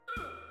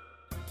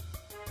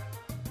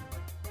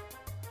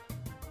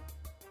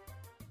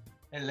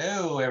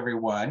Hello,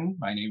 everyone.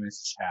 My name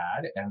is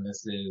Chad, and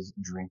this is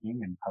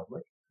Drinking in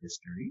Public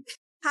History.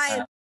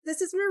 Hi,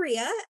 this is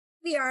Maria.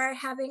 We are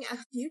having a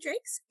few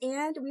drinks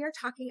and we are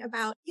talking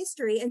about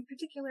history, in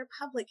particular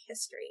public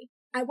history.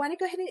 I want to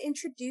go ahead and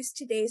introduce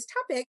today's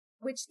topic,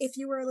 which if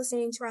you were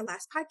listening to our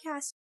last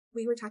podcast,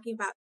 we were talking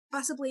about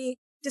possibly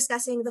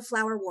discussing the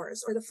Flower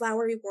Wars or the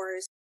Flowery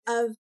Wars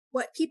of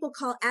what people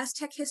call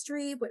Aztec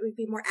history, what would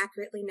be more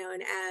accurately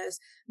known as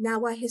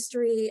Nahua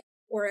history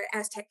or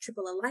Aztec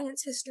Triple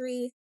Alliance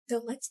history.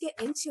 So let's get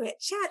into it.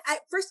 Chad,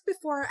 first,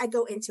 before I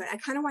go into it, I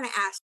kind of want to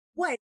ask,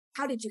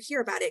 how did you hear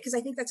about it? Because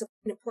I think that's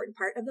an important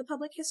part of the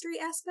public history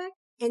aspect.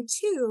 And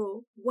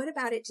two, what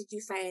about it did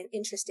you find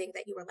interesting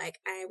that you were like,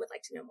 I would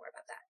like to know more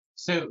about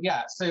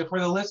that? So for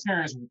the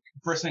listeners,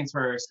 first things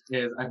first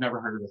is I've never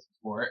heard of this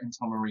before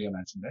until Maria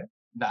mentioned it.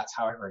 That's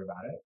how I heard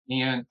about it.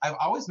 And I've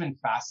always been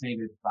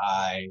fascinated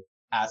by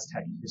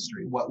Aztec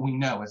history, what we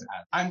know as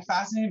Aztec. I'm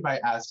fascinated by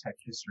Aztec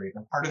history.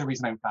 And part of the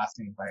reason I'm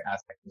fascinated by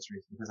Aztec history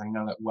is because I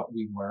know that what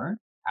we learn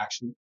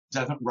actually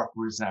doesn't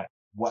represent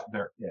what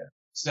there is.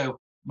 So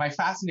my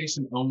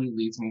fascination only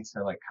leads me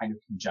to like kind of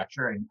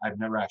conjecture, and I've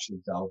never actually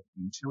delved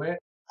into it,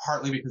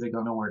 partly because I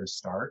don't know where to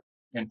start,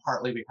 and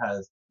partly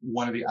because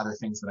one of the other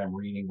things that I'm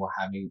reading will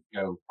have me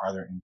go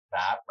farther into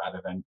that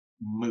rather than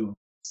move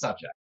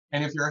subject.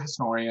 And if you're a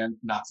historian,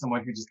 not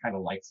someone who just kind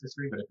of likes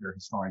history, but if you're a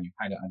historian, you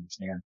kind of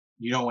understand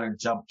you don't want to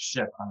jump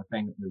ship on a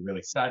thing that you're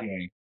really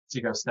studying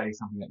to go study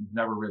something that you've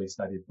never really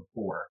studied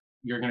before.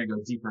 You're going to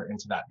go deeper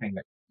into that thing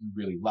that you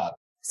really love.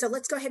 So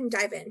let's go ahead and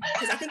dive in,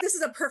 because I think this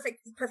is a perfect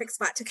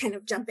spot to kind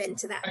of jump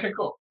into that. Okay,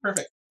 cool.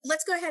 Perfect.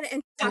 Let's go ahead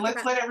and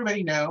let's let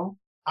everybody know,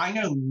 I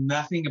know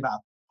nothing about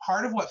it.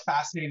 Part of what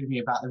fascinated me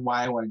about and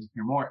why I wanted to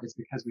hear more is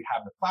because we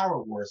have the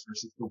Flower Wars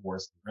versus the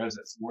Wars of the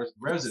Roses. Wars of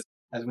the Roses,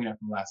 as we know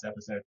from the last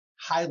episode,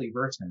 highly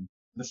versed in.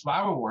 The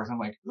Flower Wars, I'm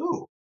like,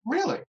 ooh,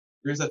 really?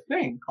 There's a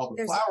thing called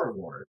the Flower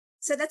Wars.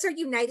 So that's our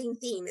uniting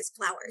theme is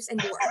flowers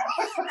and war.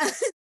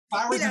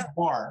 Flowers and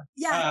war.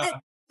 Yeah.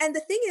 And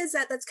the thing is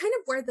that that's kind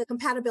of where the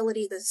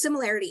compatibility, the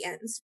similarity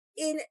ends.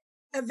 In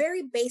a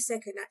very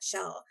basic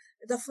nutshell,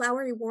 the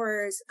Flowery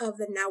Wars of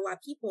the Nahua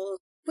people,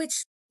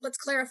 which, let's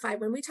clarify,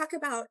 when we talk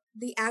about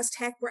the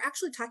Aztec, we're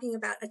actually talking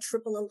about a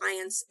triple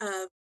alliance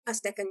of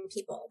Aztecan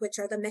people, which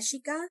are the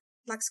Mexica,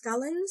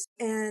 Tlaxcalans,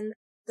 and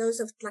those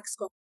of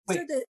Tlaxcala.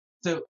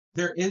 So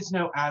there is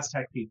no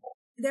Aztec people.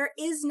 There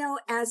is no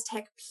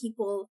Aztec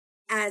people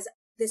as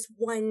this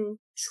one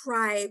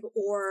tribe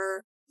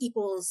or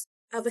peoples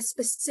of a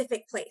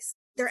specific place.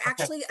 They're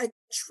actually a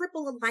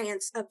triple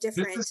alliance of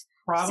different This is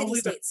probably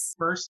city-states.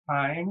 The first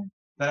time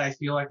that I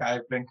feel like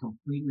I've been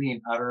completely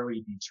and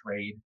utterly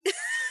betrayed.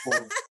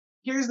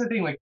 Here's the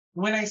thing, like,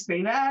 when I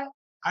say that,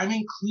 I'm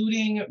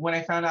including when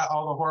I found out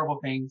all the horrible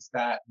things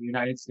that the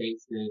United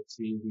States did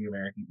to the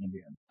American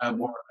Indian,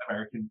 or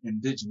American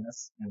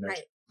indigenous.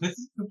 Right. This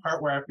is the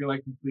part where I feel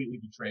like completely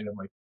betrayed. I'm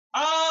like,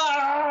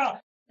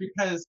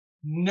 because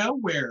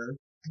nowhere,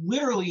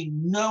 literally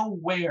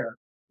nowhere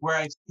where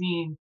I've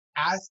seen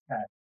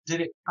Aztec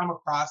did it come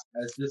across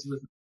as this was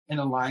an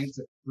alliance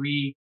of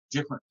three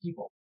different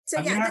people. So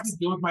I'm going to have to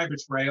deal with my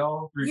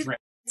betrayal through drink.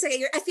 So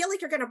I feel like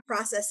you're going to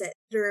process it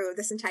through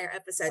this entire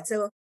episode.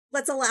 So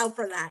let's allow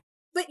for that.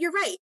 But you're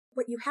right.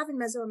 What you have in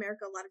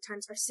Mesoamerica a lot of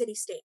times are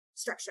city-state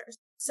structures.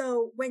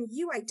 So when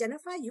you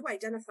identify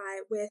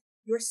with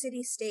your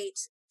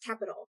city-state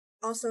capital,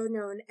 also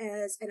known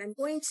as, and I'm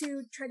going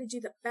to try to do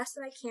the best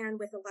that I can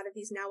with a lot of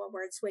these Nahua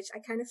words, which I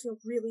kind of feel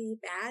really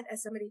bad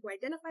as somebody who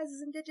identifies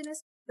as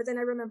indigenous, but then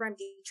I remember I'm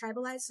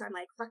detribalized, so I'm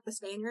like, fuck the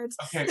Spaniards.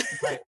 Okay,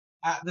 but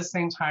at the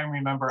same time,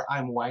 remember,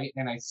 I'm white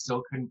and I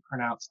still couldn't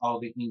pronounce all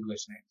the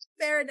English names.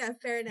 Fair enough.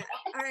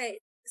 All right.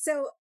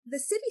 So the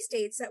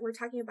city-states that we're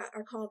talking about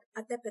are called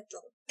Atepetl.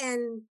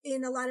 And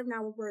in a lot of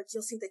Nahua words,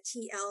 you'll see the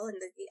TL and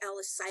the L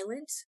is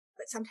silent.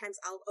 But sometimes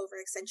I'll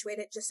over-accentuate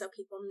it just so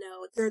people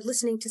know they're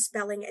listening to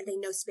spelling and they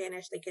know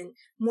Spanish. They can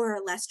more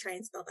or less try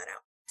and spell that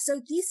out.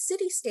 So these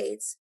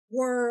city-states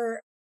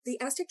were, the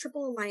Aztec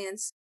Triple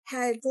Alliance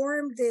had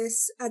formed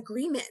this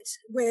agreement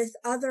with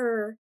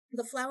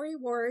the Flowery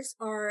Wars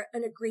are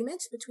an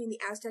agreement between the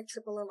Aztec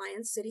Triple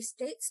Alliance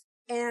city-states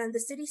and the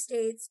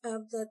city-states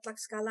of the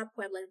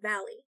Tlaxcala-Puebla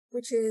Valley,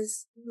 which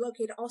is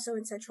located also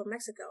in central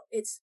Mexico.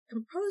 It's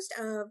composed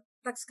of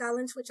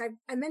Tlaxcalans, which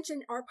I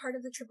mentioned are part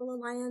of the Triple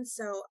Alliance,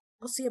 so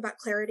I'll see about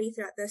clarity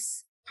throughout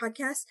this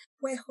podcast.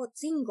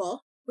 Huejotzingo,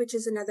 which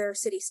is another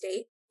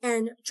city-state,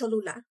 and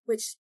Cholula,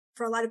 which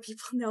for a lot of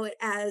people know it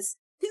as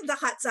the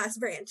hot sauce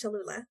brand,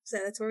 Cholula. So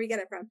that's where we get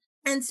it from.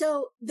 And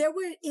so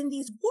in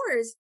these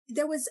wars,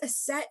 there was a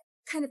set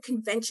kind of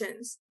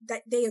conventions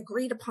that they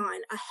agreed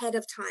upon ahead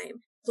of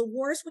time. The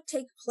wars would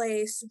take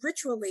place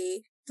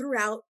ritually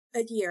throughout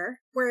a year,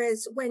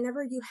 whereas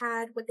whenever you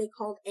had what they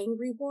called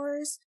angry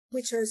wars,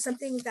 which is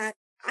something that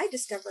I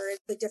discovered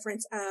the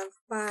difference of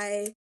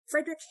by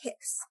Frederick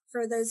Hicks,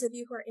 for those of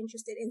you who are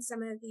interested in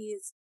some of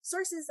these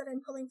sources that I'm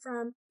pulling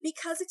from.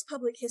 Because it's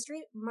public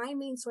history, my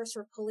main source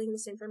for pulling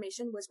this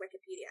information was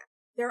Wikipedia.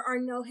 There are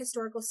no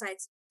historical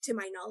sites, to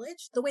my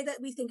knowledge, the way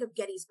that we think of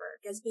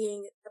Gettysburg as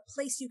being a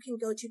place you can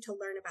go to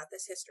learn about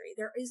this history.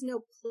 There is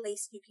no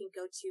place you can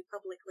go to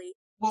publicly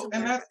Well, to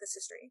and learn about this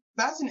history.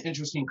 that's an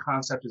interesting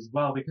concept as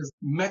well, because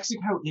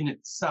Mexico in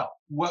itself,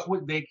 what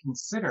would they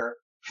consider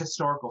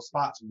historical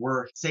spots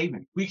worth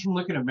saving? We can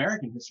look at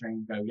American history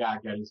and go, yeah,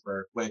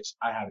 Gettysburg, which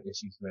I have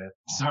issues with.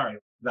 Sorry,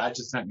 that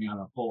just sent me on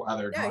a whole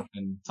other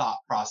drunken thought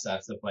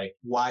process of like,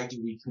 why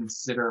do we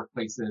consider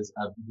places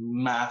of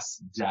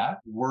mass death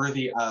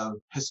worthy of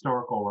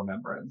historical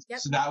remembrance? Yep.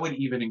 So that would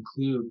even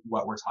include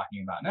what we're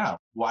talking about now.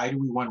 Why do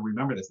we want to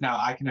remember this? Now,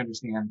 I can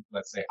understand,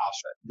 let's say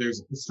Auschwitz. There's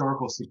a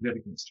historical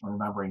significance to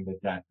remembering the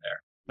dead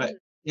there. But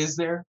is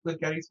there with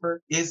Gettysburg?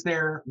 Is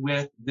there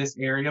with this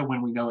area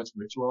when we know it's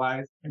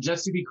ritualized? And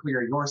just to be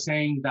clear, you're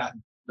saying that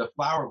the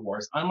Flower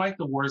Wars, unlike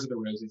the Wars of the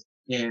Roses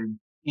in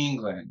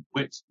England,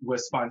 which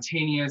was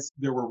spontaneous,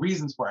 there were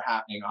reasons for it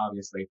happening,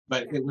 obviously,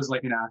 but it was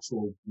like an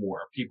actual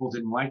war. People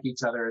didn't like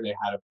each other. They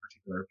had a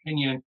particular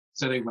opinion.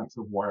 So they went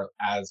to war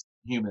as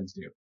humans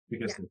do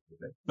because they're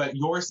stupid. But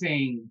you're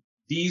saying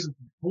these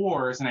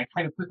wars, and I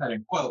kind of put that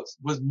in quotes,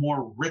 was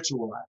more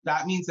ritualized.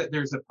 That means that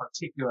there's a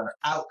particular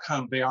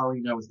outcome they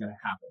already know is going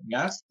to happen.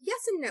 Yes? Yes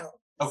and no.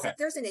 Okay. So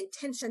there's an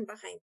intention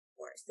behind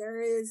wars. There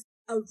is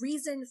a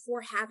reason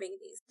for having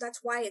these.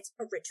 That's why it's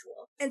a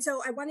ritual. And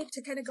so I wanted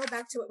to kind of go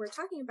back to what we're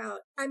talking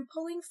about. I'm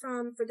pulling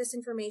from, for this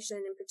information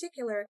in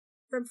particular,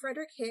 from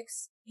Frederick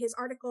Hicks, his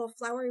article,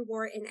 Flowery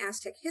War in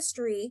Aztec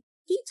History.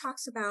 He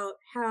talks about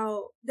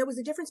how there was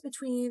a difference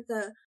between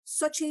the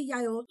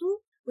Xochitl,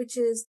 which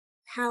is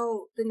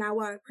how the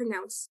Nahua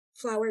pronounce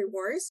flowery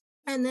wars,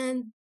 and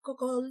then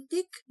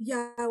Cocoltic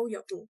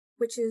Yaoyotl,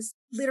 which is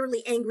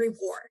literally angry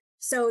war.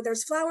 So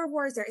there's flower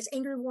wars, there's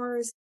angry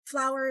wars.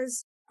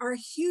 Flowers are a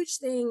huge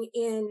thing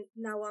in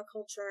Nahua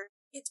culture.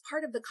 It's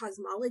part of the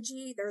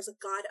cosmology. There's a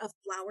god of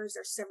flowers.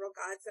 There's several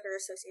gods that are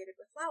associated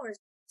with flowers.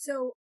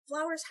 So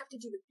flowers have to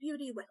do with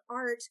beauty, with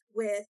art,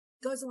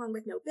 goes along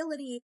with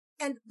nobility.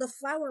 And the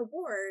flower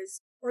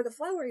wars, or the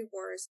flowery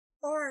wars,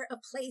 are a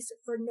place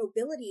for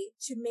nobility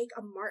to make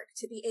a mark,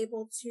 to be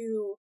able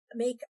to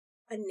make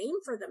a name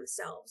for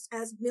themselves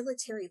as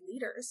military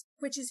leaders,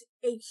 which is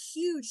a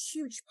huge,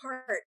 huge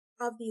part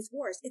of these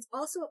wars. It's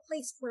also a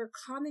place where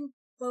common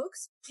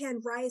folks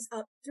can rise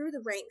up through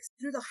the ranks,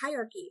 through the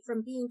hierarchy,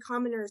 from being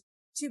commoners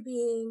to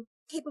being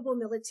capable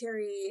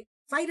military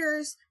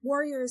fighters,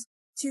 warriors,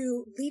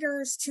 to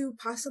leaders, to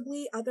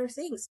possibly other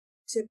things,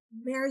 to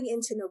marry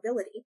into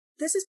nobility.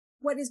 This is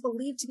what is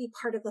believed to be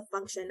part of the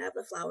function of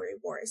the flowery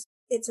wars.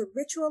 It's a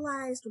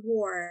ritualized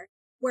war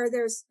where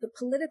there's the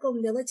political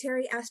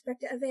military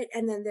aspect of it,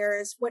 and then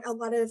there's what a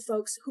lot of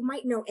folks who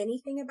might know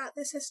anything about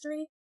this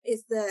history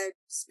is the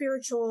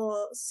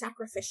spiritual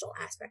sacrificial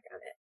aspect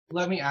of it.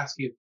 Let me ask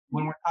you,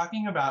 when we're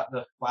talking about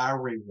the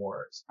flowery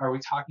wars, are we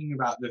talking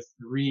about the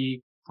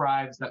three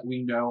tribes that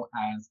we know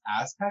as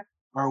Aztec,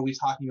 or are we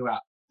talking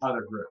about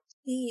other groups?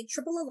 The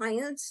Triple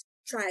Alliance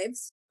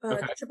tribes,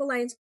 Triple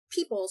Alliance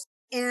peoples,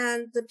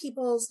 and the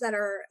peoples that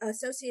are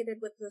associated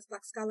with the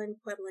Tlaxcalan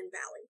Pueblan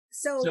Valley.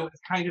 So it's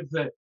kind of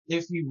the,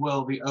 if you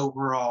will, the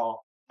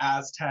overall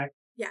Aztec.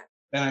 Yeah.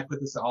 And I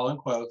put this all in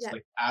quotes,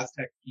 like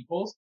Aztec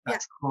peoples,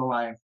 that's Triple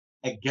Alliance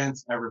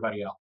against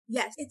everybody else.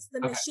 Yes, it's the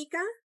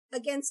Mexica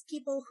against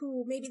people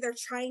who maybe they're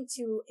trying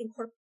to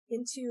incorporate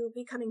into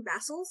becoming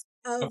vassals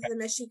of the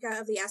Mexica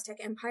of the Aztec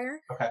Empire.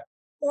 Okay.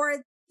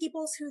 Or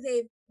peoples who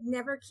they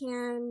never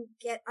can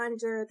get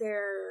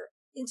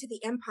into the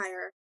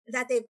empire,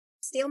 that they've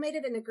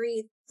stalemated and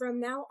agreed from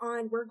now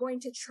on, we're going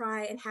to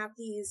try and have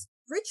these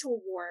ritual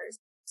wars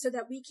so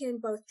that we can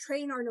both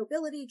train our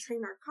nobility,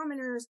 train our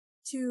commoners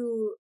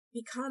to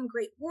become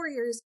great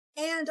warriors,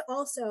 and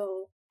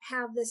also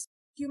have this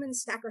human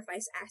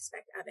sacrifice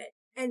aspect of it.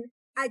 And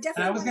I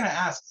definitely. And I was going to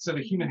ask, so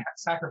the human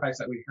sacrifice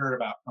that we heard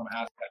about from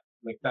Aztec,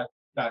 like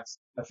that's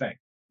a thing.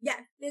 Yeah,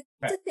 it's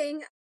a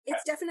thing.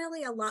 It's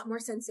definitely a lot more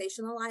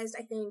sensationalized,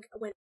 I think,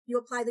 when you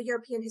apply the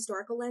European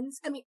historical lens.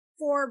 I mean,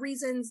 for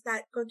reasons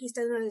that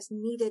conquistadors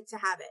needed to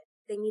have it.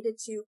 They needed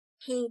to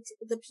paint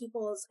the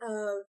peoples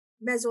of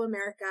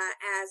Mesoamerica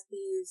as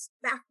these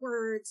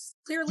backwards,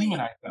 clearly.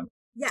 Demonize them.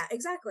 Yeah,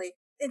 exactly.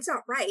 It's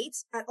not right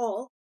at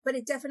all, but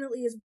it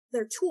definitely is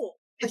their tool.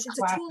 It's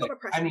a tool of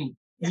oppression. I mean,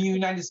 the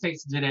United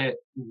States did it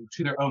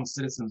to their own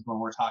citizens when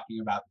we're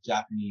talking about the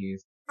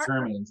Japanese,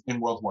 Germans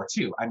in World War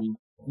II. I mean,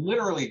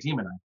 literally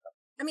demonized them.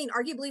 I mean,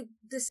 arguably,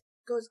 this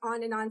goes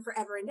on and on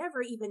forever and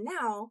ever, even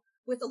now,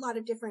 with a lot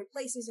of different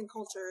places and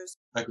cultures.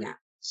 Agreed. Yeah.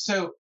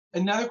 So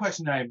another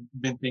question that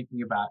I've been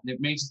thinking about, and it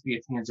may just be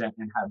a tangent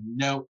and have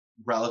no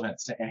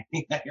relevance to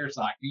anything that you're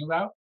talking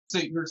about. So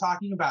you're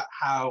talking about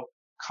how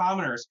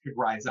commoners could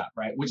rise up,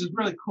 right? Which is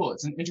really cool.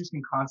 It's an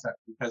interesting concept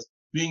because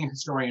being a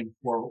historian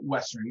for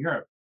Western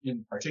Europe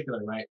in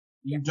particular, right?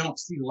 You don't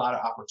see a lot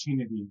of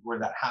opportunity where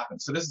that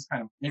happens. So this is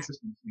kind of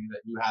interesting to me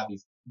that you have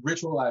these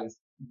ritualized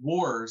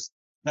wars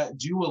that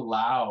do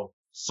allow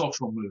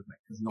social movement,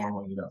 because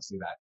normally you don't see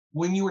that.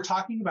 When you were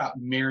talking about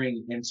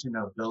marrying into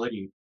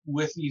nobility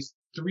with these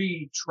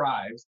three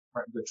tribes,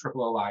 right, the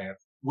Triple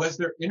Alliance, Was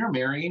there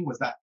intermarrying? Was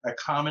that a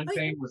common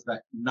thing? Was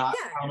that not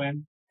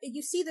common?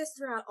 You see this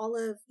throughout all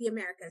of the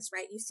Americas,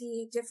 right? You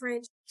see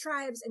different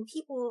tribes and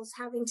peoples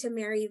having to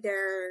marry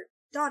their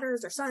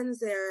daughters or sons,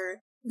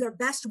 their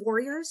best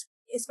warriors,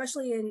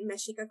 especially in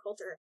Mexica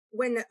culture.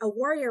 When a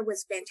warrior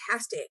was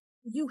fantastic,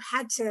 you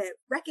had to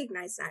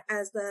recognize that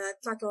as the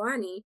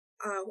Tlatoani,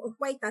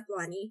 White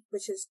Tlatoani,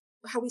 which is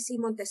how we see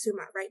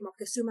Montezuma, right?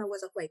 Montezuma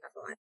was a White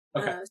Tlatoani.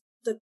 Okay.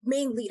 The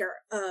main leader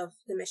of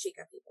the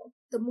Mexica people.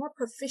 The more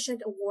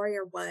proficient a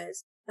warrior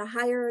was, the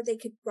higher they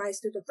could rise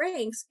through the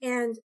ranks.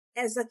 And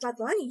as a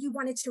Tlatoani, you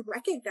wanted to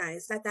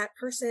recognize that that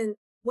person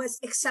was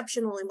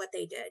exceptional in what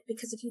they did,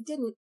 because if you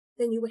didn't,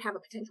 then you would have a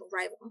potential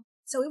rival.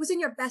 So it was in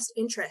your best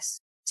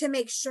interest to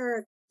make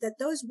sure that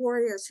those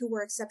warriors who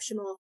were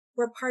exceptional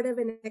were part of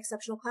an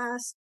exceptional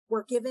class,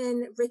 were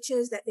given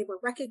riches, that they were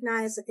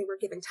recognized, that they were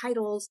given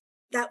titles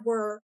that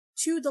were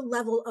to the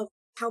level of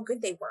how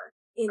good they were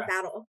in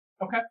battle.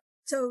 Okay.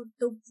 So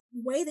the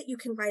way that you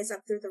can rise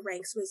up through the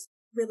ranks was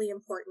really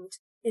important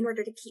in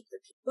order to keep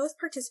both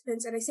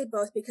participants, and I say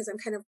both because I'm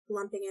kind of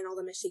lumping in all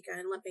the Mexica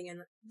and lumping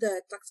in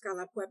the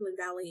Tlaxcala Pueblo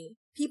Valley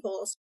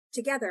peoples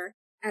together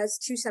as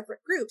two separate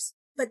groups,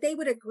 but they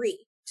would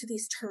agree to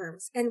these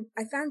terms. And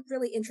I found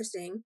really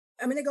interesting,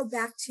 I'm going to go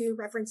back to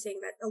referencing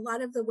that a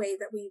lot of the way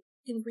that we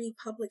can read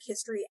public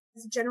history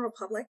as a general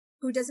public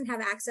who doesn't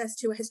have access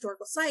to a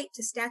historical site,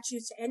 to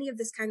statutes, to any of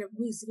this kind of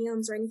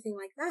museums or anything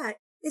like that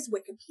is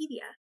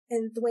Wikipedia.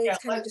 And the way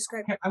it's kind of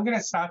described. Okay, I'm going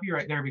to stop you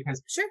right there because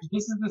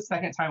this is the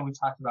second time we've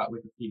talked about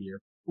Wikipedia.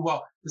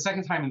 Well, the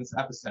second time in this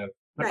episode,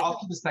 but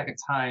also the second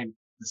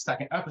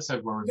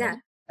episode where we're making.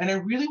 And I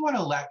really want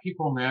to let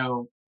people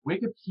know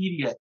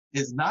Wikipedia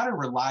is not a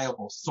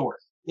reliable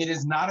source. It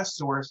is not a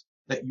source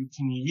that you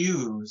can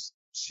use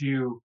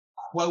to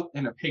quote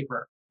in a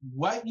paper.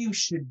 What you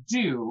should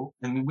do,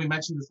 and we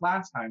mentioned this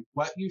last time,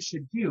 what you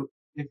should do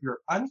if you're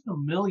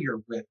unfamiliar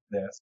with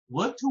this,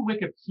 look to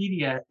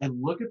Wikipedia and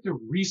look at the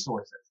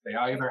resources. They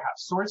either have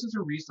sources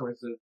or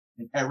resources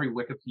in every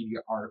Wikipedia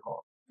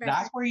article.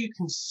 That's where you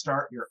can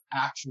start your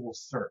actual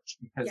search,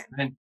 because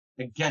then,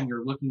 again,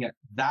 you're looking at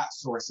that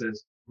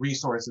sources,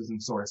 resources,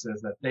 and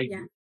sources that they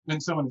do,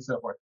 and so on and so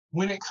forth.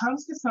 When it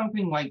comes to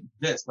something like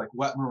this, like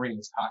what Maria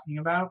is talking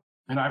about,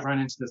 and I've run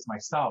into this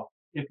myself,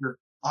 if you're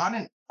on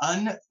an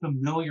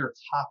unfamiliar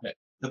topic,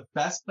 the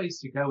best place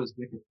to go is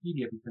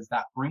Wikipedia, because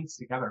that brings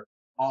together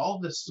all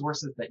the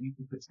sources that you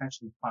can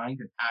potentially find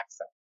and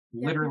access.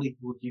 Literally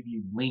will give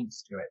you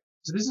links to it.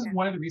 So this is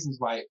one of the reasons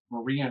why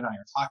Maria and I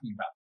are talking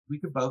about it. We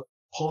could both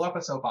pull up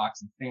a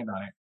soapbox and stand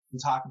on it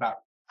and talk about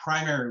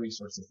primary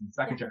resources and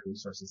secondary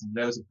resources and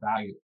those of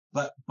value.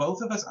 But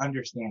both of us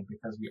understand,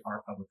 because we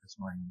are public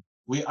historians,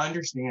 we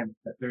understand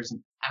that there's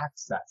an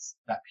access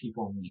that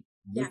people need.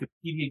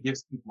 Wikipedia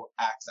gives people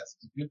access.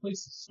 It's a good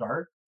place to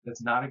start.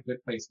 That's not a good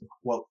place to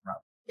quote from.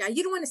 Yeah,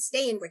 you don't want to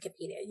stay in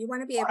Wikipedia. You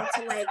want to be able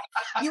to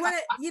you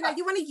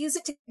want to use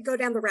it to go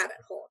down the rabbit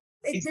hole.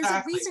 There's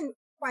a reason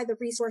why the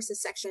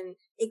resources section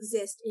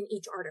exists in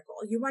each article.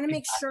 You want to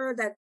make sure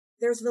that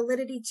there's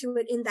validity to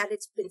it, in that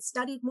it's been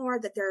studied more,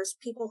 that there's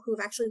people who've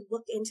actually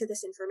looked into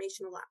this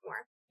information a lot more.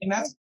 And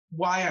that's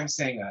why I'm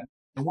saying that.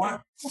 I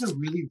want people to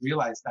really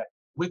realize that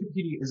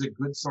Wikipedia is a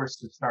good source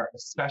to start,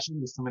 especially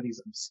with some of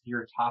these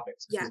obscure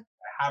topics. Because if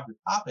you have the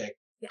topic,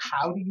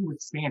 how do you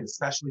expand,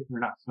 especially if you're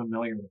not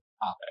familiar with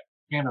the topic?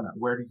 Expand on that.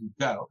 Where do you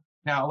go?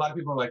 Now, a lot of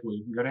people are like, well,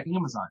 you can go to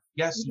Amazon.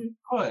 Yes, you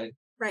could.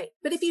 Right.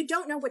 But if you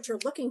don't know what you're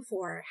looking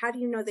for, how do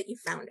you know that you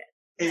found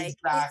it?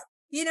 Exactly.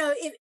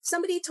 If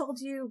somebody told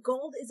you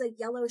gold is a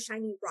yellow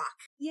shiny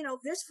rock,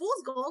 there's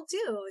fool's gold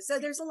too. So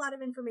there's a lot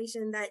of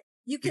information that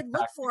you could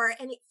look for,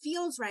 and it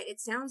feels right. It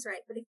sounds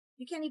right. But if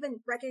you can't even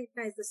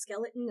recognize the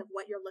skeleton of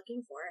what you're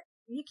looking for,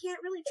 you can't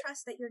really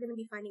trust that you're going to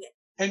be finding it.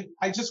 And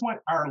I just want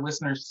our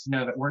listeners to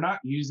know that we're not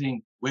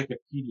using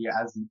Wikipedia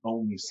as the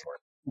only source.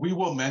 We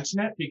will mention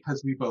it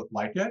because we both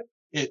like it.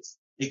 It's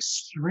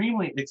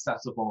extremely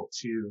accessible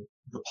to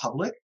the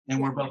public,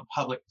 and we're both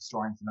public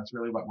historians, and that's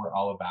really what we're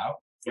all about,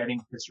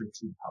 getting history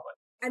to the public.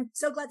 I'm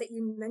so glad that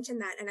you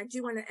mentioned that, and I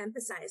do want to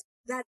emphasize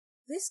that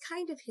this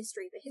kind of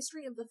history, the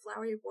history of the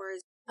Flowery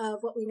Wars of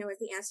what we know as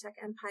the Aztec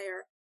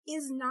Empire,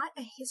 is not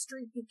a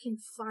history you can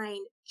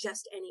find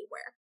just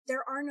anywhere.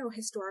 There are no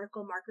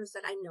historical markers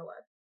that I know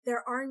of.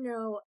 There are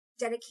no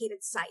dedicated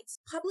sites.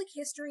 Public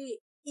history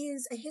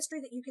is a history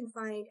that you can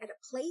find at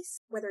a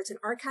place, whether it's an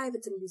archive,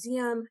 it's a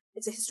museum,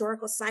 it's a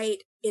historical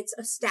site, it's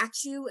a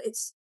statue,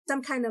 it's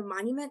some kind of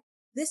monument.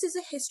 This is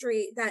a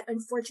history that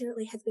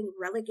unfortunately has been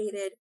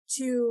relegated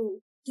to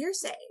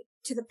hearsay,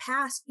 to the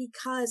past,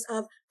 because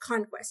of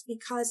conquest,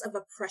 because of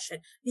oppression,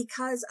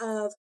 because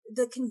of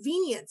the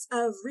convenience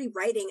of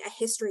rewriting a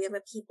history of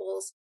a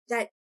peoples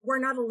that were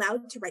not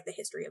allowed to write the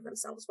history of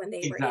themselves when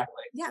they were.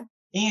 Exactly.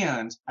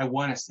 And I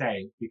want to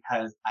say,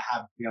 because I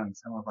have a feeling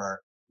some of our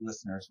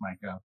listeners might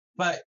go,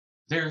 but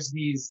there's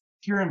these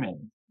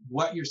pyramids.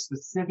 What you're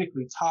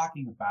specifically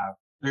talking about,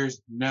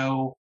 there's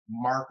no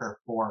marker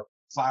for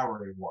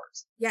Flowery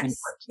Wars in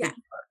particular.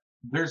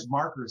 There's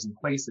markers in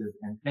places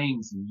and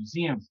things and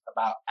museums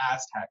about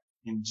Aztec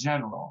in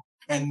general.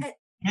 And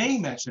may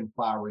mention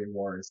flowery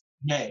wars,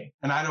 may.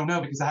 And I don't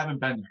know because I haven't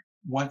been there.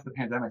 Once the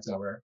pandemic's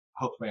over,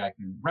 hopefully I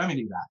can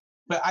remedy that.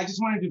 But I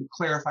just wanted to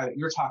clarify that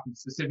you're talking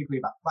specifically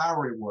about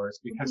flowery wars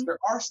because there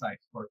are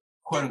sites for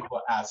quote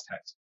unquote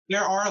Aztecs.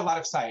 There are a lot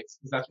of sites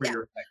because that's where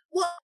you're saying.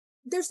 Well,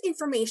 there's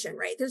information,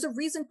 right? There's a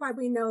reason why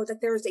we know that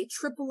there is a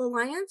triple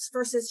alliance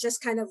versus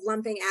just kind of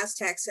lumping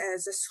Aztecs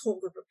as this whole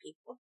group of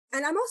people.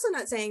 And I'm also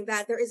not saying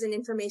that there isn't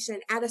information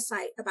at a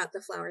site about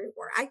the Flowery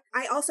War.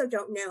 I also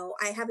don't know.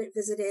 I haven't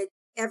visited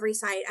every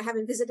site. I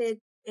haven't visited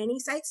any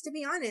sites, to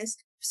be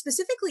honest,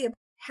 specifically about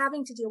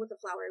having to deal with the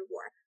Flowery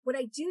War. What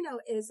I do know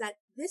is that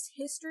this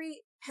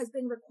history has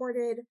been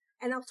recorded,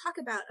 and I'll talk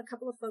about a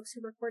couple of folks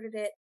who recorded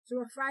it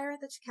through a friar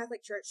at the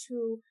Catholic Church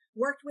who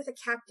worked with a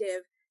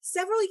captive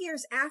several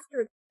years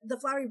after the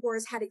Flowery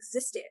Wars had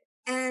existed.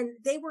 And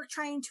they were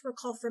trying to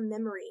recall from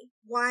memory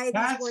why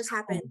these wars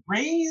happened.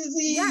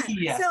 Crazy.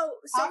 Yeah. So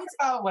talk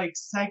about like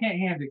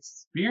secondhand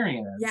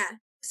experience. Yeah.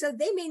 So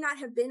they may not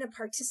have been a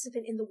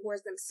participant in the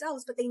wars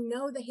themselves, but they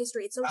know the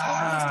history. It's so told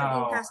history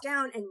being passed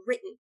down and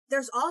written.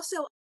 There's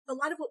also a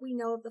lot of what we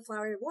know of the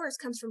Flowery Wars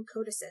comes from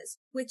codices,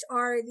 which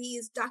are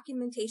these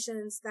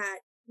documentations that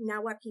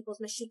Nahua peoples,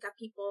 Mexica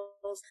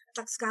peoples,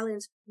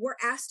 Tlaxcalans were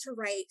asked to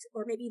write,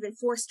 or maybe even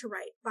forced to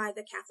write by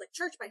the Catholic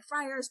Church, by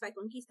friars, by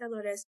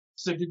conquistadores.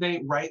 So did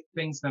they write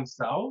things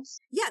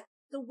themselves? Yeah.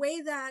 The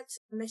way that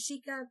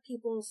Mexica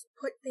peoples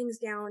put things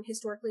down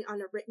historically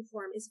on a written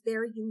form is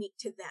very unique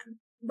to them.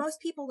 Most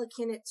people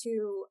akin it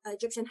to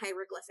Egyptian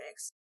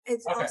hieroglyphics.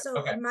 It's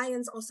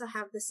Mayans also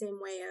have the same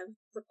way of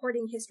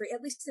recording history,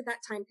 at least at that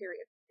time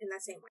period, in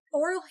that same way.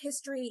 Oral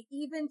history,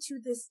 even to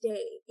this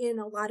day, in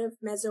a lot of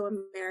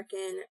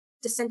Mesoamerican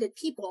descended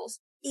peoples,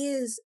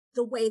 is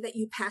the way that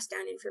you pass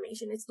down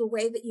information. It's the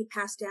way that you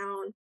pass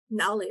down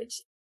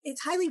knowledge.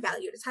 It's highly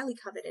valued. It's highly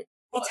coveted.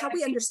 It's how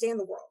we understand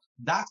the world.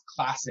 That's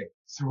classic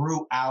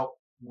throughout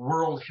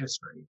world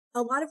history.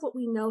 A lot of what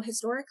we know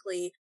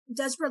historically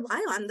does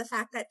rely on the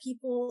fact that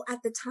people at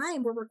the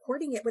time were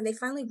recording it when they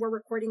finally were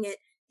recording it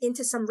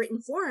into some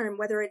written form,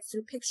 whether it's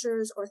through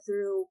pictures or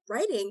through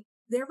writing.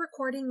 They're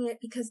recording it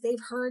because they've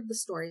heard the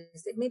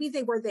stories. Maybe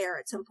they were there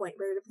at some point,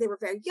 where they were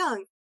very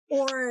young,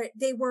 or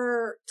they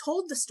were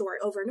told the story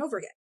over and over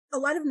again. A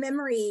lot of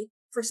memory,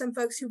 for some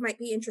folks who might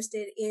be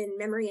interested in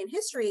memory and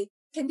history,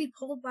 can be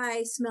pulled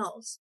by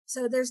smells.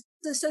 So there's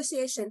the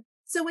association.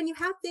 So when you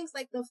have things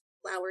like the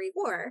Flowery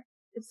War,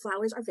 the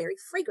flowers are very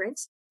fragrant.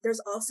 There's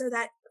also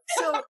that.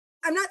 So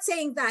I'm not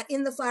saying that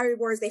in the Flowery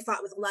Wars they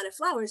fought with a lot of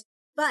flowers,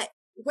 but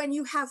when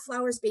you have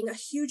flowers being a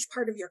huge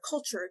part of your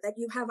culture, that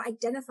you have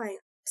identifying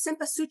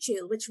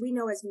cempasúchil, which we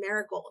know as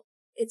marigold.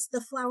 It's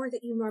the flower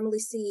that you normally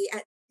see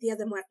at Dia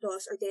de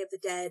Muertos or Day of the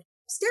Dead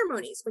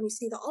ceremonies. When you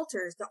see the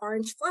altars, the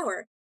orange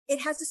flower,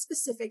 it has a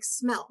specific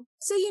smell.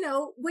 So,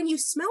 when you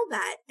smell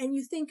that and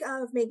you think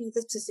of maybe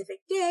the specific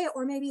day,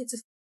 or maybe it's a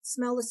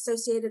smell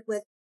associated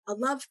with a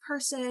loved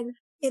person,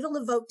 it'll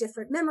evoke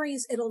different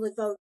memories. It'll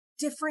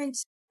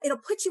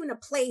put you in a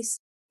place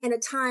and a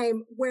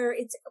time where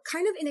it's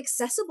kind of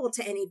inaccessible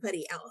to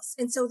anybody else.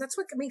 And so that's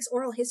what makes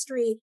oral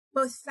history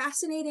both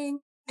fascinating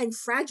and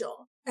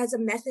fragile as a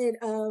method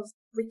of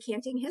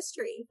recanting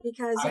history,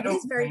 because it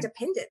is very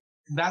dependent.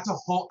 That's a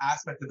whole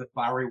aspect of the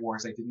Flowery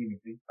Wars I didn't even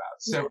think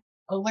about. So,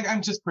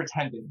 I'm just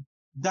pretending.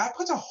 That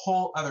puts a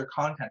whole other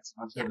context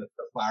onto the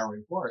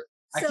Flowery Wars.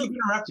 I keep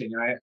interrupting,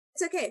 right?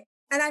 It's okay.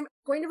 And I'm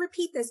going to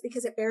repeat this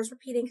because it bears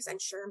repeating, because I'm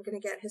sure I'm going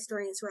to get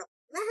historians who are like,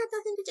 that had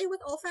nothing to do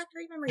with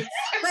olfactory memory.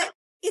 But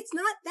it's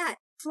not that.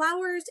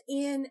 Flowers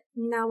in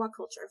Nahua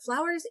culture,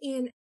 flowers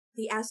in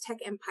the Aztec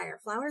Empire,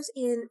 flowers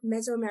in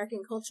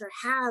Mesoamerican culture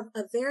have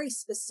a very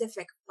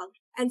specific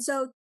function. And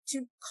so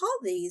to call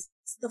these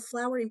the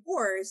Flowery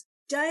Wars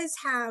does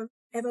have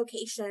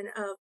evocation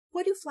of,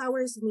 what do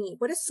flowers mean?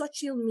 What does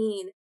Xochitl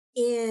mean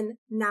in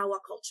Nahua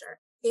culture?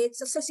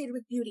 It's associated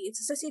with beauty. It's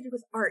associated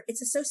with art.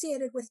 It's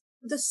associated with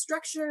the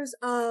structures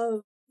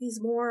of these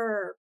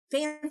more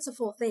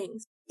fanciful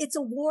things. It's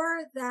a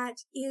war that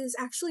is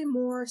actually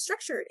more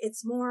structured.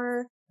 It's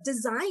more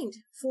designed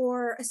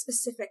for a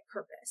specific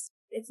purpose.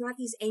 It's not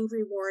these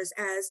angry wars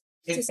as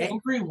an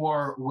angry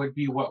war would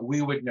be what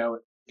we would know,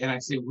 and I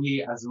say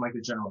we as in like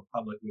the general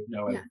public would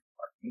know as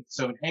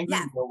so an angry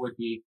war would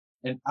be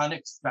an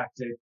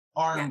unexpected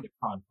armed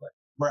conflict,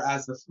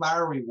 whereas the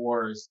Flowery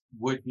Wars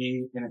would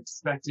be an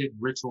expected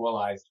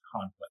ritualized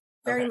conflict.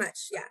 Very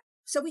much, yeah.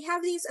 So we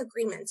have these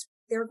agreements.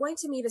 They're going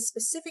to meet a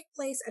specific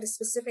place at a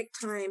specific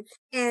time,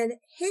 and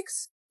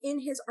Hicks,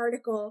 in his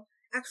article,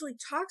 actually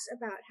talks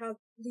about how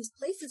these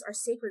places are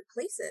sacred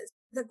places.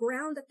 The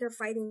ground that they're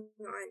fighting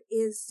on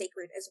is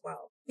sacred as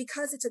well,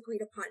 because it's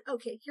agreed upon.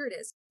 Okay, here it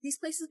is. These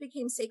places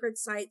became sacred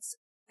sites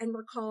and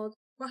were called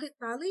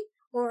Huajitlali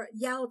or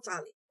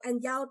Yautali.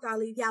 And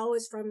Yautali, Yao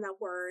is from the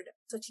word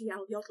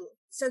Xochiyahyotl.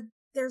 So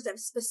there's a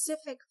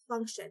specific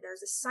function.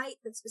 There's a site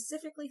that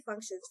specifically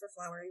functions for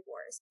Flowery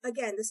Wars.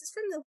 Again, this is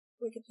from the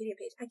Wikipedia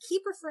page. I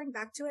keep referring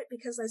back to it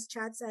because, as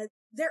Chad said,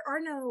 there are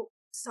no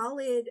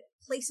solid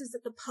places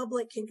that the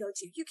public can go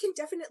to. You can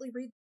definitely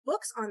read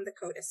books on the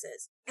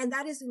codices. And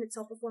that is in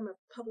itself a form of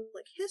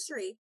public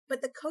history.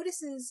 But the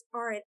codices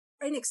are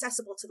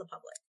inaccessible to the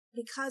public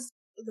because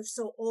they're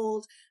so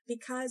old,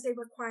 because they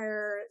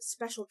require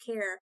special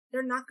care.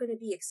 They're not going to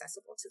be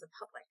accessible to the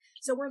public.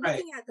 So we're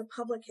looking at the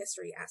public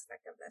history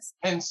aspect of this.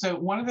 And so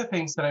one of the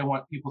things that I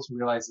want people to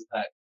realize is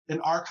that an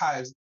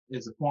archives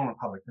is a form of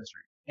public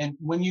history. And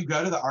when you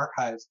go to the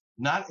archives,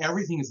 not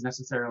everything is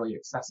necessarily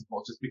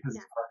accessible. Just because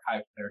it's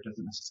archived there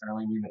doesn't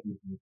necessarily mean that you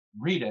can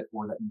read it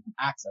or that you can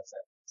access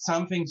it.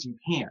 Some things you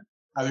can,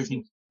 other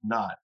things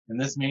not. And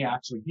this may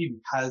actually be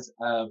because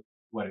of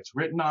what it's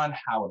written on,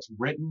 how it's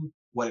written,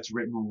 what it's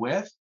written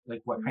with,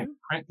 like what kind of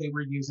print they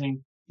were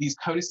using, these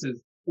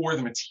codices or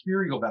the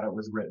material that it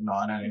was written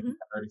on. And I think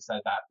I've already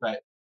said that, but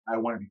I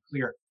want to be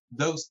clear.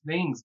 Those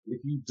things,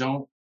 if you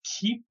don't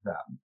keep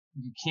them,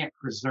 you can't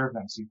preserve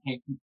them. So you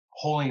can't keep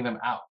pulling them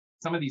out.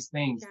 Some of these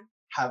things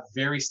have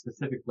very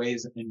specific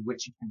ways in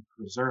which you can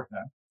preserve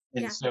them.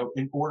 And so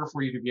in order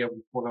for you to be able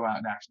to pull them out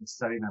and actually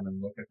study them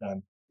and look at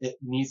them, it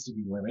needs to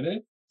be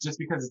limited. Just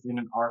because it's in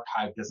an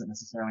archive doesn't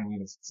necessarily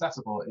mean it's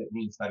accessible. It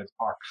means that it's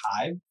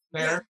archived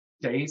there,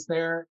 stays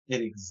there,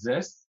 it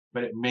exists,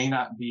 but it may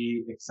not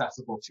be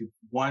accessible to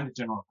one, the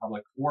general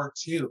public, or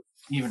two,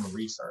 even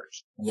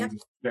research. And maybe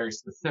very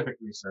specific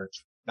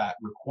research that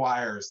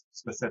requires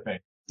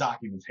specific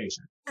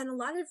documentation. And a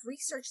lot of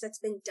research that's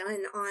been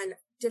done on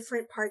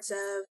different parts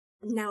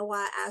of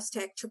Nahua,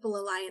 Aztec, Triple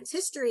Alliance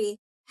history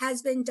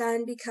has been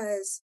done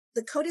because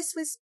the codice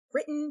was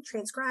written,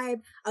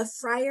 transcribed. A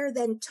friar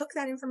then took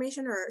that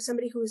information, or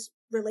somebody who's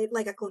related,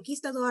 like a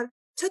conquistador,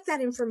 took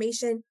that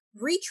information,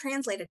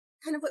 retranslated,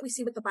 kind of what we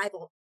see with the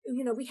Bible.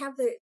 You know, we have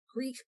the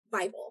Greek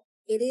Bible.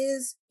 It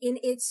is in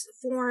its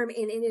form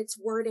and in its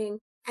wording,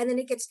 and then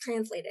it gets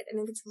translated and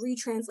then it gets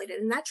retranslated,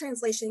 and that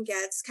translation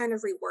gets kind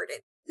of reworded.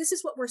 This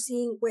is what we're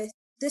seeing with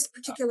this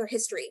particular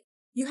history.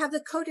 You have the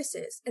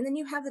codices, and then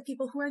you have the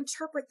people who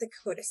interpret the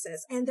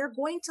codices, and they're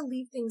going to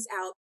leave things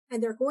out,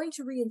 and they're going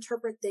to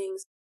reinterpret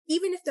things,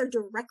 even if they're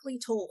directly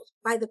told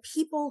by the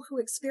people who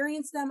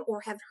experience them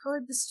or have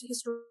heard this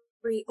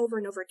history over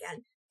and over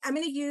again. I'm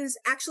going to use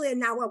actually a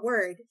Nahua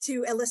word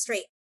to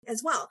illustrate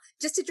as well,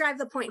 just to drive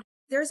the point.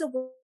 There's a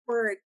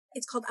word,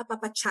 it's called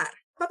apapachar.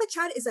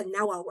 Apapachar is a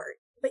Nahua word,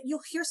 but you'll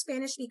hear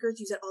Spanish speakers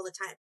use it all the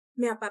time.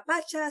 Me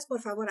apapachas, por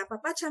favor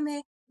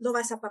apapachame, lo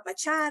vas a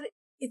apapachar.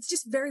 It's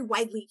just very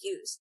widely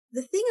used.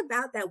 The thing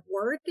about that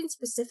word in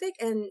specific,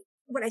 and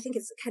what I think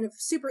is kind of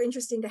super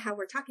interesting to how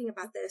we're talking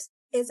about this,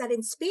 is that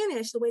in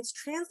Spanish, the way it's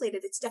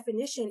translated, its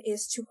definition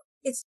is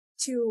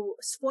to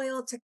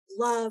spoil, to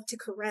love, to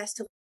caress,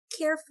 to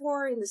care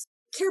for in this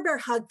Care Bear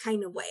hug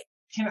kind of way.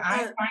 Can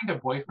I find a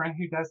boyfriend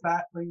who does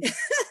that, please?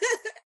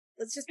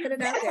 Let's just put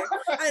it out there.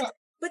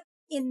 But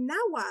in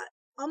Nahua,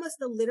 almost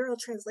the literal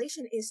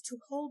translation is to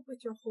hold with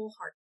your whole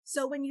heart.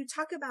 So when you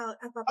talk about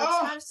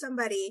apapachar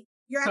somebody,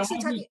 you're actually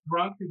talking who's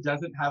drunk who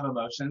doesn't have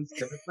emotions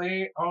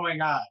typically. Oh my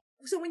God.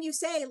 So when you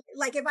say,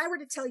 like, if I were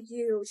to tell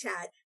you,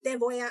 Chad, te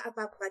voy a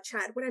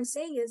apapachar, what I'm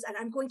saying is that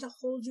I'm going to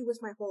hold you with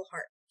my whole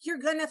heart. You're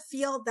going to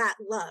feel that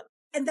love.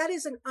 And that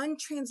is an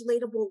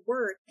untranslatable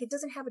word. It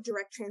doesn't have a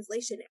direct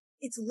translation.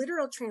 Its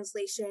literal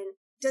translation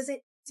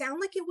doesn't sound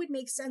like it would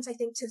make sense, I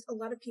think, to a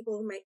lot of people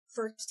who might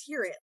first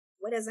hear it.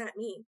 What does that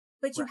mean?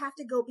 But you have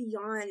to go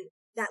beyond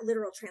that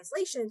literal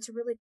translation to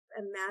really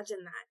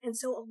imagine that. And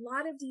so a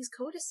lot of these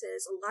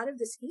codices, a lot of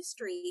this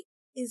history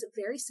is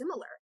very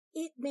similar.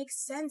 It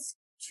makes sense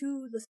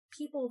to the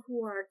people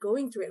who are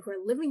going through it, who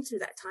are living through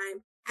that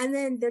time. And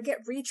then they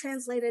get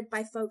retranslated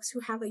by folks who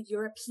have a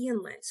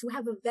European lens, who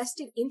have a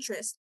vested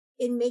interest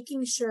in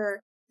making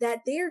sure that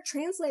they are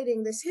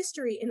translating this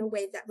history in a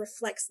way that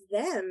reflects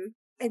them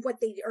and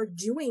what they are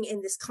doing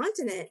in this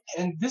continent.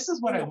 And this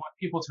is what I want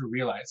people to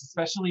realize,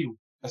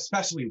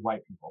 especially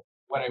white people.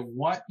 What I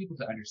want people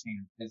to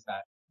understand is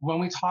that when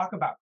we talk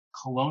about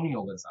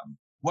colonialism,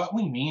 what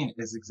we mean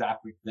is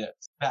exactly this,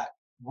 that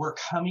we're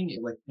coming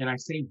in, like, and I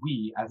say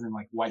we as in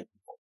like white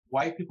people.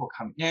 White people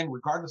come in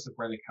regardless of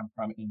where they come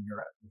from in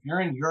Europe. If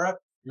you're in Europe,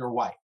 you're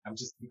white. I'm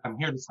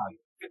here to tell you.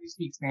 If you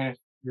speak Spanish,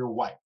 you're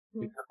white.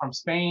 If you're from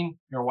Spain,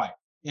 you're white.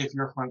 If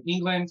you're from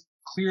England,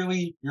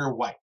 clearly you're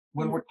white.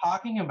 When we're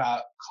talking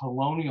about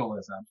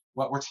colonialism,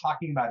 what we're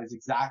talking about is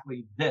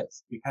exactly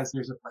this, because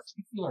there's a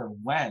particular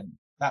lens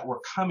that we're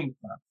coming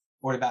from,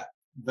 or that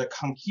the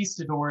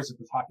conquistadors, if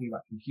we're talking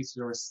about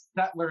conquistadors,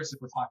 settlers, if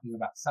we're talking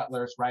about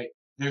settlers, right?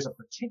 There's a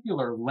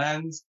particular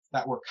lens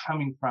that we're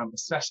coming from,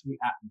 especially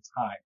at the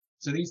time.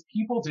 So these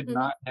people did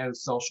not know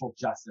social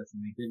justice,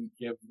 and they didn't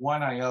give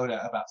one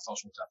iota about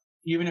social justice.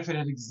 Even if it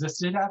had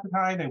existed at the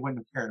time, they wouldn't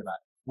have cared about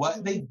it.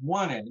 What they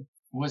wanted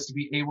was to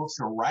be able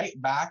to write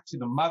back to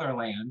the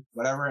motherland,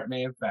 whatever it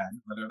may have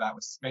been, whether that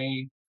was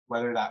Spain,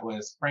 whether that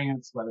was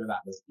France, whether that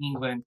was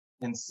England,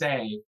 and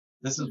say,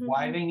 this is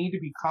why they need to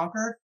be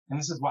conquered, and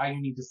this is why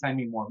you need to send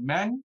me more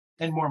men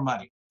and more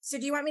money. So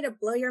do you want me to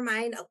blow your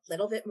mind a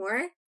little bit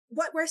more?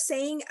 What we're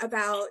saying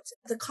about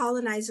the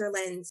colonizer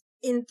lens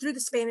through the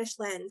Spanish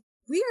lens,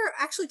 we are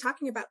actually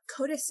talking about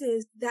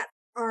codices that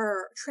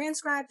are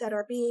transcribed, that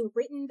are being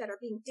written, that are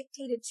being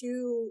dictated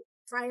to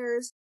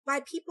friars by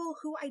people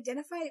who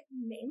identify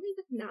mainly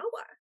with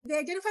Nahua. They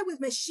identify with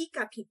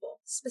Mexica people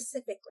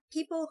specifically,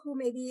 people who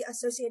may be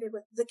associated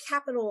with the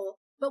capital,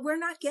 but we're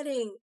not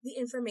getting the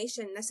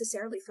information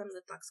necessarily from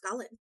the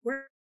Tlaxcalan.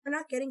 We're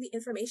not getting the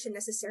information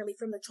necessarily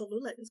from the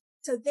Cholulans.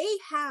 So they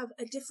have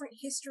a different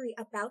history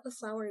about the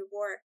Flowery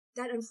War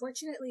that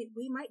unfortunately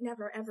we might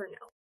never ever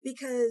know,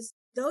 because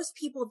those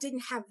people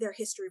didn't have their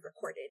history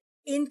recorded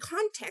in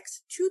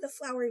context to the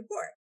Flowery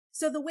War.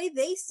 So the way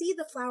they see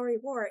the Flowery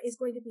War is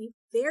going to be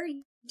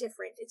very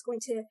different. It's going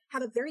to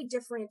have a very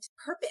different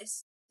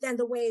purpose than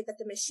the way that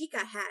the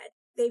Mexica had.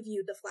 They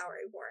viewed the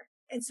Flowery War.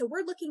 And so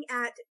we're looking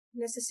at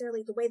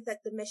necessarily the way that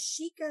the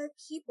Mexica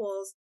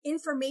people's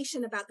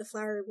information about the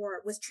Flowery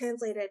War was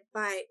translated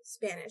by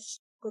Spanish,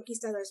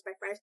 conquistadors by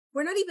friars.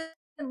 We're not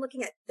even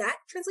looking at that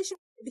translation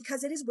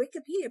because it is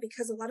Wikipedia,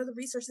 because a lot of the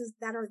resources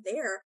that are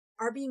there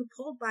are being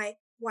pulled by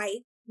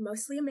white,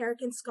 mostly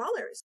American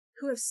scholars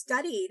who have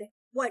studied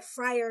what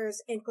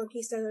friars and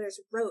conquistadors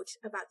wrote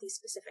about these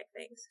specific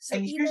things. So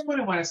and here's what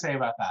I want to say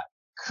about that.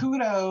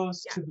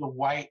 Kudos to the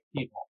white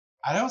people.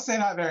 I don't say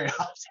that very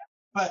often,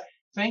 but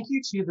thank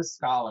you to the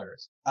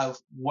scholars of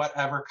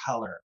whatever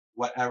color,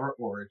 whatever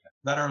origin,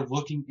 that are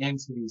looking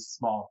into these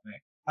small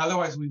things.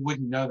 Otherwise, we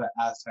wouldn't know that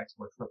Aztecs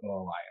were Triple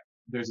Alliance.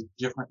 There's a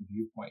different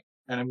viewpoint.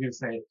 And I'm going to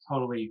say it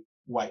totally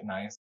white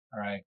nice.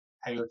 All right.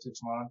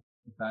 Tenochtitlan.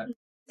 Is that?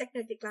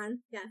 Tenochtitlan.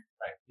 Yeah.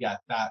 Right. Yeah.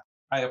 That.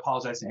 I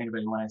apologize to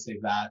anybody when I say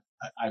that.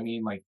 I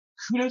mean, like,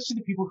 kudos to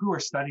the people who are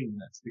studying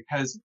this,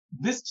 because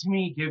this to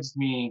me gives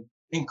me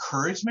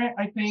encouragement.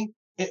 I think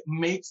it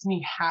makes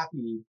me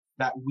happy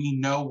that we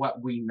know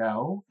what we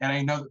know, and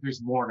I know that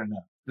there's more to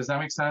know. Does that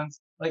make sense?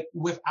 Like,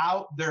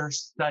 without their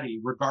study,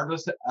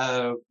 regardless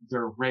of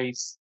their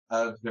race,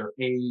 of their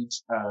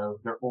age, of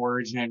their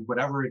origin,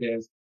 whatever it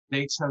is,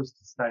 they chose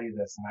to study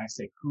this, and I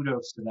say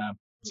kudos to them.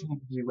 Continue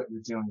to do what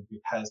you're doing,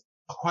 because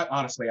quite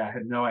honestly, I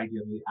had no idea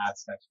the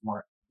Aztecs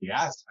weren't the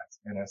Aztecs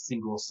in a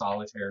single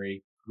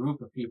solitary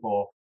group of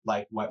people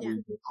like what we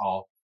would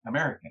call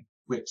American,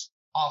 which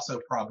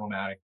also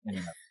problematic in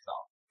and of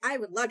itself. I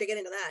would love to get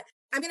into that.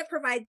 I'm going to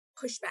provide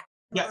pushback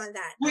on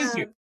that. Please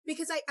do.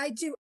 Because I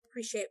do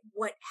appreciate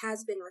what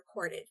has been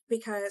recorded,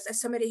 because as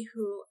somebody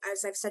who,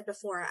 as I've said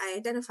before, I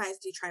identify as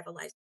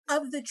detribalized.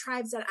 Of the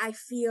tribes that I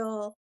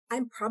feel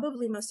I'm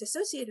probably most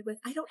associated with,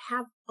 I don't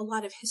have a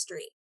lot of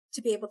history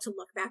to be able to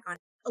look back on.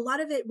 A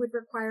lot of it would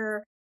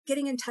require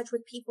getting in touch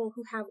with people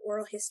who have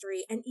oral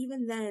history. And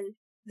even then,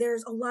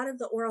 there's a lot of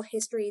the oral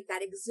history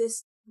that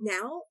exists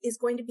now is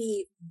going to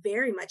be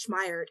very much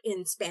mired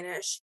in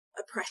Spanish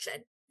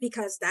oppression,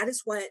 because that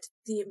is what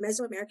the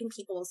Mesoamerican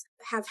peoples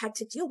have had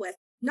to deal with.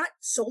 Not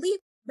solely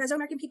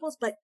Mesoamerican peoples,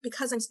 but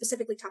because I'm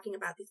specifically talking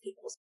about these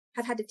peoples,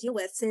 have had to deal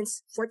with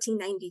since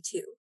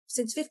 1492,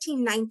 since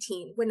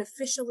 1519, when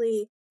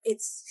officially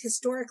it's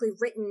historically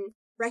written,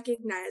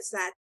 recognized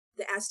that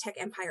the Aztec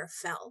Empire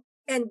fell.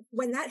 And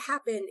when that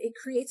happened, it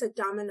creates a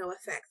domino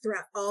effect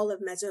throughout all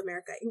of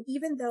Mesoamerica. And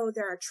even though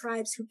there are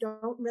tribes who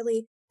don't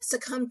really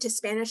succumb to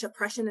Spanish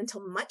oppression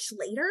until much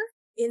later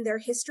in their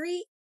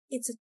history,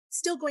 it's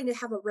still going to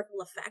have a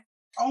ripple effect.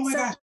 Oh my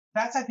gosh.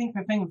 That's, I think,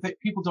 the thing that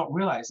people don't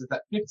realize is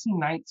that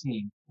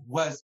 1519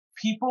 was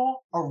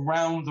people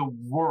around the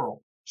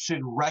world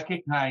should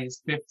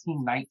recognize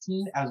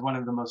 1519 as one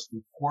of the most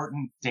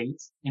important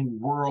dates in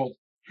world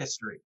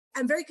history.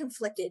 I'm very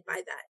conflicted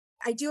by that.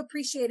 I do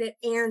appreciate it,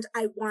 and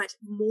I want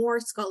more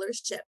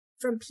scholarship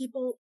from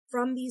people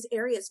from these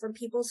areas, from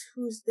peoples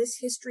whose this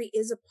history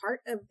is a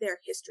part of their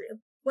history,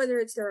 whether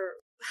it's their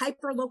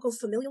hyper-local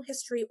familial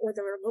history or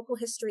their local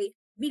history.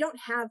 We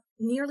don't have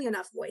nearly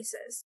enough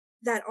voices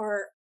that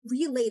are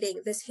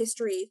relating this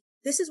history.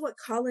 This is what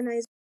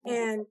colonizers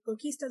and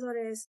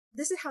conquistadores,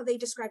 this is how they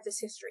describe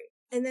this history.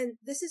 And then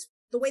this is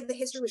the way the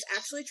history was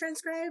actually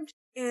transcribed,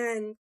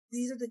 and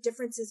these are the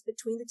differences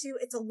between the two.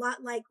 It's a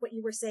lot like what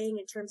you were saying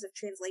in terms of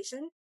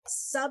translation.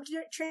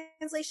 Subject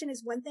translation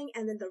is one thing,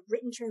 and then the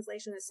written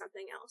translation is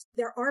something else.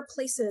 There are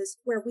places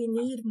where we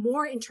need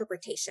more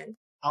interpretation.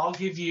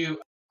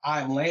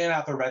 I'm laying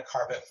out the red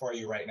carpet for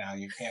you right now.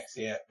 You can't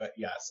see it, but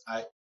yes,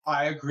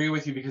 I agree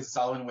with you, because it's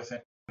all in within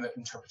the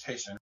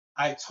interpretation.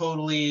 I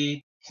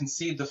totally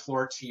concede the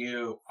floor to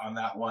you on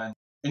that one.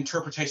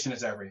 Interpretation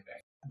is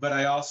everything. But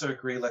I also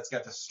agree, let's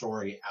get the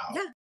story out.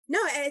 Yeah. No,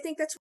 I think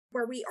that's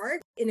where we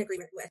are in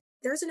agreement with.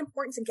 There's an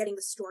importance in getting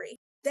the story.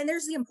 Then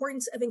there's the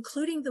importance of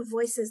including the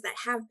voices that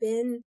have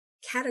been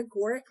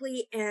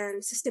categorically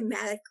and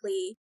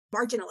systematically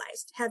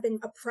marginalized, have been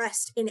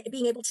oppressed in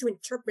being able to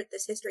interpret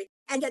this history.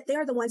 And yet they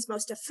are the ones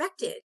most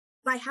affected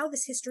by how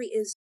this history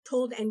is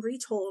told and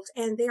retold.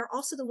 And they are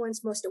also the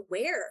ones most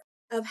aware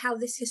of how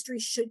this history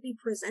should be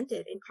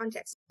presented in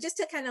context. Just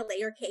to kind of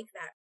layer cake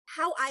that,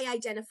 how I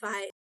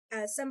identify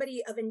as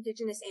somebody of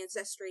indigenous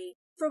ancestry,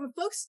 from when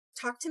folks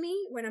talk to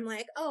me when I'm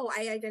like, oh,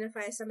 I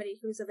identify as somebody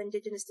who's of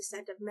indigenous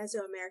descent of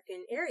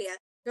Mesoamerican area,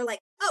 they're like,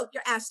 oh,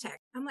 you're Aztec.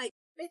 I'm like,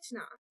 bitch,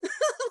 nah.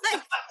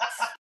 Like,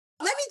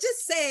 let me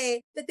just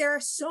say that there are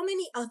so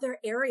many other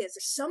areas,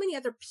 there's so many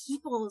other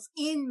peoples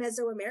in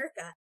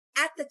Mesoamerica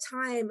at the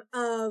time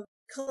of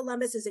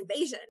Columbus's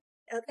invasion.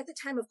 at the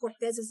time of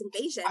Cortez's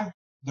invasion.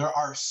 There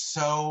are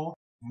so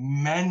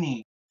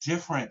many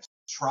different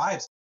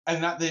tribes,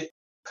 and that the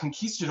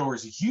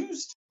conquistadors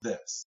used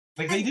this.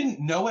 Like, they didn't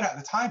know it at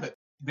the time, but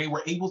they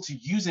were able to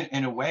use it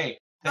in a way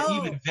that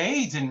even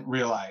they didn't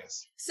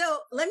realize. So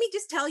let me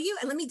just tell you,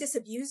 and let me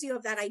disabuse you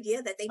of that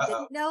idea that they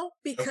didn't know,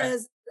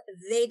 because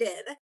they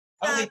did.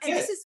 They and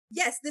did.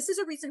 this is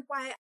a reason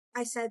why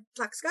I said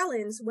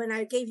Tlaxcalans when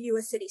I gave you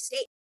a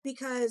city-state,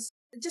 because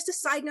just a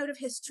side note of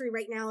history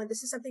right now, and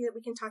this is something that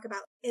we can talk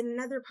about in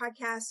another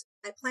podcast.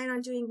 I plan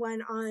on doing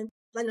one on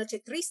La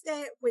Noche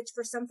Triste, which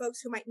for some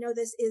folks who might know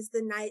this is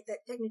the night that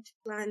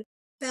Tenochtitlan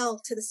fell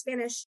to the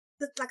Spanish.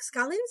 The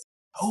Tlaxcalans.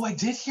 Oh, I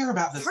did hear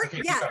about this.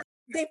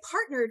 They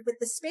partnered with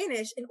the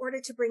Spanish in order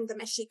to bring the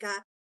Mexica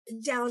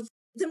down.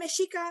 The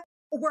Mexica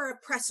were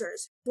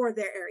oppressors for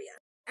their area.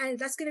 And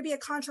that's going to be a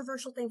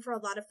controversial thing for a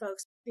lot of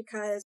folks,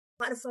 because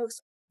a lot of folks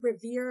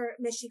revere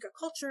Mexica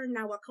culture,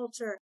 Nahua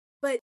culture.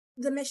 But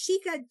the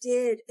Mexica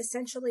did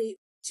essentially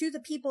to the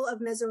people of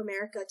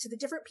Mesoamerica, to the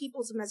different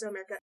peoples of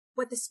Mesoamerica,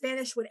 what the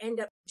Spanish would end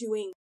up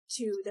doing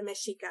to the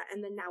Mexica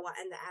and the Nahua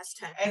and the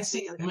Aztec. And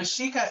see,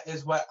 Mexica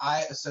is what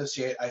I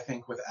associate, I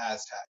think, with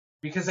Aztec,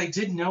 because I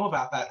did know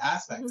about that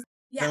aspect. Mm-hmm.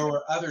 Yeah. There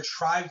were other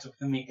tribes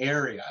within the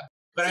area,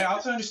 but I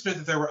also understood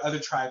that there were other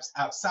tribes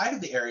outside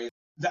of the area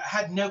that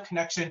had no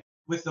connection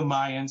with the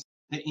Mayans,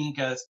 the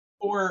Incas,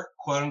 or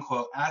quote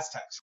unquote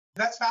Aztecs.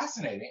 That's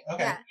fascinating.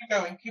 Okay, keep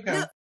going.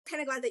 No,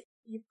 kind of glad that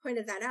you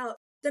pointed that out.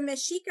 The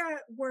Mexica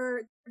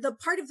were the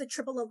part of the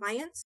Triple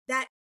Alliance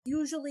that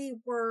usually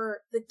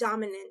were the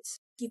dominant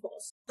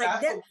peoples.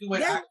 Like that's what we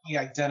would actually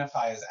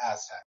identify as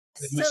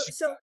Aztecs.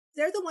 So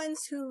they're the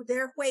ones who,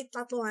 their Huey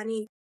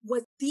Tlatoani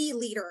was the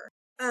leader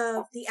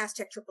of the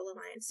Aztec Triple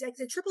Alliance. Like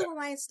the Triple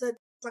Alliance, the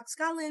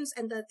Tlaxcalans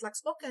and the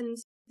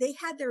Tlaxpocans, they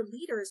had their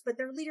leaders, but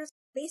their leaders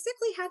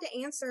basically had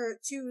to answer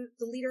to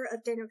the leader of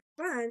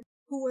Tenochtitlan,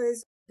 who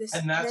was this.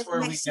 And that's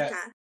where Mexica. We get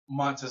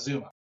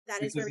Montezuma.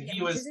 That is where we get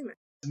Montezuma.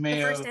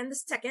 The first and the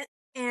second.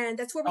 And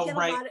that's where we get a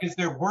lot of... because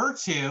there were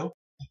two.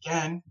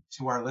 Again,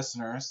 to our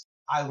listeners,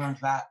 I learned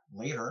that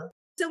later.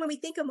 So when we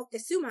think of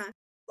Moctezuma,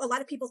 a lot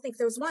of people think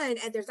there's one,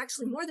 and there's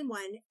actually more than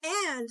one.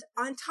 And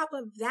on top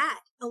of that,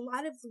 a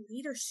lot of the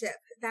leadership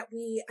that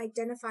we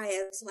identify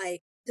as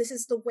like, this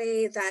is the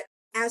way that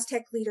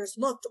Aztec leaders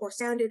looked or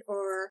sounded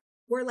or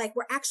were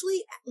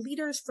actually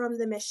leaders from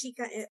the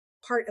Mexica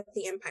part of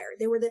the empire.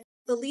 They were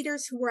the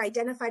leaders who were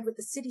identified with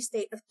the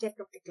city-state of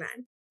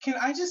Tenochtitlan. Can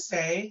I just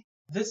say,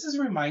 this is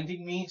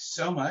reminding me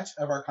so much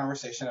of our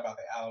conversation about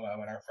the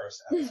Alamo in our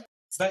first episode,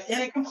 but in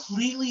a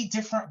completely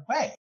different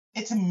way.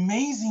 It's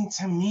amazing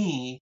to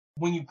me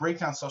when you break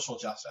down social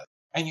justice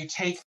and you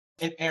take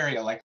an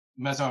area like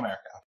Mesoamerica,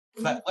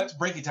 but let's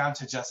break it down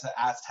to just the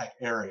Aztec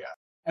area.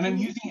 And I'm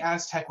using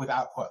Aztec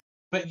without quote,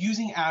 but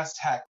using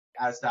Aztec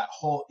as that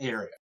whole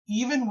area.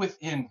 Even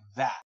within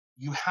that,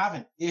 you have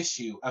an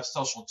issue of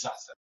social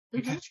justice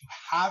because you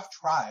have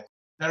tribes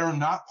that are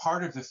not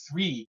part of the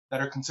three that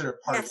are considered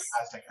part of the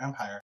Aztec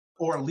Empire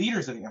or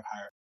leaders of the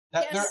empire,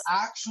 that they're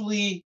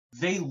actually,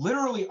 they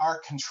literally are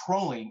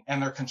controlling,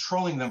 and they're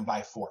controlling them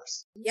by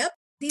force. Yep.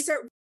 These are,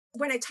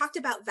 when I talked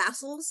about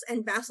vassals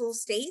and vassal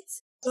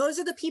states, those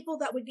are the people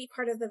that would be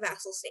part of the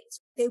vassal states.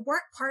 They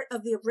weren't part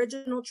of the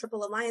original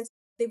Triple Alliance.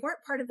 They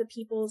weren't part of the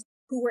peoples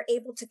who were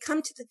able to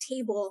come to the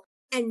table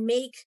and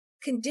make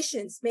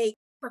conditions, make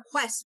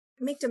requests,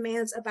 make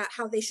demands about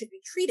how they should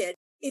be treated.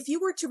 If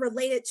you were to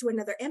relate it to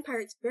another empire,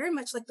 it's very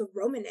much like the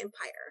Roman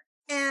Empire.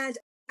 And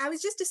I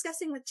was just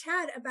discussing with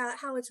Chad about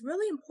how it's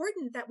really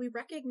important that we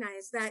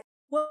recognize that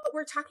what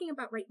we're talking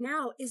about right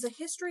now is a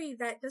history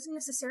that doesn't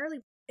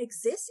necessarily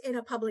exist in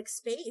a public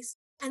space.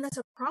 And that's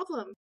a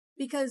problem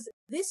because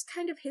this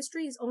kind of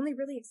history is only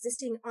really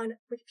existing on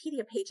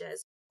Wikipedia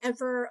pages. And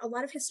for a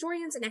lot of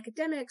historians and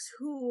academics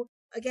who,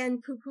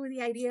 again, poo-poo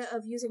the idea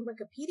of using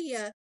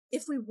Wikipedia,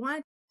 if we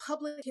want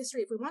public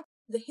history, if we want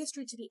the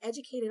history to be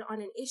educated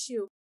on an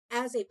issue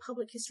as a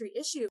public history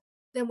issue,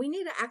 then we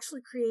need to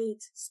actually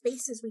create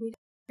spaces. We need to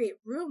create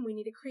room. We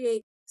need to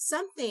create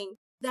something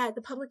that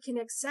the public can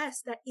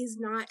access that is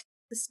not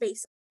the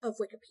space of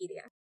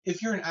Wikipedia.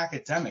 If you're an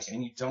academic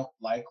and you don't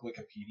like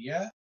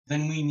Wikipedia,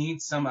 then we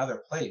need some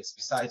other place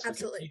besides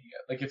Wikipedia.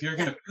 Like if you're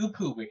going to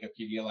poo-poo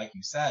Wikipedia, like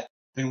you said,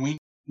 then we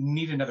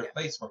need another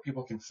place where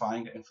people can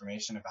find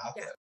information about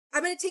it.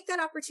 I'm going to take that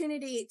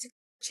opportunity to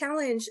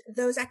challenge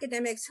those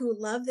academics who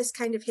love this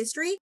kind of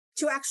history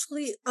to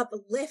actually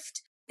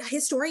uplift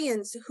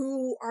historians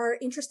who are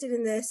interested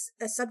in this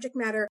subject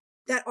matter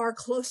that are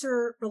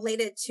closer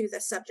related to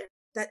the subject,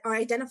 that are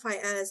identify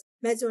as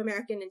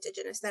Mesoamerican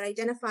indigenous, that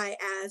identify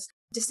as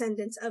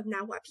descendants of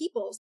Nahua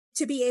peoples,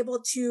 to be able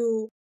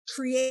to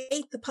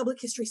create the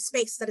public history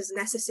space that is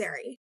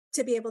necessary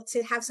to be able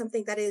to have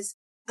something that is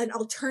an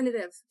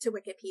alternative to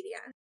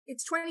Wikipedia.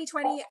 It's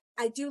 2020.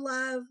 I do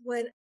love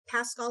what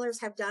past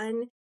scholars have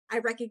done. I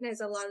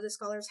recognize a lot of the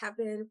scholars have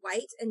been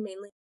white and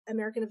mainly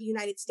American of the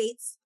United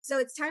States. So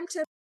it's time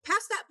to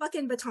pass that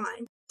fucking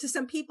baton to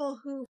some people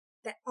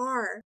that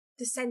are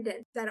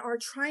descendants, that are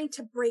trying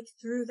to break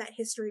through that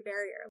history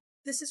barrier.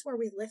 this is where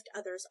we lift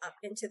others up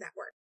into that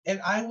work.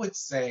 And I would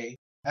say,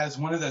 as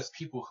one of those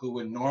people who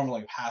would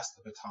normally pass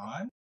the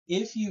baton,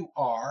 if you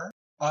are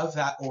of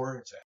that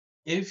origin,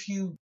 if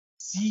you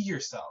see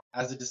yourself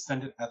as a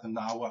descendant of the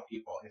Nahua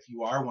people, if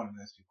you are one of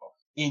those people,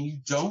 and you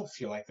don't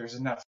feel like there's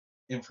enough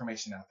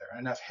information out there,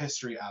 enough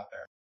history out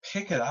there,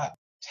 pick it up,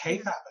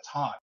 take that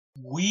baton.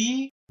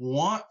 We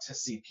want to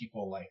see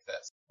people like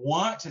this,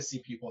 want to see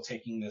people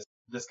taking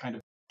this kind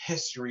of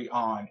history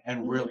on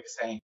and really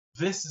saying,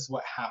 this is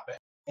what happened.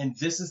 And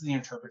this is the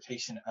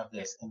interpretation of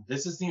this. And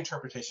this is the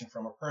interpretation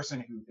from a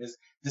person who is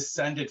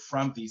descended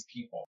from these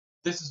people.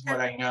 This is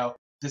what I know.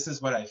 This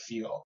is what I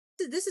feel.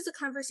 This is a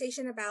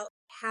conversation about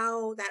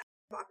how that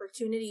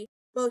opportunity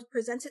both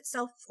presents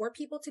itself for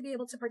people to be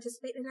able to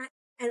participate in that,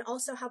 and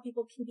also how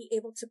people can be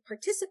able to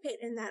participate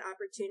in that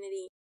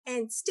opportunity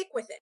and stick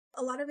with it.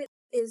 A lot of it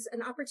is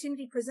an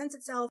opportunity presents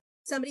itself.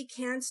 Somebody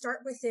can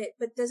start with it,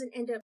 but doesn't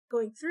end up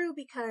going through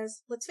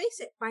because, let's face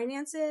it,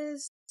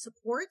 finances,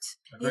 support,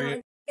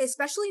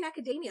 especially in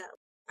academia.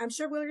 I'm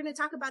sure we're going to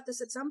talk about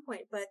this at some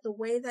point, but the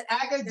way that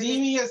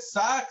academia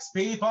sucks,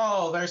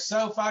 people. They're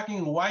so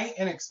fucking white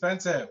and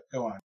expensive.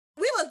 Go on.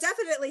 We will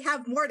definitely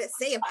have more to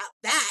say about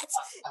that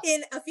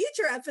in a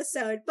future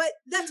episode, but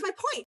that's my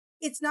point.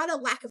 It's not a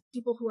lack of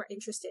people who are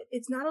interested.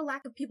 It's not a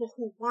lack of people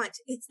who want.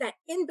 It's that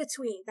in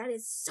between that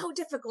is so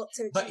difficult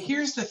to achieve. But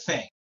here's the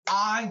thing.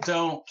 I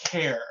don't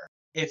care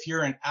if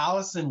you're an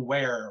Alison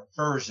Ware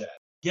version.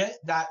 Get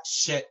that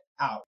shit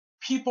out.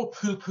 People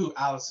poo-poo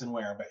Alison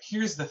Ware, but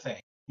here's the thing.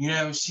 You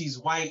know, she's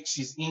white,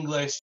 she's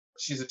English,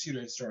 she's a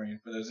Tudor historian,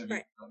 for those of you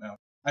who don't know.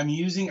 I'm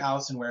using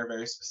Alison Ware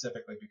very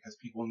specifically because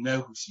people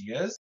know who she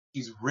is.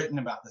 She's written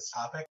about this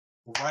topic.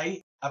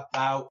 Write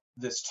about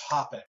this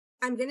topic.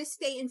 I'm going to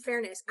stay in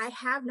fairness. I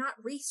have not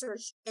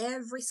researched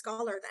every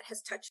scholar that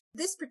has touched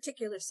this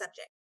particular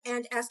subject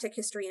and Aztec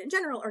history in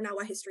general, or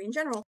Nahua history in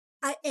general.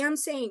 I am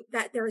saying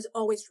that there is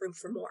always room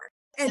for more.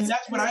 And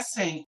that's what I'm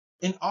saying.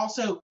 And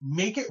also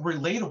make it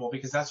relatable,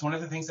 because that's one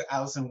of the things that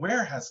Alison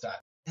Ware has done,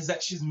 is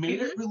that she's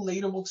made it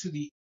relatable to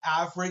the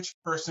average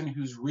person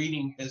who's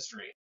reading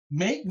history.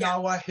 Make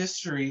Nahua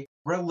history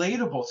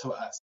relatable to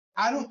us.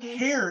 I don't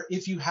care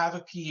if you have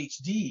a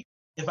PhD.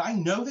 If I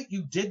know that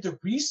you did the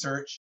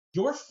research,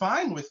 you're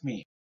fine with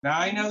me. Now,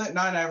 I know that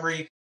not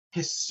every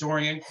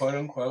historian, quote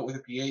unquote, with a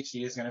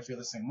PhD is going to feel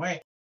the same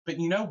way. But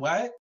you know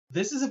what?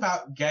 This is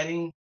about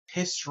getting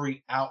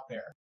history out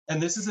there.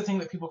 And this is the thing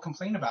that people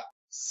complain about.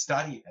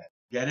 Study it.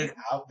 Get it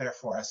out there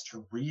for us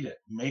to read it.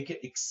 Make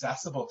it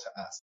accessible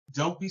to us.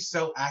 Don't be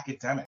so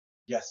academic.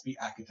 Yes, be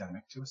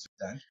academic to a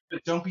certain extent,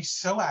 but don't be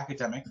so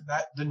academic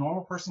that the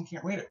normal person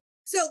can't read it.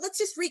 So let's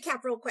just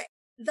recap real quick.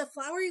 The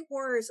Flowery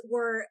Wars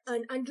were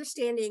an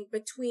understanding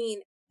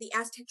between the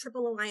Aztec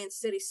Triple Alliance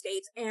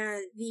city-states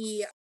and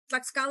the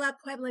Tlaxcala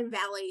Pueblan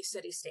Valley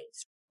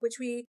city-states, which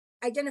we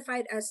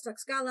identified as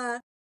Tlaxcala,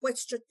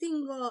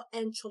 Huexchotingo,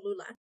 and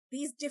Cholula.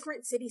 These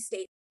different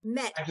city-states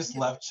met. I just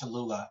love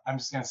Cholula. I'm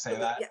just going to say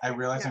that. I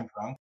realize I'm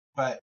drunk,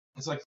 but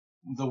it's like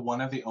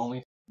one of the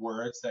only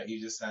words that you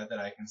just said that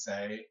I can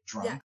say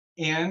drunk.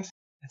 And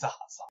it's a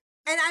hot sauce.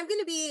 And I'm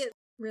going to be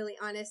really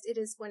honest. It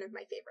is one of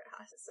my favorite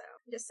hot sauces, so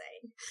I'm just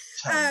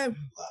saying.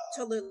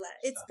 Cholula.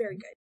 It's very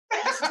good.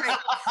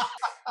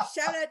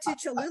 Shout out to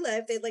Cholula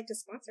if they'd like to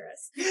sponsor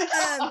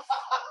us.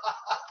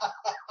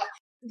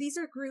 These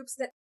are groups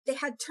that they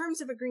had terms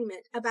of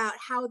agreement about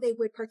how they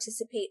would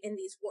participate in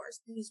these wars.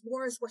 These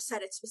wars were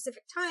set at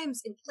specific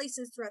times in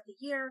places throughout the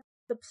year.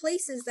 The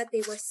places that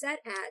they were set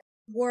at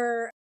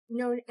were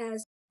known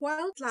as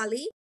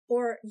Huautlali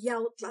or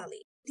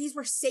Yautlali. These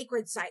were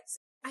sacred sites.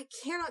 I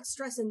cannot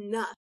stress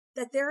enough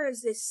that there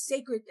is this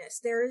sacredness,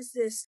 there is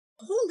this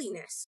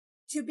holiness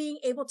to being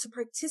able to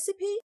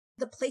participate.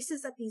 The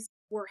places that these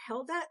were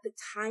held at, the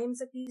times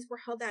that these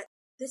were held at,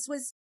 this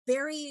was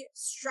very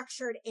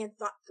structured and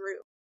thought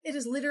through. It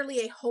is literally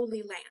a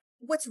holy land.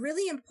 What's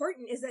really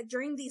important is that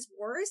during these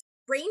wars,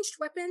 ranged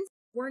weapons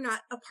were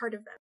not a part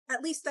of them.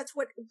 At least that's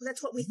what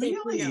we think.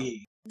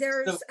 Really?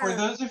 So for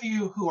those of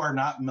you who are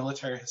not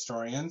military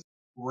historians,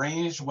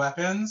 ranged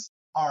weapons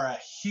are a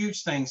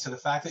huge thing. So the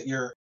fact that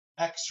you're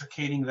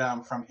extricating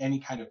them from any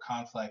kind of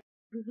conflict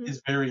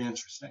is very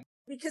interesting.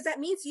 Because that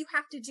means you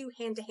have to do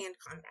hand-to-hand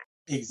combat.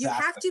 Exactly. You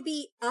have to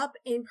be up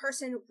in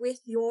person with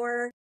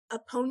your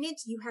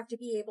opponent. You have to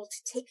be able to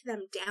take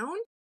them down.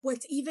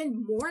 What's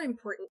even more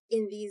important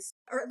in these,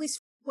 or at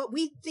least what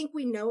we think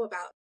we know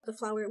about the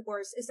Flowery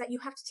Wars, is that you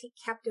have to take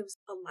captives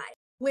alive,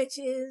 which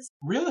is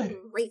really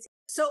crazy.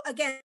 So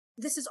again,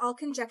 this is all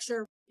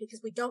conjecture because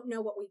we don't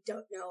know what we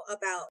don't know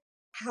about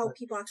how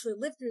people actually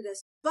lived through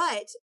this.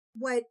 But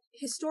what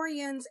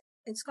historians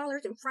and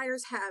scholars and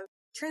friars have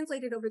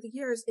translated over the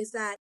years is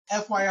that,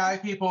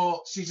 FYI,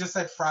 people, she just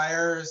said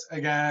friars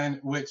again,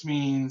 which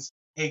means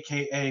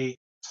AKA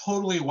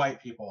totally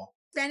white people.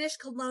 Spanish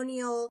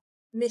colonial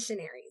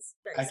missionaries.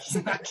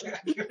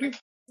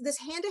 This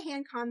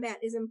hand-to-hand combat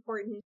is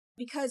important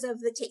because of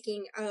the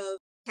taking of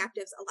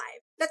captives alive.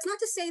 That's not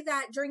to say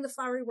that during the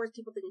Flowery Wars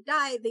people didn't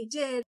die. They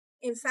did.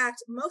 In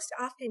fact, most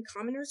often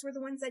commoners were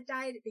the ones that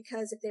died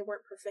because if they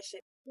weren't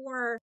proficient,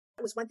 or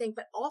was one thing,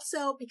 but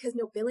also because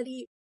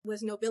nobility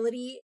was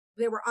nobility,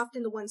 they were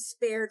often the ones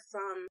spared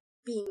from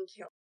being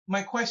killed.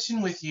 My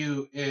question with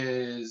you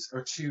is,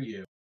 or to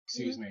you,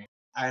 excuse me,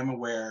 I am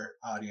aware,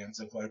 audience,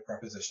 of what a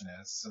preposition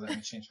is, so let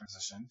me change my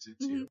position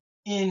to two.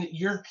 In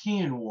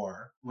European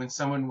war, when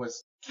someone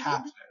was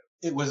captive,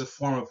 it was a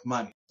form of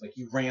money, like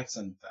you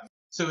ransomed them.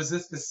 So is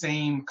this the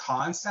same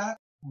concept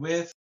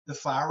with the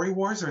Flowery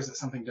Wars, or is it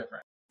something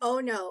different? Oh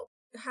no.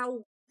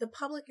 How the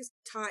public is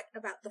taught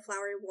about the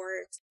Flowery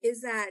Wars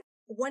is that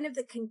one of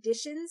the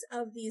conditions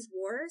of these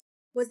wars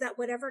was that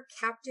whatever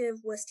captive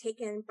was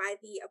taken by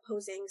the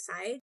opposing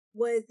side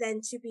was then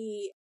to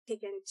be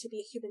taken to be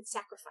a human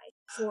sacrifice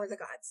for the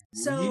gods.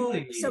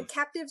 Really? So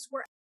captives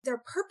were,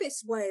 their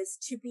purpose was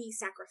to be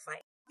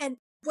sacrificed. And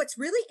what's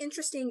really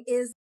interesting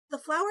is the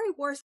Flowery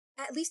Wars,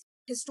 at least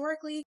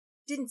historically,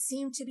 didn't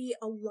seem to be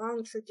a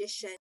long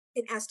tradition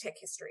in Aztec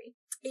history.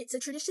 It's a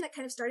tradition that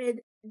kind of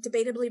started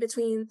debatably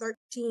between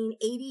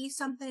 1380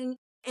 something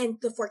and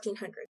the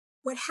 1400s.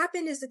 What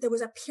happened is that there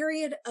was a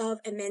period of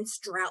immense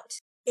drought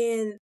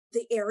in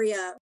the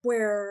area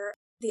where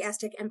the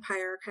Aztec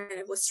Empire kind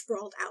of was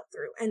sprawled out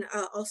through, and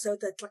also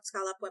the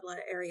Tlaxcala Puebla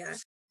area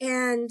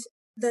and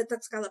the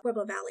Tlaxcala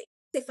Puebla Valley.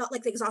 They felt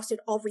like they exhausted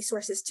all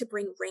resources to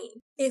bring rain.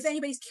 If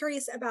anybody's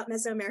curious about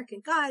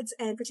Mesoamerican gods,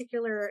 and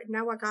particular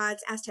Nahua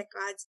gods, Aztec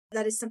gods,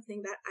 that is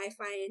something that I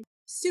find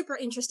super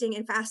interesting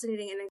and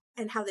fascinating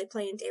and how they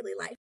play in daily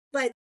life.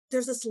 But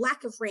there's this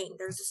lack of rain,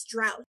 there's this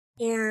drought,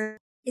 and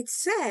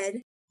it's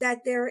said that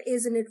there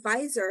is an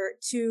advisor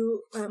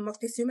to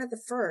Moctezuma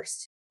I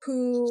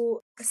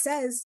who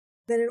says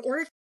that in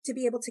order to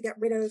be able to get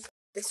rid of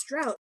this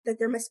drought, that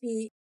there must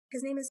be,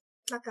 his name is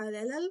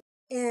Tlacalelel,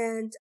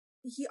 and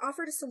he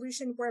offered a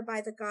solution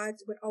whereby the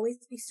gods would always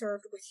be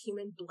served with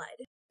human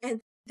blood. And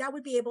that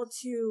would be able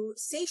to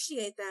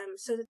satiate them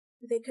so that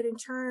they could in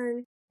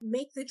turn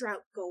make the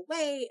drought go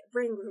away,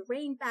 bring the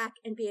rain back,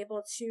 and be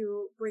able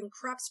to bring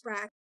crops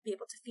back, be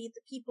able to feed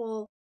the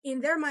people.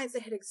 In their minds, they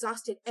had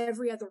exhausted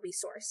every other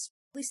resource.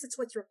 At least that's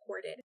what's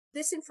recorded.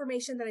 This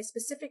information that I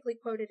specifically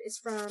quoted is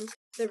from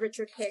the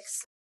Richard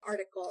Hicks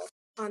article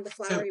on the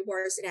Flowery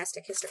Wars in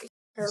Aztec history.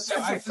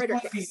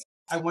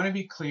 I want to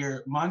be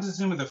clear.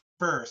 Montezuma the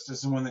First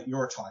is the one that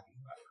you're talking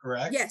about,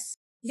 correct? Yes.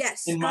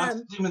 Yes. And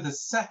Montezuma the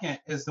Second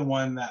is the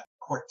one that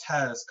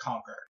Cortez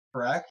conquered,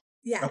 correct?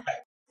 Yeah. Okay.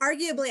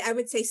 Arguably, I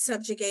would say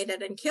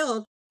subjugated and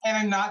killed. And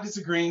I'm not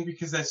disagreeing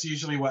because that's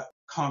usually what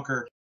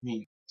conquer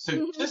means.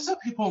 So just so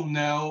people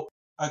know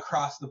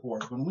across the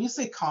board, when we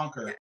say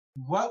conquer,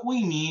 what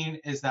we mean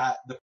is that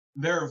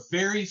there are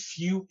very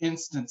few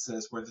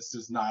instances where this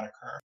does not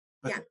occur.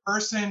 But the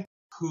person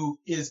who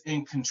is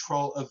in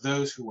control of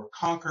those who were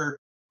conquered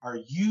are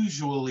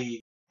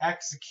usually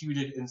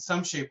executed in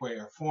some shape, way,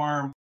 or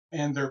form,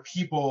 and their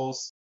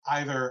peoples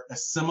either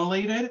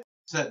assimilated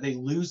so that they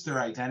lose their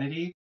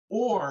identity,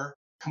 or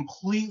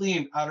completely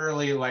and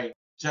utterly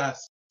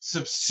just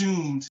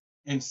subsumed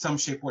in some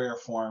shape, way, or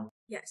form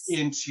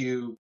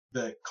into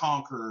the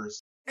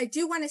conquerors. I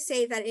do want to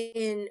say that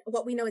in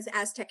what we know as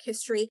Aztec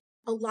history,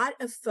 a lot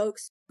of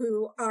folks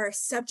who are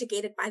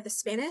subjugated by the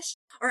Spanish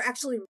are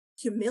actually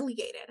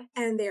humiliated,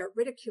 and they are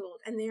ridiculed,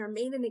 and they are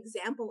made an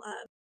example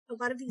of.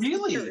 A lot of these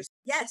leaders,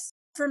 yes,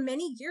 for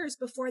many years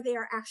before they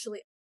are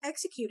actually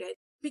executed,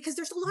 because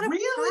there's a lot of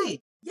pride.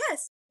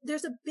 Yes,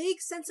 there's a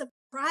big sense of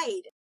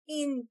pride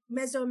in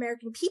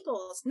Mesoamerican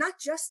peoples, not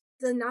just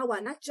the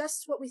Nahua, not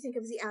just what we think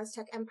of as the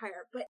Aztec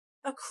Empire, but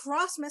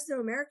across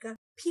Mesoamerica,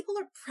 people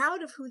are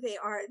proud of who they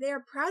are. They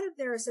are proud of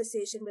their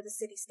association with the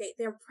city-state.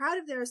 They're proud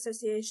of their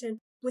association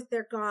with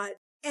their god.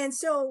 And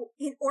so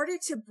in order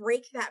to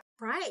break that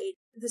pride,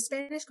 the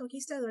Spanish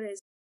conquistadores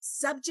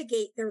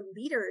subjugate their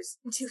leaders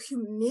into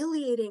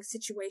humiliating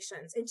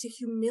situations, into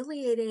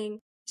humiliating,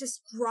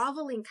 just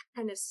groveling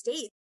kind of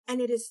state. And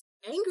it is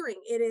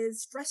angering. It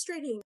is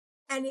frustrating.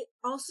 And it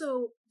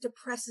also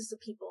depresses the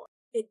people.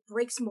 It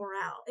breaks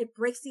morale. It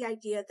breaks the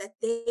idea that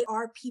they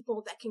are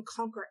people that can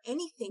conquer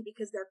anything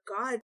because their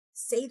gods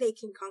say they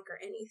can conquer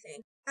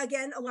anything.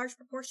 Again, a large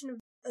proportion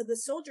of the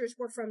soldiers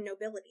were from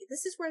nobility.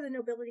 This is where the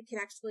nobility can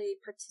actually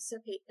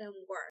participate in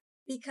war.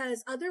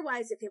 Because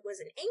otherwise, if it was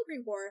an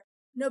angry war,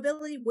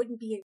 nobility wouldn't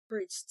be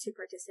encouraged to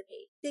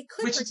participate. They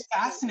could Which is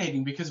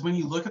fascinating because when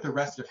you look at the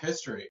rest of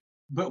history,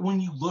 but when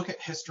you look at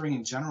history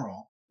in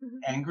general,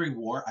 angry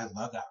war, I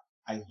love that.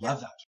 I love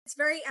that. It's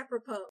very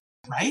apropos.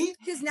 Right?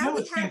 Because now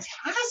it's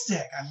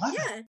fantastic. I love it.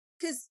 Yeah,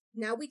 because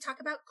now we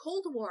talk about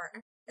Cold War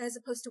as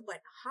opposed to what?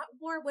 Hot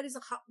war? What does a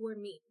hot war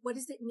mean? What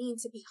does it mean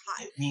to be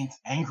hot? It means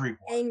angry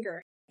war.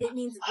 Anger. It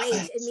means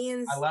rage. It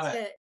means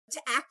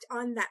to act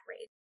on that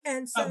rage.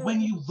 And so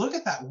when you look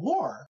at that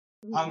war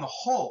on the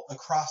whole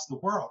across the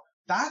world,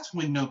 that's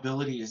when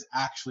nobility is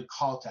actually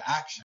called to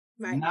action,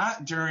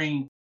 not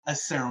during a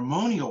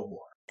ceremonial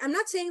war. I'm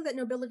not saying that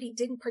nobility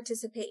didn't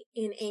participate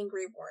in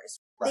angry wars.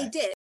 Right. They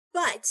did.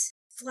 But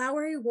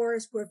Flowery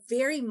Wars were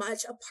very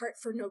much a part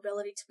for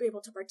nobility to be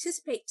able to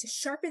participate, to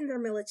sharpen their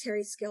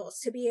military skills,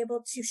 to be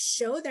able to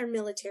show their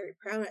military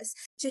prowess,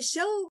 to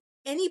show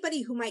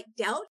anybody who might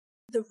doubt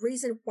the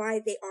reason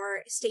why they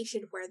are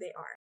stationed where they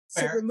are.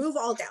 to Fair. remove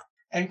all doubt.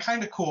 And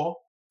kind of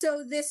cool.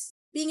 So this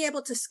being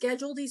able to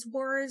schedule these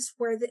wars,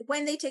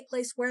 when they take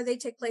place, where they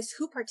take place,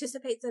 who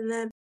participates in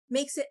them,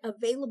 makes it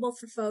available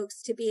for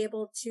folks to be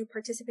able to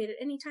participate at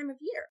any time of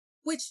year,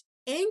 which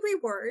angry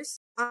wars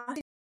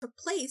often took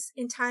place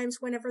in times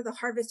whenever the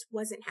harvest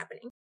wasn't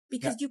happening,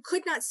 because you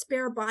could not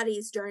spare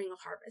bodies during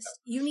a harvest.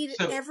 You needed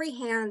every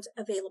hand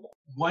available.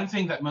 One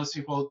thing that most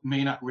people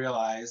may not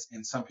realize,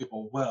 and some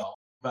people will,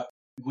 but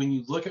when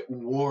you look at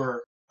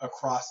war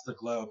across the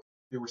globe,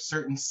 there were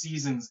certain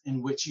seasons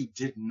in which you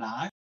did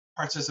not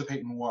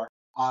participate in war.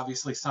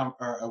 Obviously,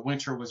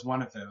 winter was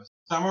one of those.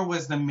 Summer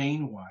was the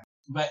main one,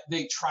 but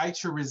they tried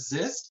to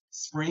resist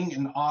spring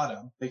and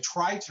autumn. They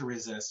tried to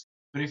resist,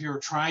 but if you were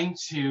trying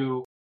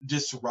to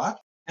disrupt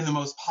in the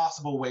most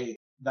possible way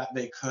that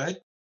they could,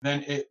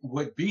 then it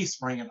would be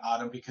spring and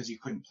autumn because you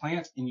couldn't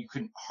plant and you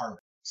couldn't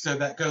harvest. So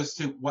that goes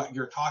to what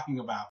you're talking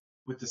about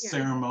with the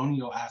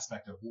ceremonial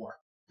aspect of war.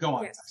 Go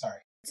on. Yes. I'm sorry.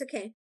 It's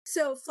okay.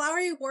 So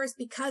flowery wars,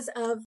 because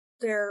of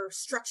their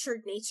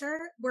structured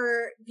nature,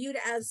 were viewed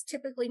as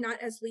typically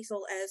not as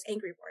lethal as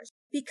angry wars.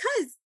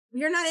 Because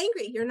you're not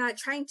angry. You're not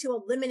trying to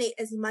eliminate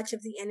as much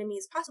of the enemy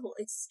as possible.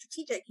 It's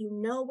strategic. You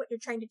know what you're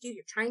trying to do.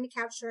 You're trying to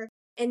capture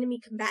enemy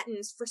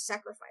combatants for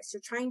sacrifice.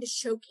 You're trying to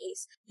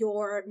showcase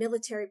your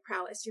military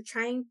prowess. You're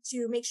trying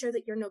to make sure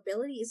that your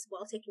nobility is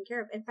well taken care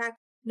of. In fact,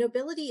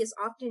 nobility is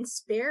often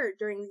spared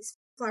during these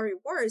flowery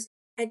wars,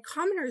 and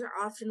commoners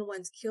are often the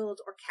ones killed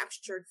or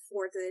captured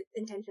for the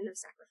intention of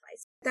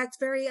sacrifice. That's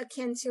very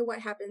akin to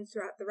what happens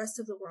throughout the rest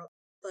of the world.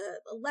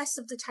 The less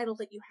of the title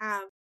that you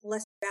have, the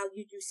less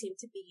valued you seem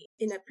to be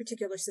in a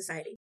particular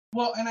society.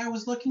 Well, and I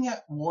was looking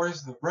at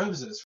Wars of the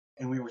Roses,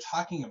 and we were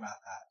talking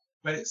about that.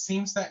 But it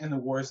seems that in the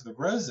Wars of the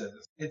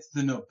Roses, it's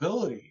the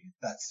nobility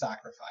that's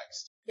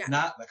sacrificed,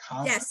 not the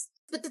common. Yes,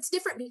 but that's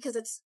different because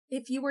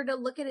if you were to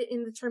look at it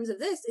in the terms of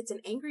this, it's an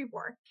angry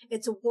war.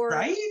 It's a war.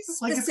 Right?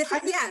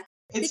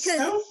 It's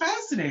so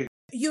fascinating.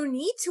 You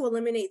need to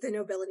eliminate the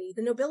nobility.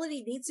 The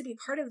nobility needs to be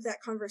part of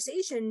that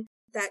conversation,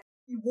 that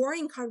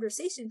warring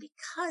conversation,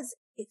 because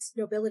it's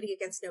nobility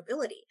against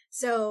nobility.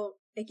 So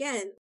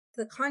again,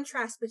 the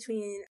contrast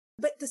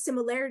but the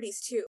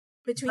similarities too,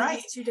 between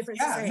these two different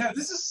societies. No,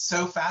 this is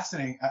so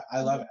fascinating.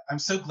 I love it. I'm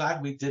so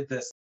glad we did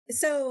this.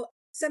 So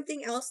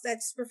something else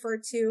that's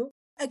referred to,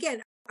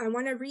 again, I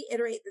want to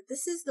reiterate that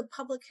this is the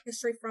public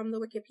history from the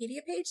Wikipedia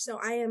page, so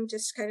I am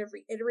just kind of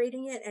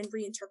reiterating it and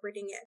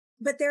reinterpreting it.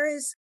 But there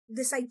is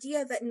this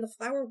idea that in the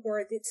flower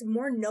war, it's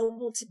more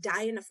noble to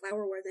die in a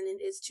flower war than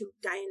it is to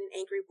die in an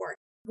angry war.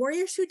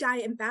 Warriors who die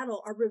in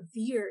battle are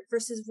revered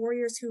versus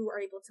warriors who are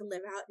able to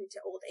live out into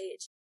old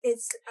age.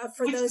 It's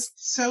It's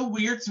so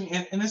weird to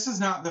me. And this is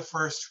not the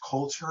first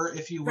culture,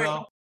 if you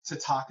will, to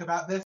talk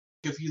about this.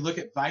 If you look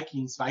at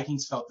Vikings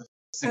felt the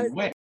same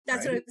way.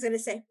 That's what I was going to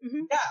say.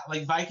 Mm-hmm. Yeah,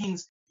 like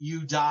Vikings,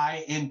 you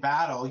die in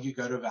battle, you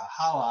go to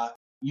Valhalla,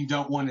 you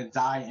don't want to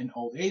die in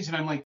old age. And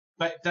I'm like,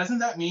 but doesn't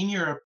that mean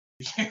you're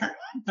a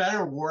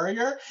better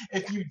warrior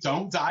if you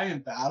don't die in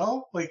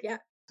battle? Like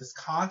this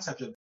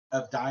concept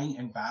of dying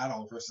in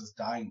battle versus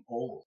dying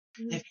old.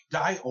 Mm-hmm. If you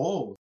die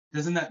old,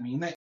 doesn't that mean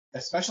that,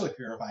 especially if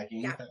you're a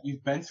Viking, that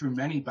you've been through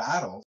many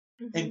battles?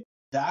 Mm-hmm. And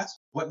that's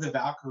what the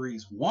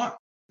Valkyries want.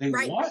 They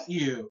want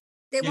you.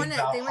 They want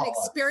an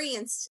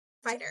experienced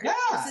fighter.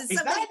 Yeah,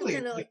 exactly.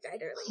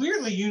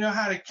 Clearly, you know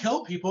how to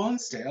kill people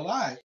and stay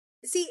alive.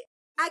 See,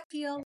 I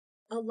feel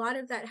a lot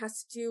of that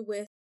has to do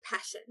with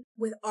passion,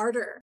 with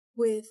ardor,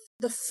 with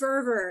the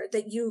fervor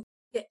that you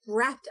get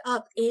wrapped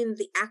up in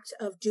the act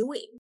of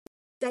doing,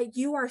 that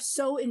you are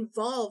so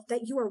involved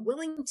that you are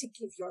willing to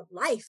give your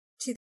life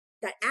to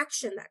that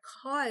action, that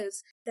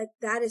cause,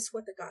 that is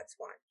what the gods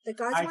want. The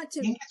gods want to...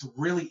 I think it's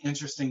really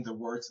interesting, the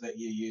words that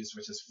you use,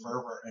 which is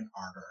fervor and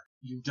ardor.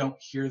 You don't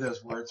hear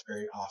those words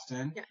very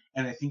often. Yeah.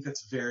 And I think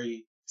that's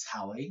very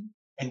telling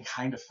and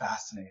kind of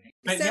fascinating.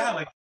 But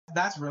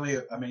that's really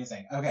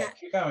amazing. Okay,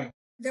 keep going.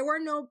 There were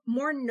no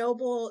more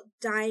noble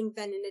dying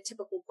than in a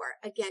typical war.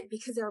 Again,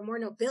 because there are more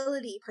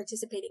nobility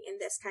participating in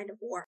this kind of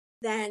war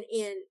than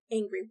in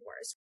angry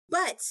wars.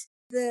 But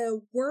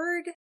the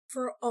word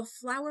for a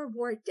flower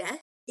war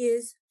death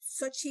is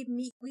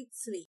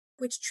Xochimilquitli,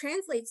 which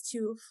translates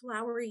to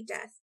flowery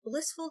death,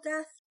 blissful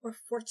death, or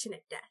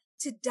fortunate death.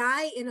 To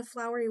die in a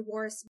flowery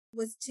war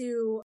was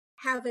to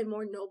have a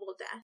more noble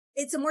death.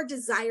 It's a more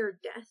desired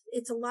death.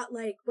 It's a lot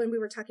like when we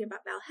were talking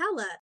about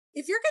Valhalla.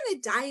 If you're going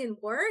to die in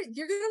war,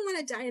 you're going to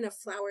want to die in a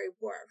flowery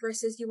war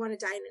versus you want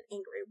to die in an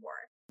angry war.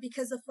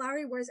 Because the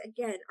flowery wars,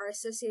 again, are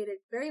associated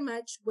very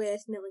much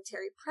with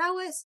military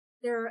prowess.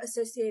 They're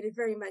associated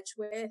very much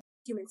with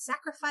human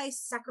sacrifice,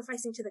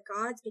 sacrificing to the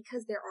gods,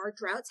 because there are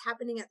droughts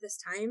happening at this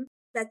time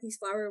that these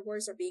flowery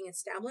wars are being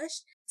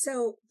established.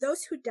 So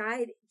those who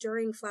died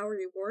during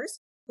flowery wars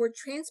were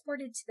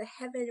transported to the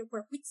heaven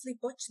where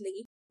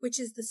Huitzilopochtli, which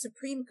is the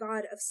supreme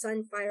god of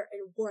sun, fire,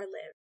 and war,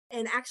 live.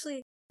 And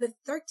actually, the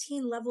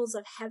 13 levels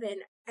of heaven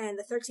and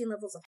the 13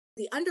 levels of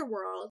the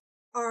underworld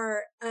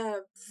are a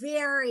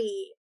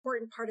very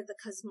important part of the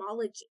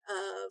cosmology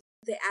of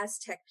the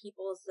Aztec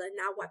peoples, the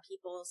Nahua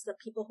peoples, the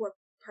people who are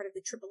part of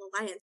the Triple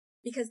Alliance.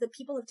 because the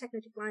people of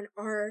Tenochtitlan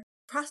are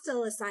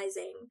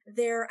proselytizing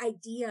their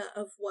idea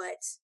of what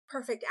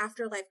perfect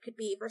afterlife could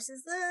be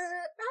versus the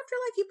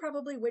afterlife you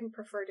probably wouldn't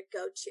prefer to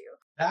go to.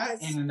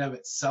 That in and of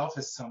itself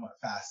is somewhat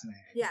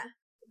fascinating. Yeah.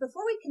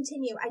 Before we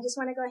continue, I just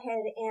want to go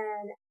ahead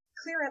and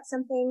clear up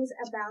some things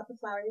about the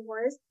Flowery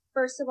Wars.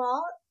 First of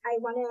all, I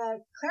want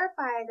to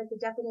clarify that the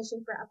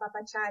definition for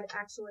apapachar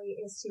actually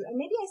is to, and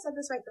maybe I said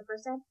this right the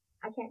first time,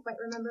 I can't quite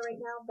remember right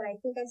now, but I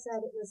think I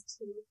said it was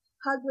to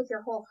hug with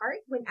your whole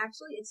heart, when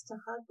actually it's to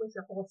hug with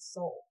your whole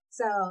soul.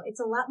 So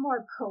it's a lot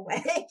more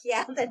poetic,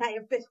 than I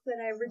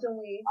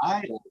originally.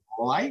 I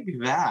like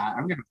that.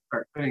 I'm going to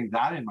start putting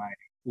that in my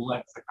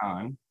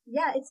lexicon.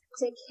 Yeah, it's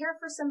to care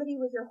for somebody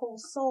with your whole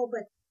soul,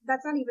 but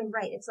that's not even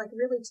right. It's like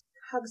really to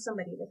hug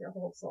somebody with your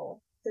whole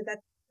soul. So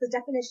that's the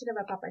definition of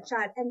a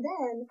apapachar. And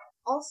then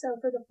also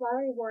for the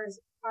Flowery Wars,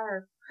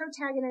 our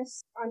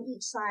protagonists on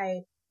each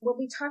side, when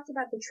we talked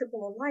about the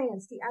Triple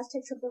Alliance, the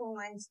Aztec Triple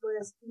Alliance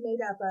was made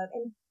up of,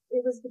 and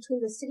it was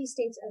between the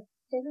city-states of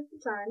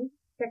Tenochtitlan,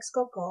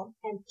 Texcoco,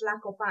 and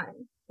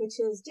Tlacopan, which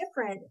is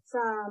different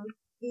from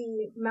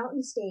the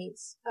mountain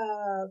states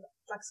of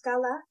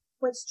Tlaxcala,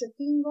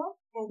 Huexchotingo,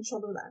 and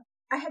Cholula.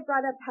 I had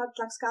brought up how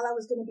Tlaxcala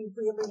was going to be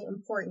really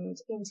important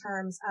in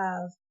terms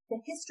of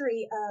the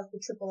history of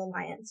the Triple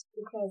Alliance,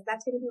 because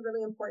that's going to be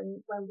really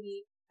important when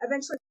we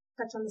eventually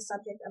touch on the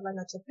subject of La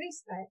Noche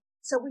Triste.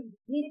 So we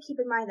need to keep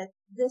in mind that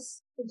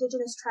this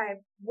indigenous tribe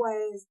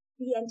was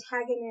the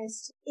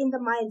antagonist in the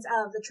minds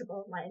of the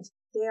Triple Alliance.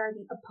 They are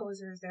the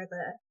opposers. They're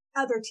the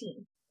other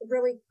team. To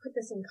really put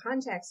this in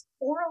context,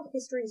 oral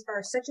histories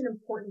are such an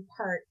important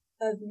part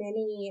of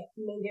many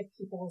native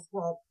peoples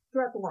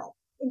throughout the world.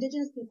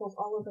 Indigenous peoples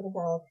all over the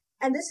world.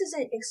 And this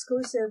isn't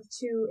exclusive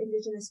to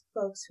indigenous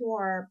folks who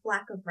are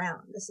Black or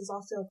brown. This is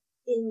also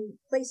in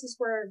places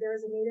where there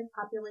is a native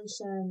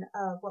population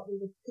of what we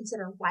would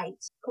consider white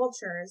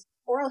cultures.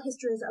 Oral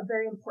history is a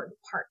very important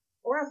part.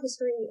 Oral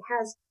history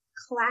has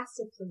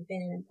classically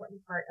been an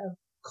important part of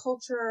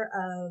culture,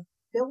 of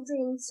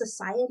building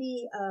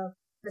society, of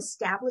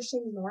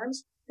establishing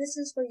norms. This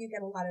is where you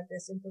get a lot of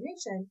this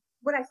information.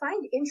 What I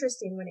find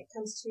interesting when it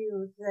comes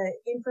to the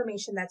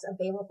information that's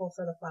available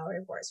for the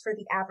Flowery Wars for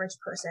the average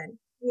person,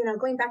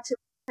 going back to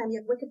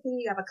you have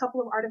Wikipedia, you have a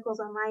couple of articles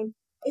online.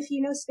 If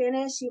you know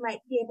Spanish, you might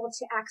be able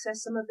to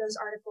access some of those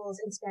articles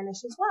in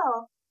Spanish as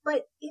well.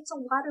 But it's a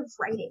lot of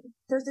writing.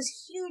 There's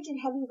this huge and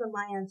heavy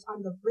reliance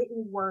on the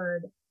written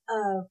word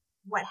of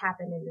what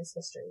happened in this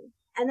history.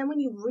 And then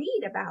when you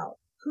read about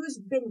who's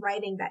been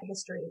writing that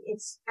history,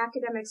 it's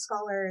academic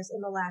scholars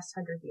in the last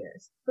 100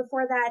 years.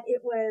 Before that,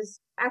 it was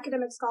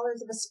academic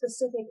scholars of a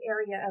specific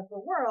area of the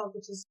world,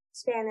 which is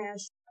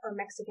Spanish or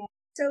Mexican.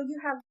 So you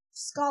have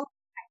scholars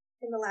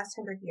in the last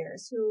 100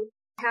 years who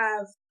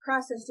have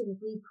processed and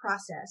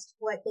reprocessed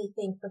what they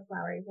think the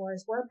Flowery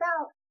Wars were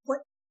about, what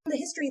the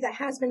history that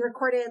has been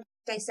recorded,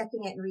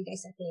 dissecting it and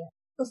redissecting it.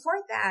 Before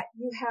that,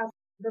 you have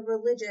the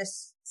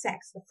religious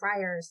sects, the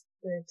friars,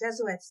 the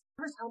Jesuits,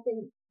 who's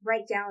helping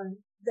write down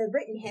the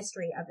written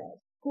history of it,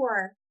 who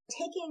are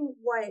taking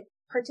what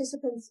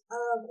participants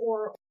of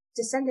or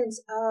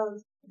descendants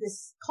of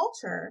this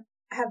culture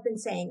have been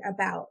saying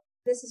about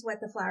this is what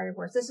the Flowery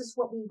Wars, this is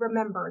what we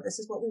remember, this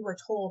is what we were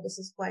told, this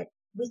is what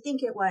we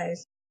think it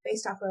was,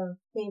 based off of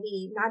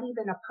maybe not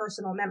even a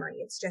personal memory.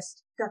 It's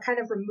just, they're kind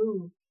of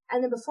removed.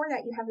 And then before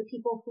that, you have the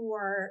people who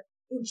are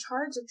in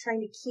charge of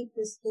trying to keep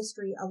this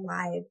history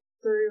alive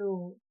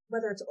through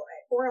whether it's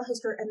oral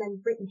history and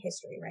then written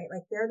history, right?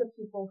 Like they're the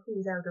people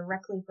who they're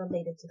directly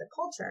related to the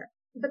culture.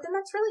 But then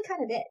that's really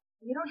kind of it.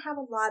 You don't have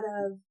a lot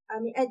of,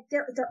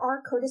 there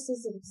are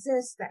codices that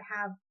exist that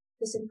have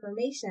this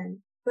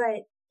information,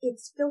 but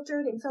it's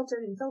filtered and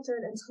filtered and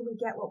filtered until we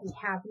get what we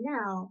have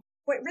now.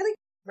 What really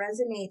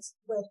resonates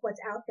with what's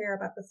out there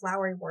about the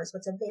Flowery Wars,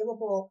 what's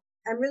available.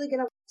 I'm really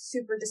going to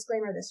super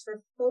disclaimer this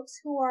for folks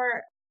who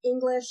are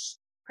English,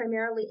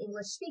 primarily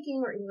English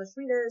speaking or English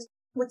readers.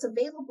 What's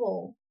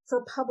available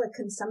for public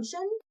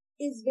consumption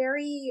is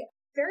very,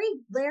 very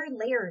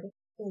layered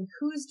in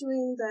who's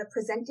doing the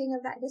presenting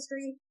of that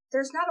history.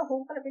 There's not a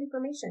whole lot of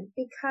information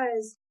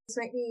because this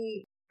might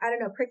be,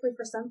 prickly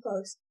for some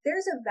folks.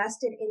 There's a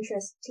vested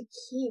interest to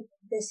keep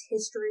this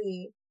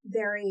history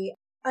very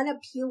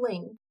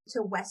unappealing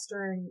to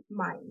Western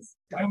minds.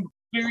 I'm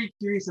very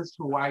curious as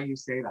to why you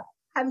say that.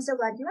 I'm so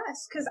glad you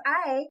asked, because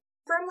I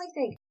firmly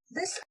think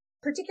this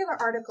particular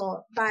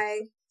article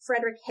by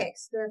Frederick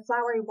Hicks, The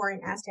Flowery War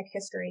in Aztec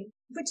History,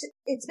 which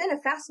it's been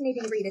a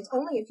fascinating read. It's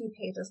only a few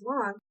pages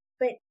long,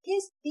 but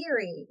his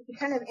theory, he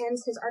kind of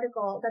ends his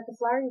article that the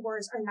Flowery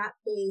Wars are not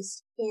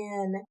based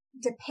in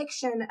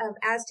depiction of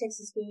Aztecs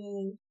as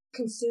being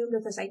consumed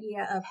with this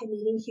idea of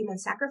needing human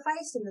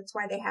sacrifice, and that's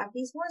why they have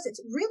these wars.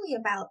 It's really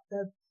about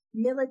the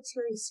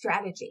military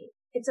strategy.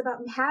 It's about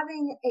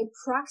having a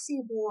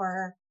proxy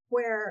war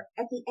where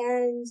at the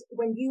end,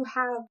 when you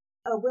have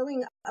a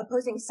willing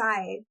opposing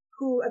side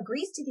who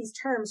agrees to these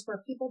terms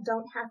where people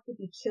don't have to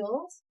be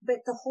killed, but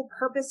the whole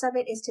purpose of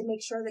it is to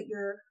make sure that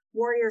your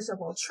warriors are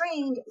well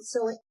trained.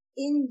 So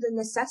in the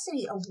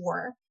necessity of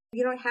war,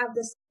 You don't have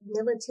this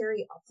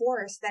military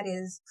force that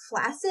is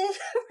flaccid,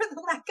 for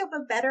the lack of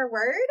a better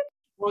word.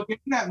 Well,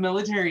 given that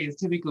military is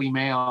typically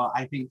male,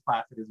 I think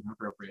flaccid is an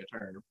appropriate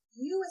term.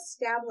 You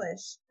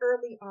establish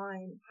early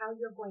on how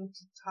you're going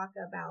to talk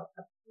about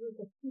a group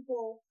of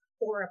people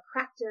or a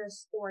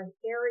practice or an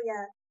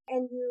area,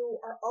 and you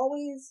are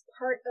always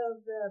part of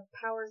the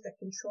powers that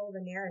control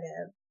the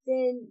narrative,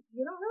 then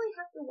you don't really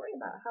have to worry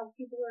about how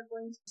people are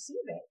going to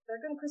perceive it. They're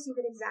going to perceive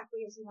it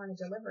exactly as you want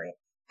to deliver it.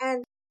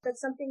 And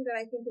that's something that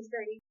I think is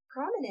very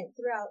prominent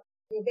throughout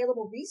the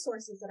available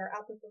resources that are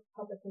out there for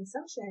public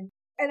consumption.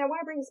 And I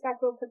want to bring this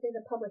back real quickly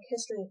to public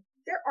history.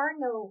 There are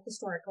no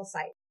historical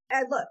sites.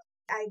 And look,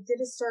 I did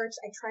a search.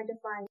 I tried to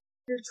find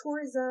through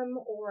tourism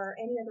or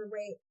any other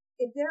way,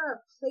 if there are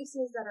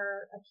places that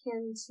are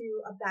akin to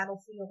a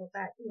battlefield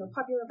that,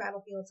 popular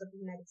battlefields of the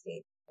United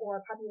States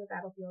or popular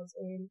battlefields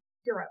in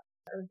Europe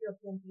or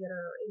European theater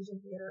or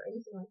Asian theater or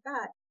anything like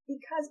that,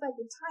 because by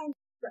the time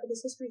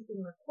this history is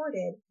being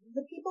recorded,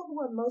 the people who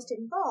are most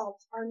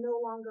involved are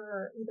no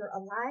longer either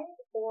alive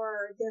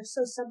or they're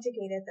so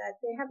subjugated that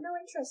they have no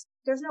interest.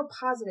 There's no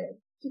positive.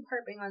 Keep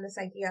harping on this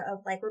idea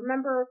of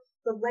remember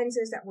the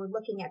lenses that we're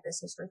looking at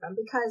this history from,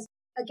 because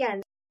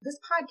again, this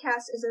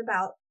podcast is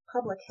about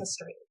public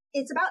history.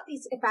 It's about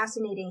these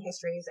fascinating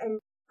histories. And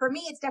for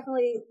me, it's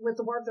definitely with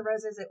the War of the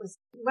Roses, it was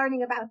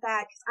learning about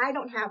that because I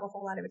don't have a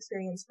whole lot of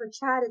experience. For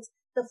Chad, it's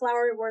the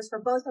Flowery Wars.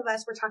 For both of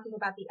us, we're talking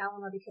about the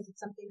Alamo because it's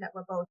something that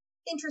we're both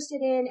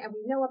interested in and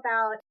we know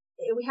about.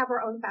 We have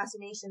our own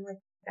fascination with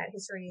that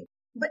history.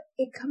 But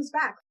it comes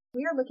back.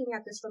 We are looking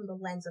at this from the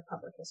lens of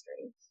public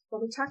history.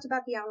 When we talked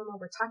about the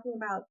Alamo, we're talking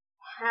about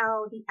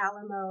how the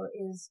Alamo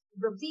is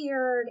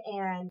revered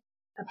and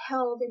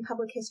upheld in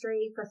public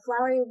history. For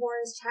Flowery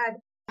Wars, Chad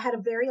had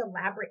a very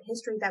elaborate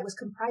history that was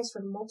comprised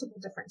from multiple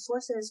different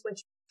sources, which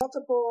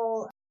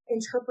multiple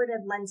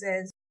interpretive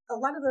lenses. A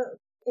lot of the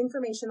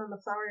information on the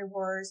Flowery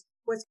Wars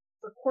was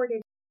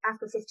recorded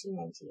after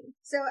 1519.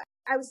 So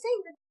I was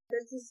saying that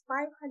there's these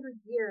 500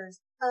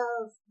 years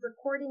of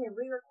recording and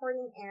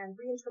re-recording and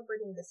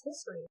reinterpreting this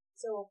history.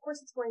 So of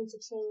course it's going to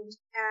change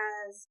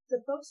as the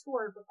folks who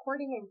are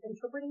recording and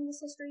interpreting this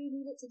history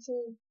need it to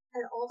change.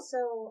 And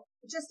also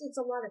just, it's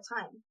a lot of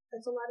time.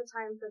 It's a lot of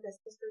time for this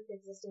history to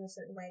exist in a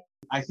certain way.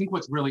 I think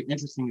what's really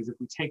interesting is if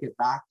we take it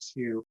back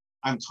to,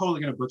 I'm totally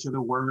going to butcher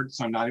the word,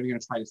 so I'm not even going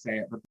to try to say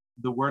it, but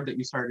the word that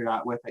you started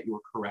out with that you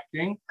were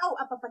correcting. Oh,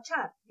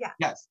 apapachad. Yeah.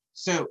 Yes.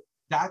 So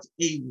that's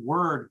a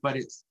word, but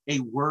it's a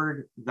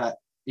word that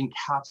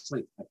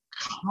encapsulates a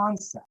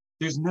concept.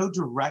 There's no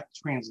direct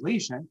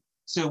translation.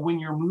 So when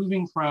you're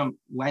moving from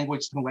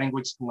language to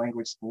language to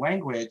language to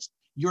language,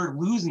 you're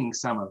losing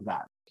some of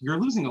that. You're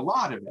losing a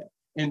lot of it.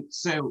 And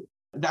so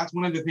that's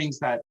one of the things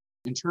that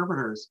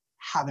interpreters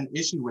have an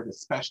issue with,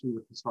 especially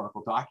with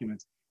historical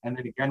documents. And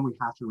then again, we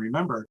have to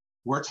remember,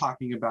 we're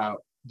talking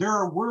about, there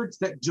are words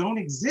that don't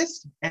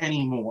exist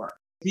anymore.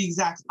 The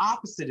exact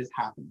opposite is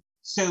happening.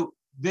 So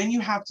then you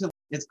have to,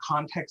 it's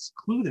context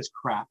clue this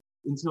crap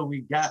until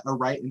we get a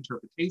right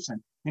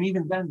interpretation. And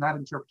even then, that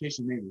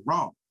interpretation may be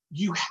wrong.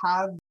 You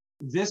have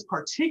this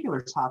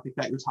particular topic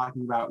that you're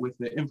talking about with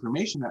the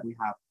information that we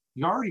have.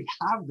 You already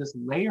have this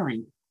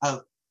layering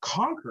of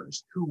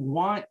conquerors who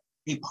want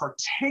a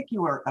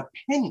particular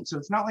opinion. So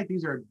it's not like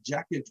these are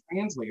objective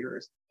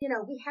translators. We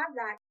have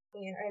that,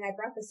 and I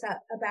brought this up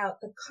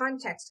about the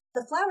context.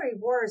 The Flowery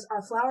Wars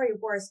are Flowery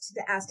Wars to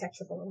the Aztec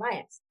Triple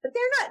Alliance, but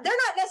they're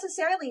not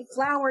necessarily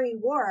Flowery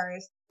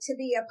Wars to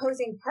the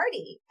opposing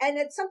party. And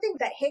it's something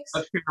that Hicks.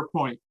 A fair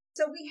point.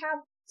 So we have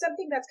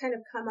something that's kind of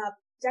come up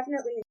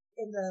definitely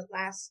in the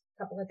last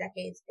couple of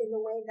decades in the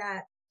way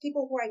that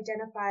people who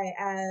identify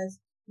as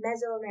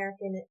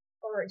Mesoamerican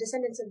or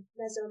descendants of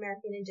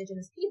Mesoamerican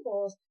indigenous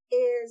peoples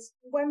is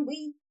when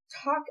we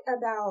talk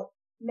about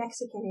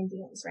Mexican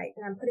Indians, right?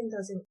 And I'm putting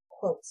those in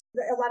quotes.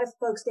 A lot of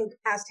folks think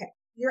Aztec.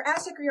 You're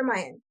Aztec or you're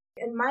Mayan.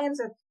 And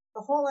Mayans are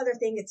a whole other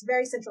thing. It's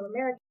very Central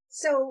American.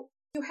 So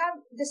you have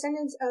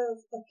descendants of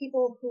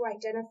people who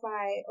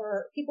identify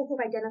or people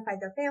who've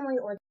identified their family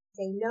or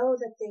they know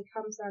that they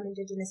come from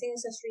indigenous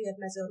ancestry of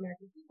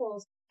Mesoamerican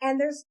peoples. And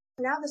there's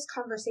now this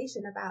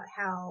conversation about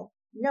how,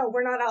 no,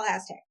 we're not all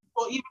Aztec.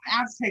 Well, even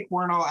Aztec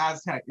weren't all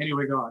Aztec.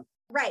 Anyway, go on.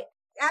 Right.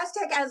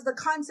 Aztec as the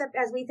concept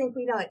as we think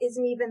we know it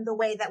isn't even the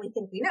way that we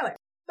think we know it.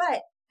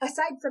 But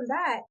aside from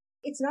that,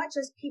 it's not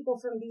just people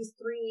from these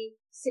 3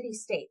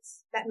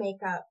 city-states that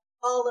make up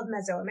all of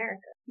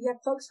Mesoamerica. You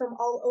have folks from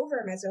all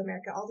over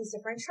Mesoamerica, all these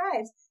different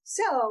tribes.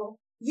 So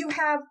you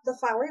have the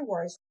Flowery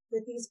Wars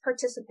with these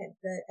participants,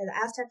 the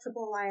Aztec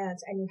Triple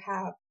Alliance, and you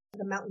have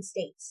the mountain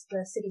states,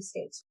 the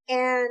city-states.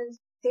 And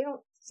they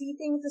don't see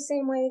things the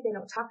same way. They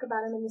don't talk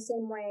about them in the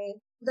same way.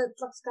 The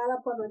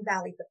Tlaxcala, Pueblo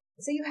Valley.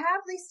 So you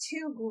have these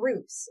 2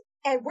 groups,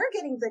 and we're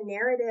getting the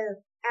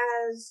narrative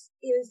as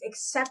is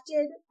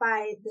accepted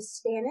by the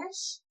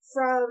Spanish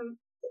from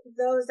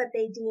those that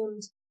they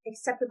deemed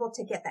acceptable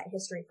to get that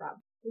history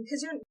from.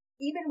 Because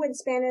even when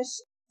Spanish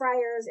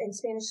friars and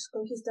Spanish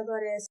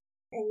conquistadores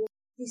and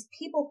these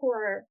people who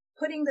are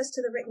putting this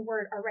to the written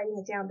word are writing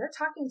it down, they're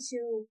talking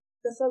to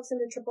the folks in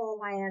the Triple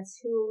Alliance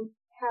who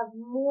have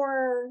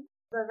more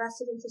of a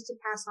vested interest to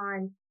pass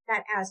on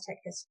that Aztec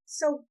history.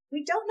 So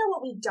we don't know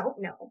what we don't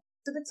know.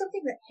 So that's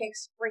something that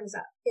Hicks brings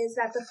up, is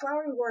that the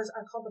Flowery Wars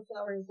are called the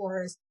Flowery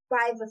Wars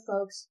by the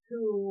folks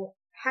who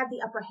had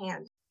the upper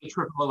hand. The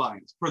Triple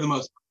Alliance, for the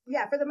most part.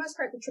 Yeah, for the most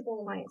part, the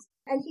Triple Alliance.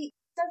 And he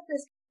says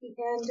this at the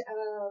end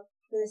of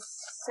the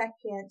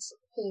second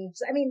page.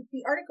 I mean,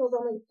 the article is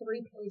only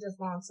 3 pages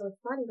long, so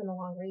it's not even a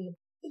long read.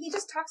 He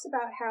just talks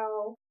about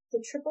how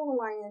the Triple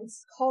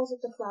Alliance calls it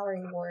the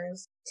Flowery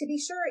Wars. To be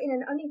sure, in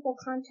an unequal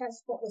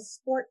contest, what was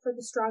sport for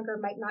the stronger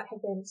might not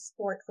have been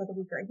sport for the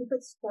weaker. And he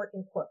puts sport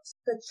in quotes.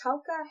 The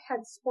Chalca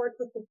had sport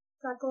with the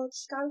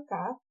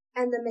Tlacochcalca,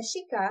 and the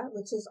Mexica,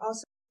 which is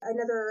also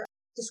another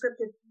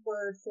descriptive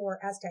word for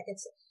Aztec.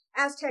 It's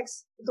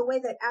Aztecs, the way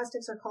that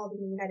Aztecs are called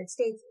in the United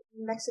States,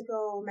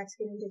 Mexico,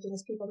 Mexican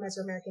indigenous people,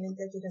 Mesoamerican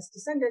indigenous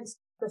descendants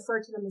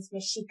refer to them as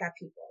Mexica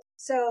people.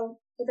 So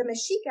the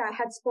Mexica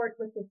had sport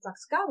with the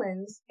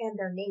Tlaxcalans and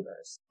their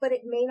neighbors, but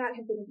it may not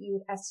have been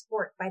viewed as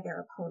sport by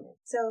their opponent.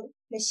 So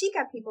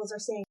Mexica peoples are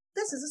saying,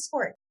 this is a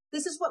sport.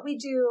 This is what we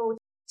do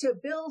to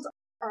build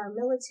our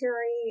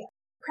military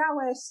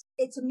prowess.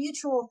 It's a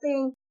mutual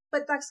thing.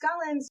 But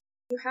Tlaxcalans,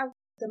 you have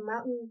the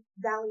mountain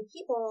valley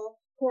people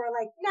who are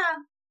like,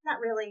 nah, not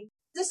really.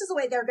 This is the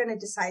way they're going to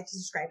decide to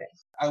describe it.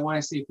 I want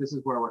to see if this is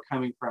where we're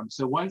coming from.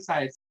 So one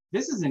side,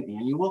 this is an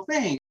annual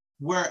thing,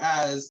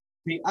 whereas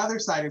the other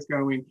side is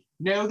going,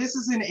 no, this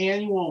is an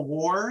annual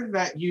war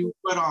that you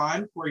put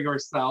on for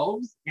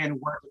yourselves, and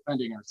we're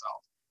defending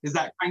ourselves. Is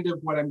that kind of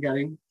what I'm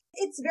getting?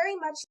 It's very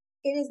much,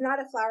 it is not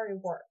a flowery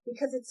war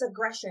because it's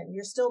aggression.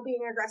 You're still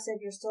being aggressive.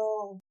 You're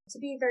still, to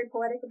be very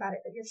poetic about it,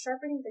 but you're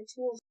sharpening the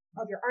tools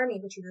of your army,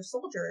 which are your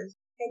soldiers,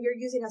 and you're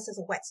using us as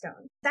a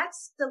whetstone.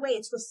 That's the way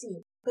it's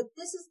received. But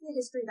this is the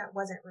history that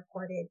wasn't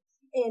recorded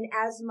in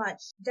as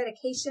much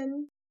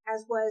dedication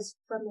as was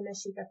from the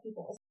Mexica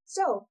people.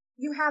 So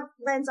you have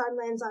lens on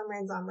lens on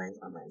lens on lens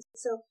on lens.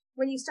 So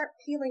when you start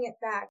peeling it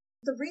back,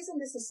 the reason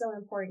this is so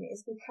important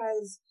is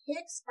because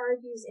Hicks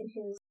argues in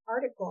his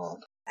article,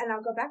 and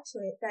I'll go back to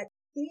it, that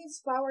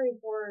these flowery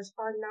wars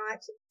are not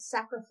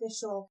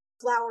sacrificial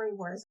flowery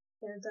wars.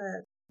 They're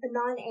the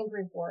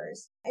non-angry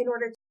wars in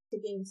order to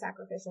gain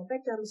sacrificial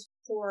victims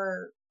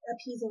for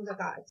appeasing the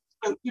gods.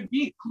 So to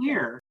be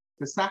clear,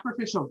 the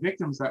sacrificial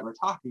victims that we're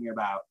talking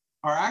about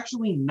are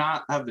actually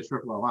not of the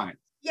Triple Alliance.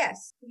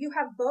 Yes, you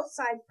have both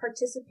sides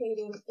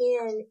participating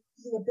in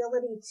the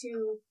ability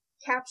to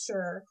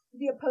capture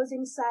the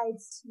opposing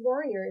side's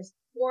warriors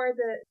for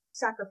the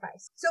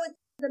sacrifice. So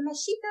the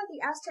Mexica,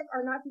 the Aztec,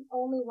 are not the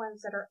only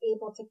ones that are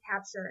able to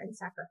capture and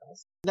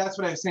sacrifice. That's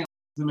what I was saying.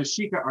 The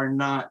Mexica are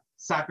not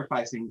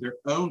sacrificing their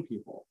own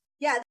people.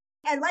 Yeah,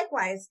 and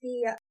likewise,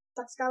 the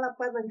Tlaxcala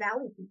Pueblan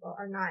Valley people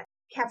are not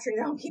capturing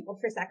their own people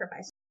for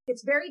sacrifice.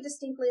 It's very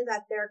distinctly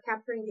that they're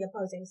capturing the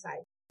opposing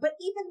side. But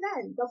even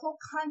then, the whole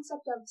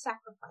concept of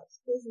sacrifice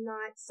is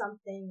not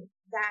something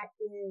that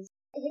is,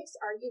 Hicks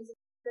argues,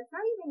 that's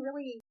not even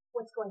really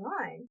what's going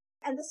on.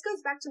 And this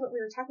goes back to what we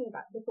were talking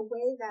about, with the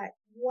way that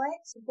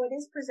what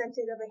is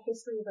presented of a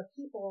history of a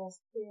people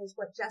is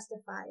what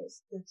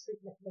justifies their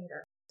treatment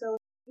later. So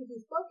if you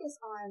focus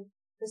on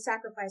the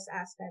sacrifice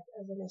aspect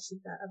of the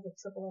Mexica, of the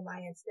Triple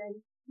Alliance, then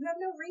you have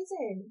no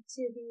reason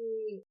to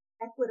be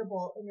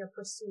equitable in your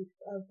pursuit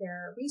of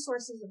their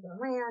resources, of their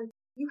land.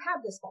 You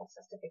have this false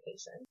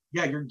justification.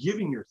 Yeah, you're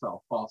giving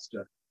yourself false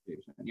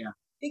justification. Yeah.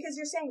 Because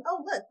you're saying,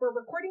 oh, look, we're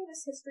recording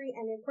this history,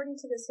 and according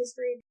to this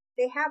history,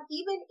 they have,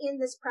 even in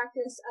this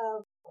practice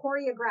of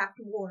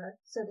choreographed war,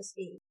 so to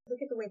speak, look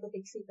at the way that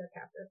they treat their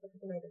captors, look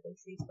at the way that they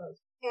treat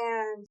folks.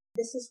 And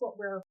this is what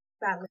we're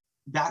battling.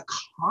 That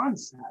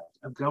concept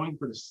of going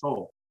for the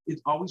soul,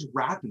 it's always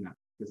wrapped in that,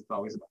 because it's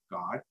always about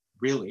God.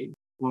 Really,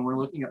 when we're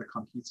looking at the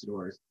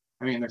conquistadors,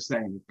 I mean, they're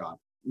saying it's God.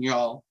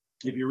 Y'all,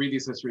 if you read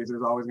these histories,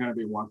 there's always going to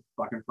be one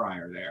fucking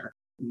friar there.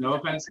 No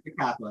offense to the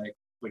Catholic,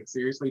 like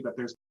seriously, but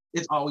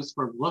it's always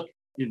for look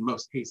in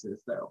most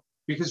cases though,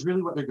 because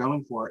really what they're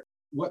going for,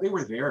 what they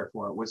were there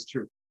for was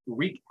to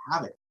wreak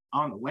havoc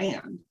on the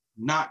land,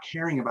 not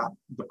caring about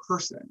the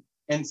person,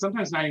 and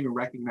sometimes not even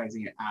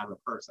recognizing it as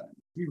a person.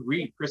 If you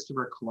read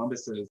Christopher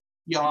Columbus's,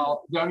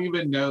 y'all don't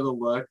even know the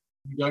look.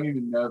 You don't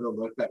even know the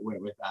look that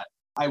went with that.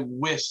 I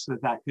wish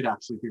that could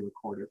actually be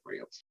recorded for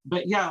you.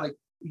 But yeah, like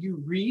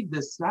you read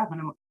this stuff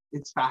and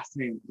it's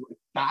fascinating.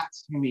 That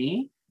to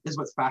me is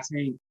what's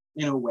fascinating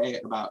in a way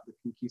about the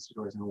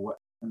conquistadors and what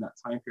in that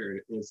time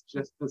period is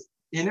just this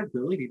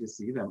inability to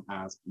see them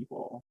as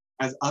people,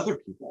 as other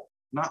people,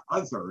 not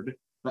othered,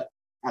 but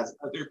as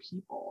other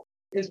people.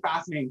 It's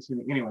fascinating to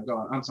me. Anyway, go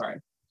on. I'm sorry.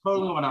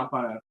 Totally went off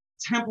on a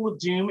Temple of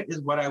Doom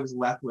is what I was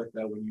left with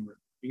though when you were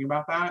thinking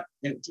about that.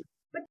 And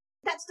but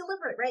that's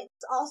deliberate, right?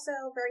 It's also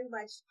very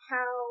much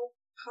how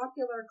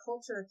popular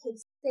culture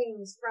takes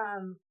things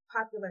from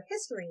popular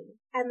history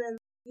and then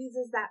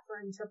uses that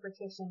for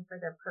interpretation for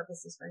their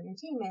purposes for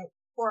entertainment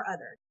or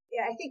other.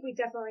 Yeah, I think we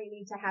definitely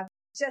need to have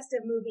just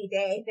a movie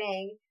day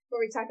thing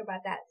where we talk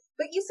about that.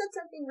 But you said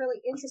something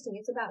really interesting.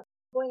 It's about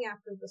going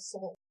after the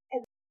soul.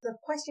 And the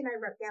question I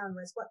wrote down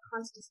was what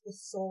constitutes the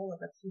soul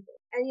of a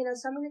people? And,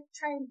 so I'm going to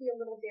try and be a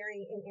little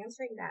daring in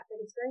answering that, but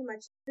it's very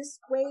much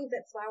this way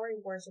that Flowery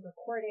Wars are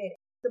recorded,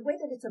 the way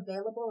that it's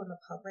available in the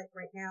public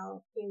right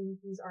now in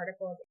these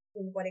articles,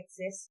 in what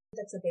exists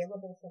that's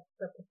available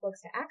for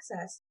folks to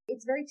access.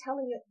 It's very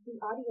telling that the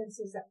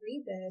audiences that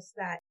read this,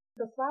 that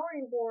the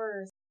Flowery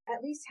Wars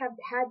at least had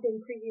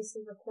been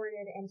previously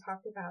recorded and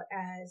talked about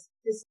as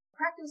this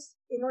practice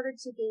in order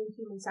to gain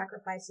human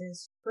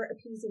sacrifices for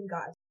appeasing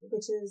God,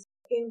 which is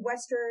in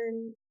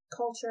Western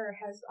culture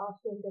has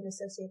often been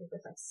associated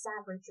with like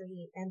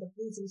savagery and the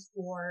reasons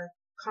for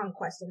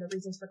conquest and the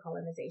reasons for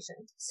colonization.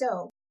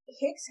 So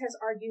Hicks has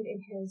argued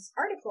in his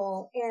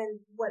article, and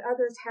what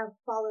others have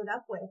followed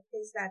up with,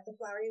 is that the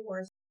Flowery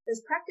Wars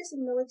was practiced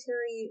in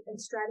military and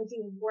strategy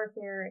and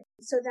warfare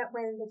so that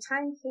when the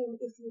time came,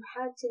 if you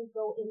had to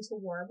go into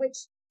war,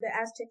 which the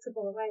Aztec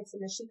Triple Alliance and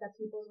the Xica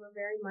peoples were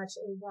very much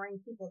a warring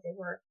people. They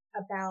were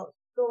about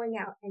going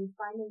out and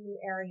finding new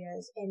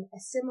areas and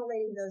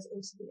assimilating those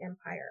into the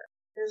empire.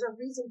 There's a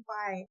reason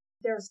why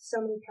there's so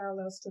many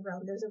parallels to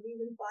Rome. There's a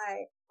reason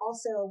why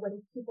also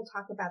when people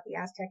talk about the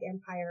Aztec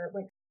Empire,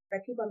 when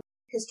people,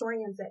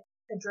 historians that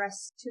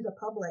address to the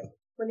public,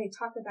 when they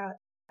talk about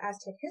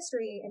Aztec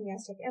history and the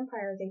Aztec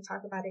Empire, they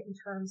talk about it in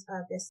terms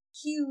of this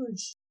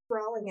huge,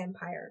 sprawling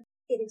empire.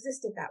 It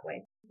existed that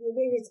way.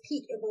 In its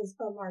peak, it was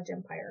a large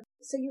empire.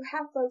 So you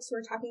have folks who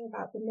are talking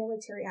about the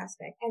military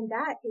aspect, and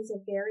that is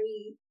a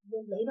very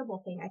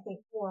relatable thing, I think,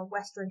 for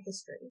Western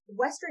history.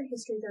 Western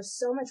history, there's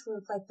so much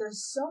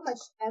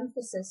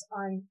emphasis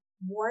on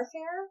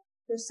warfare.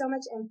 There's so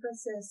much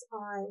emphasis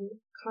on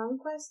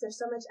conquest. There's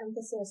so much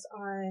emphasis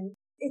on,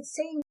 it's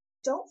saying,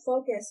 don't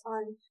focus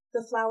on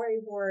the Flowery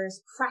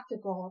Wars'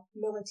 practical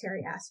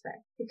military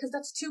aspect, because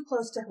that's too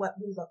close to what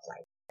we look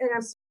like. And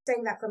I'm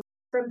saying that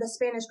from the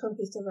Spanish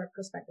conquistador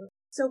perspective.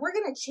 So we're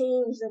going to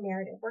change the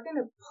narrative. We're going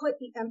to put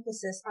the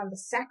emphasis on the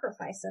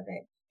sacrifice of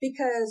it,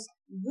 because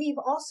we've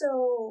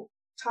also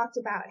talked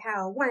about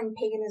how, one,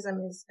 paganism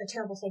is a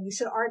terrible thing. You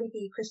should already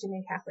be Christian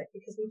and Catholic,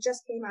 because we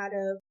just came out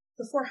of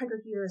the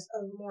 400 years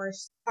of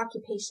Moorish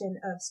occupation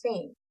of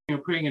Spain.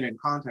 Putting it in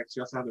context,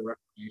 you also have the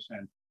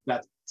Reformation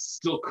that's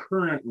still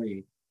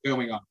currently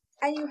going on.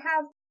 And you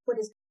have what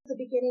is the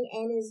beginning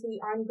and is the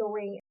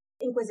ongoing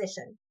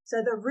Inquisition.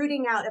 So the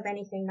rooting out of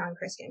anything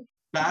non-Christian.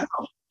 That's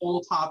a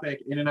whole topic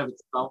in and of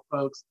itself,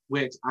 folks,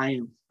 which I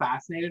am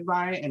fascinated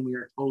by, and we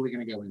are totally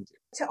going to go into.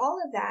 To all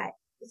of that,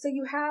 so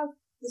you have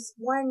this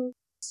one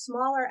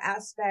smaller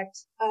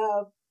aspect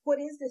of what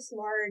is this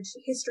large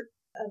history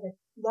of a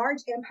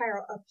large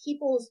empire of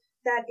peoples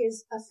that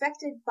is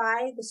affected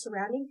by the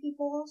surrounding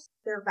peoples,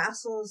 their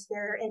vassals,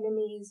 their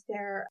enemies,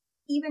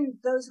 even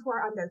those who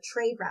are on their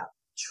trade route.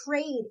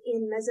 Trade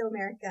in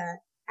Mesoamerica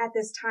at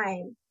this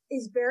time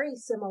is very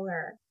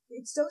similar.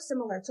 It's so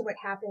similar to what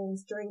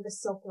happens during the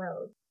Silk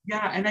Road.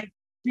 Yeah, and I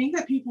think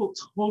that people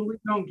totally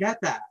don't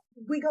get that.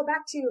 We go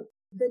back to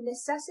the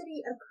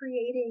necessity of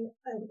creating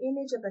an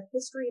image of a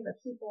history of a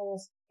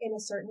peoples in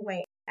a certain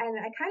way. And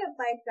I kind of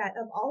like that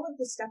of all of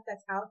the stuff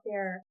that's out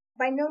there,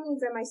 by no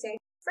means am I saying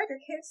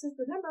Frederick Hicks is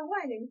the number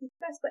one and he's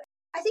the best, but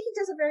I think he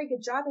does a very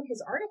good job in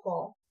his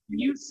article. Can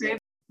you say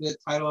the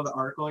title of the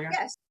article again?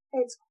 Yes.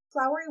 It's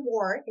Flowery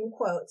War, in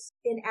quotes,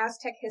 in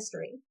Aztec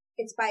History.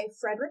 It's by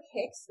Frederick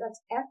Hicks.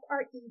 That's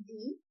Frederic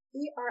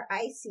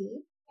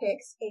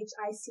Hicks,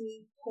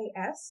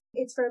 Hicks.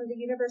 It's from the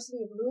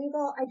University of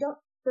Louisville. I don't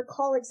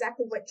recall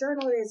exactly what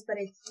journal it is, but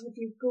if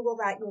you Google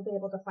that, you'll be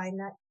able to find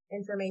that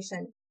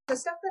information. The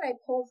stuff that I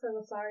pulled from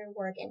the Flowery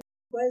War again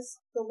was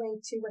the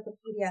link to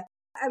Wikipedia.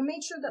 I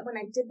made sure that when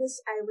I did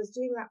this, I was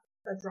doing that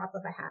with a drop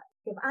of a hat.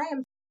 If I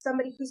am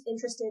somebody who's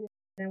interested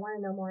and I want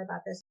to know more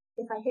about this,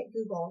 if I hit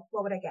Google,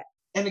 what would I get?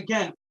 And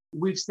again,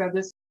 we've said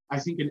this, I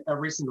think, in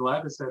every single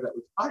episode that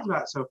we've talked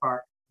about so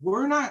far.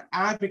 We're not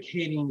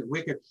advocating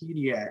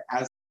Wikipedia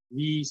as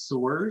the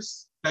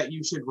source that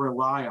you should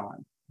rely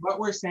on. What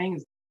we're saying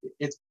is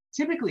it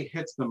typically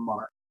hits the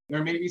mark.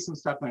 There may be some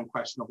stuff I'm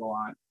questionable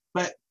on,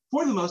 but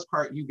for the most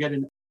part, you get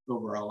an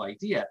overall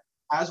idea.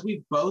 As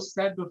we've both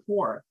said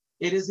before,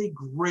 it is a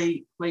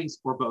great place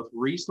for both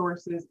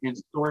resources and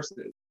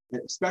sources,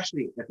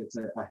 especially if it's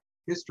a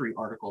history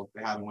article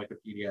they have in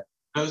Wikipedia.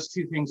 Those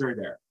two things are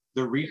there.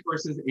 The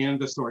resources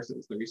and the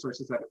sources. The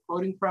resources that it's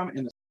quoting from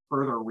and the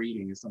further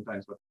reading is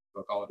sometimes what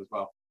they'll call it as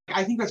well.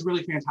 I think that's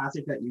really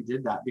fantastic that you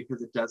did that,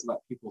 because it does let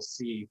people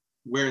see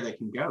where they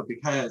can go,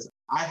 because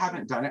I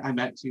haven't done it. I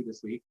meant to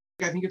this week.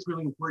 I think it's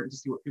really important to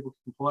see what people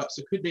can pull up.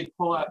 So could they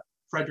pull up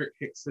Frederick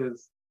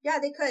Hicks's? Yeah,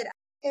 they could.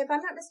 If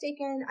I'm not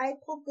mistaken, I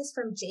pulled this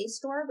from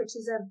JSTOR, which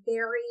is a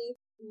very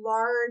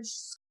large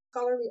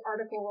scholarly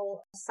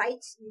article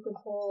site. You can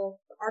pull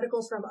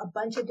articles from a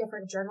bunch of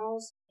different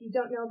journals. If you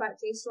don't know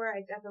about JSTOR,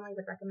 I definitely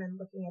would recommend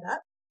looking it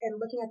up and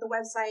looking at the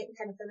website and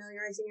kind of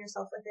familiarizing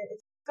yourself with it.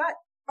 It's got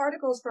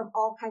articles from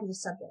all kinds of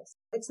subjects.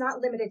 It's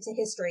not limited to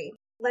history.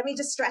 Let me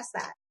just stress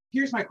that.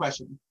 Here's my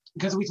question,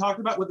 because we talked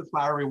about what the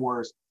Flowery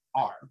Wars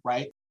are,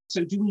 right?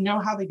 So do we know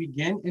how they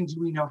begin and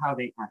do we know how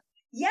they end?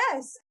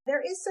 Yes,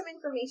 there is some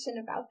information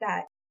about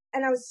that.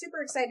 And I was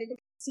super excited.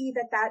 see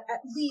that that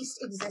at least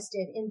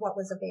existed in what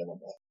was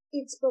available.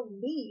 It's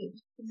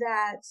believed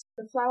that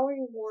the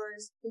Flowery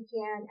Wars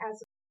began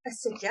as a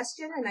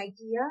suggestion, an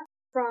idea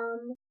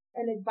from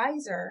an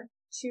advisor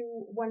to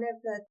one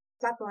of the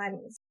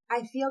Tlatoanis.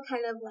 I feel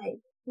kind of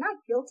like, not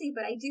guilty,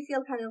 but I do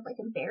feel kind of like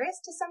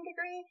embarrassed to some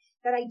degree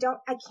that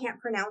I can't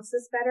pronounce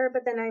this better,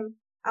 but then I'm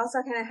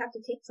also kind of have to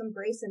take some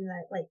grace in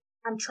that, like,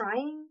 I'm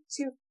trying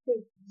to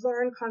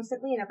learn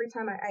constantly, and every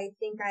time I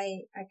think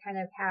I kind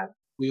of have.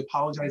 We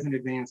apologize in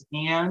advance,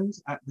 and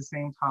at the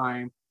same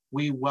time,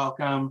 we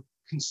welcome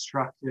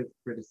constructive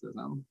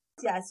criticism.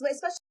 Yes,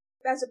 especially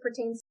as it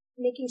pertains to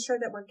making sure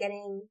that we're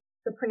getting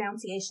the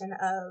pronunciation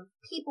of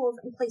peoples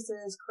and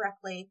places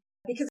correctly,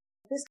 because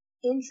this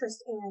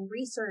interest and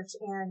research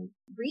and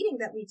reading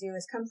that we do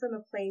has come from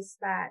a place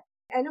that,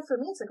 I know for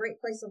me, it's a great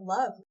place of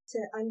love to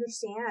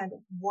understand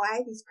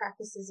why these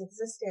practices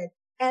existed.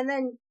 And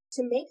then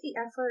to make the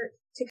effort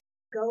to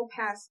go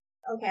past,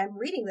 okay, I'm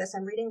reading this,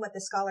 I'm reading what the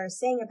scholar is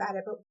saying about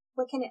it, but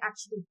what can it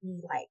actually be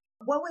like?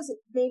 What was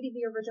maybe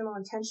the original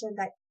intention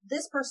that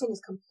this person is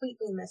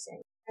completely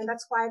missing? And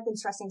that's why I've been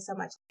stressing so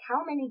much.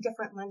 How many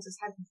different lenses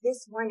have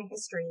this one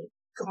history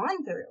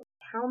gone through?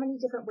 How many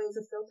different ways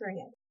of filtering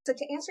it? So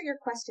to answer your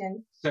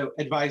question. So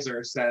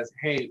advisor says,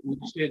 hey, we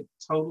should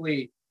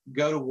totally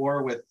go to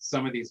war with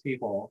some of these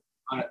people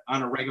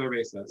on a regular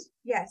basis.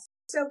 Yes.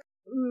 So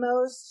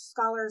most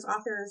scholars,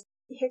 authors,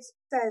 Hicks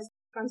says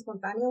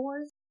Transmontania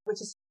Wars,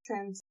 which is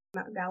Trans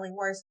Mountain Valley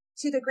Wars,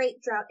 to the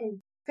Great Drought and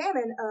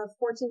Famine of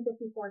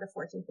 1454 to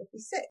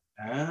 1456.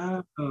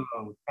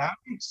 Oh, that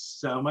makes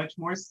so much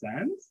more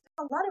sense.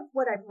 A lot of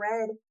what I've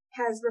read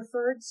has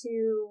referred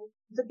to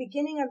the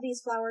beginning of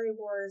these flowery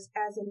wars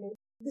as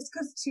this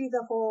goes to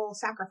the whole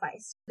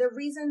sacrifice. The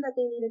reason that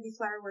they needed these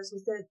flowery wars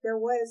was that there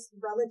was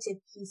relative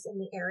peace in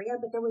the area,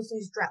 but there was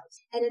these droughts.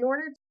 And in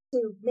order to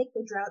make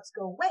the droughts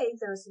go away,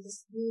 there was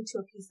this need to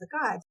appease the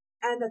gods.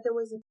 And that there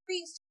was a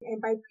priest,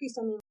 and by priest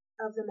I mean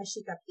of the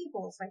Mexica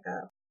peoples, like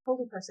a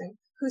holy person,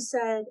 who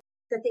said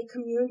that they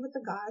communed with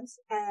the gods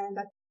and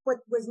that what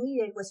was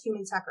needed was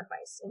human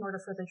sacrifice in order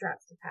for the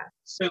droughts to pass.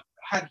 So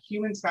had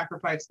human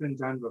sacrifice been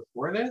done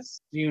before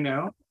this? Do you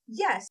know?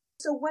 Yes.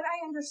 So what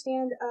I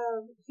understand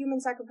of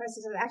human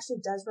sacrifices that actually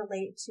does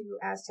relate to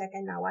Aztec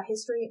and Nahua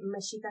history,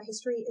 Mexica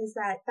history, is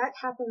that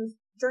happens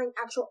during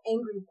actual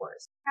angry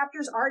wars.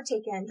 Chapters are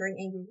taken during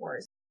angry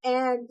wars,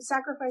 and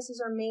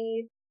sacrifices are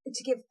made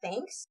to give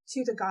thanks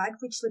to the god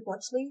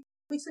Huitzilopochtli.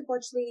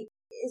 Huitzilopochtli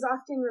is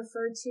often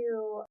referred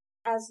to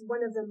as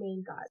one of the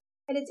main gods.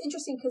 And it's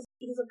interesting because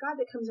he's a god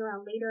that comes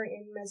around later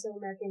in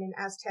Mesoamerican and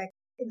Aztec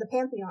in the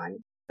pantheon,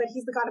 but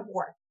he's the god of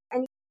war.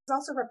 And he's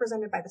also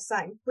represented by the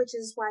sun, which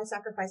is why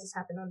sacrifices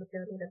happen on the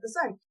pyramid of the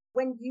sun.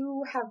 When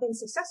you have been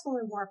successful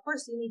in war, of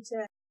course, you need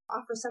to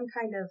offer some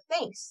kind of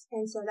thanks.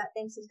 And so that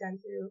thanks is done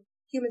through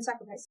human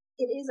sacrifice.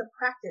 It is a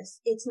practice.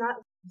 It's not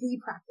the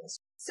practice.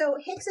 So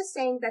Hicks is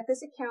saying that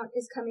this account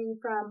is coming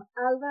from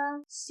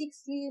Alva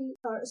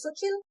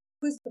Xochitl,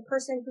 who's the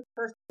person who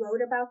first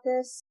wrote about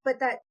this, but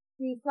that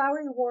the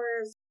flowery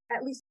wars,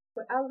 at least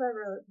what Alva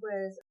wrote,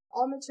 was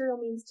all material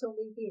means to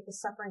alleviate the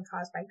suffering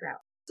caused by drought.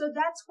 So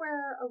that's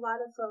where a lot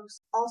of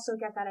folks also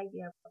get that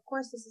idea. Of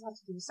course, this has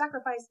to do with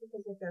sacrifice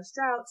because if there's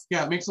droughts.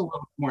 Yeah, it makes a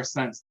little more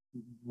sense.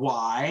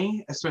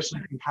 Why? Especially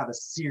if you have a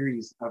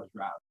series of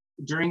droughts.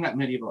 During that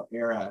medieval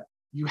era,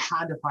 you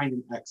had to find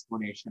an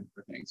explanation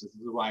for things. This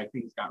is why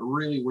things got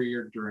really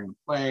weird during the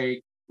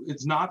plague.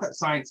 It's not that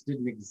science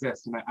didn't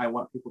exist, and I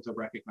want people to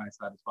recognize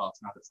that as well.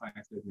 It's not that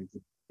science didn't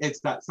exist. It's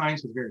that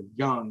science was very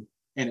young,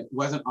 and it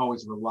wasn't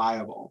always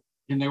reliable.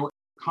 And there were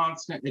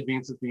constant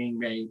advances being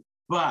made,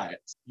 but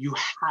you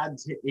had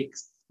to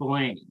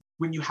explain.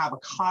 When you have a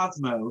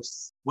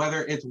cosmos,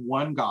 whether it's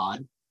one god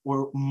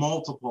or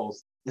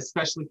multiples,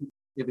 especially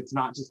if it's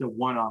not just a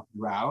one-off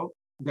drought,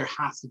 there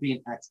has to be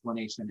an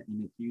explanation,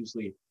 and it's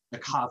usually a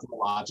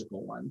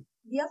cosmological one.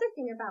 The other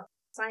thing about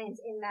science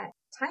in that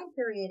time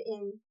period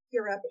in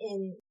Europe,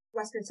 in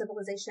Western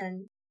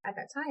civilization at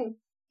that time,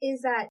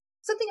 is that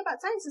something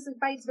about science is that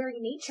by its very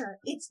nature,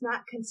 it's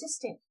not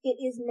consistent. It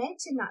is meant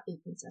to not be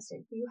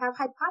consistent. You have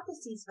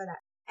hypotheses for that.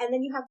 And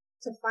then you have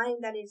to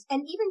find that is,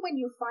 and even when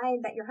you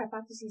find that your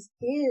hypothesis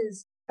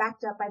is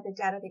backed up by the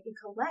data that you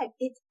collect,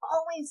 it's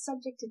always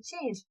subject to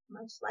change,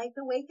 much like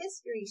the way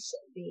history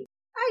should be.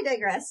 I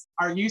digress.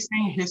 Are you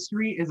saying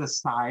history is a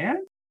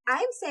science?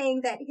 I'm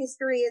saying that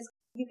history is,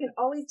 you can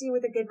always do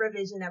with a good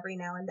revision every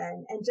now and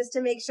then, and just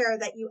to make sure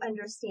that you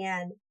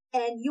understand,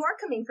 and you are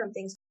coming from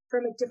things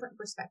from a different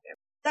perspective.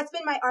 That's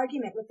been my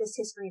argument with this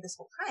history this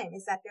whole time,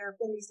 is that there have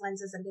been these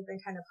lenses and they've been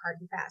kind of hard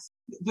and fast.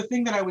 The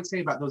thing that I would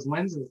say about those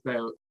lenses,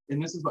 though,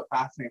 and this is what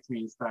fascinates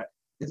me, is that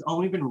it's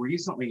only been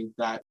recently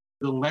that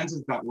the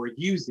lenses that we're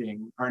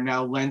using are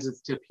now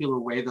lenses to peel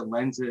away the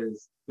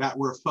lenses that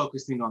we're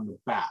focusing on the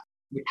back.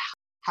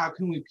 How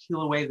can we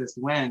peel away this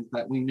lens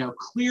that we know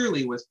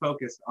clearly was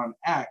focused on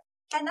X?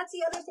 And that's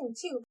the other thing,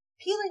 too.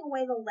 Peeling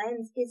away the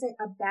lens isn't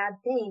a bad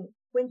thing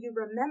when you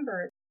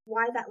remember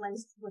why that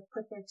lens was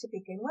put there to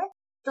begin with.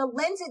 The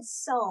lens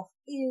itself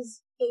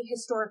is a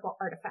historical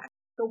artifact.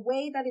 the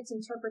way that it's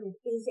interpreted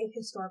is a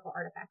historical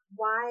artifact.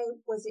 Why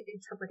was it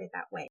interpreted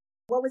that way?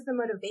 What was the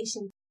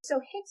motivation?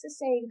 So Hicks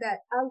is saying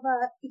that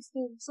Alva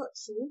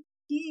Ixtlilxochtli,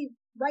 he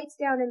writes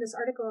down in this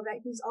article that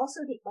he's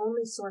also the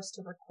only source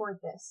to record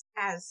this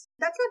as.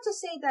 That's not to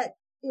say that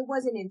it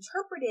wasn't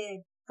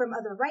interpreted from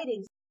other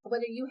writings,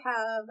 whether you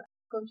have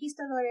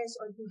conquistadores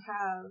or you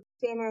have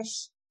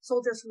Spanish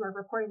soldiers who are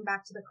reporting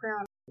back to the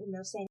crown,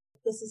 saying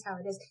this is how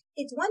it is.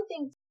 It's one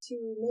thing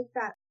to make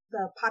that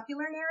the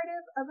popular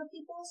narrative of a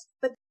people's,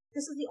 but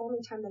this is the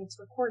only time that it's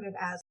recorded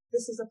as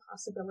this is a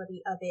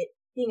possibility of it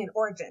being an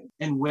origin.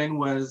 And when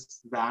was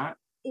that?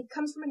 It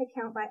comes from an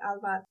account by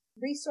Alva.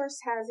 Resource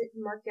has it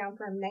marked down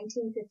from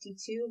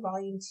 1952,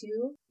 volume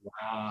 2.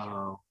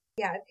 Wow.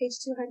 Yeah, page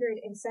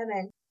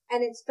 207.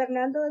 And it's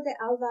Fernando de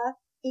Alva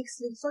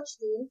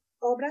Ixtlilxochtli,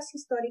 Obras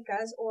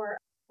Históricas or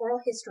Oral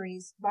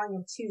Histories,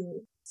 volume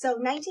 2. So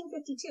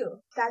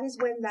 1952, that is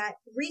when that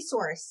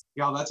resource.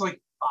 Yeah, that's like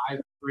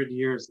 500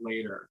 years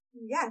later.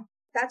 Yeah,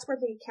 that's where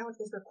the account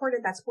is recorded.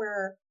 That's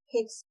where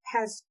Hicks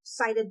has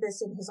cited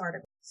this in his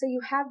article. So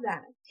you have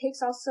that.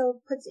 Hicks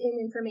also puts in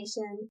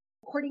information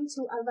according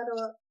to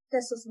Alvaro de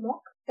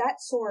Sosmoch,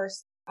 that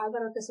source,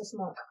 Alvaro de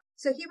Sosmoch.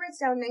 So he writes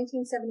down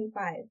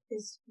 1975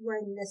 is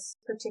when this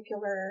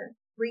particular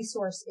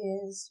resource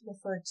is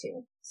referred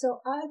to.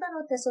 So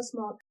Alvaro de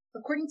Sosmoch,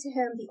 according to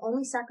him, the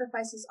only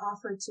sacrifices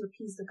offered to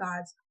appease the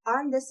gods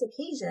on this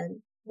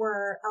occasion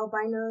were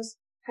albinos,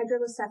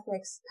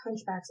 hydrocephalus,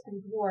 hunchbacks,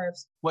 and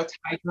dwarves. What's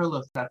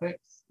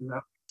hydrocephalus?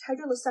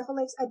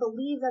 Hydrocephalus, I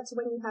believe that's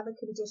when you have a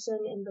condition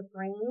in the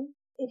brain.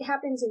 It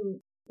happens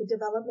in the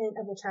development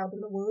of the child in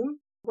the womb,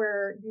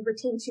 where you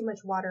retain too much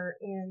water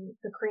in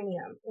the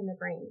cranium, in the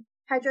brain.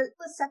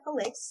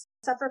 Hydrocephalus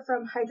suffer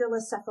from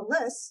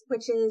hydrocephalus,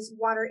 which is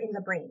water in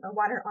the brain, or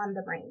water on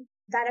the brain.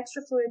 That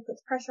extra fluid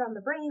puts pressure on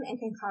the brain and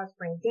can cause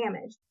brain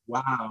damage.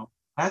 Wow,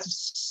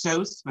 that's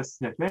so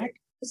specific.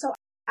 So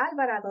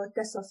Alvarado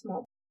de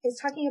Sosmoch is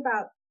talking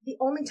about the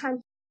only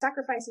time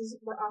sacrifices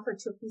were offered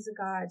to appease the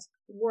gods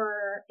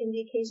were in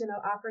the occasion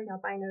of offering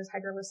albinos,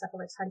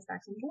 hydrocephalus,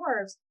 hunchbacks, and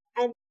dwarves,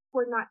 and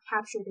were not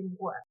captured in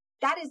war.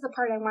 That is the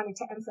part I wanted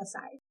to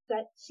emphasize,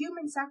 that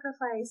human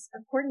sacrifice,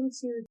 according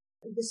to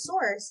the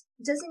source,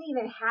 doesn't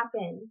even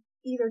happen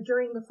either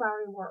during the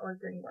Flowery War or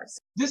during wars.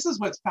 This is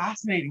what's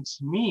fascinating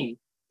to me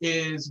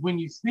is when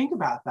you think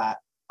about that,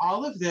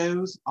 all of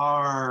those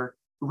are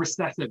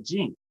recessive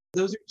genes.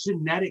 Those are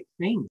genetic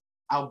things.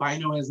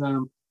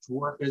 Albinoism,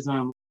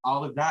 dwarfism,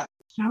 all of that.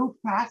 So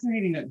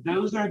fascinating that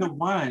those are the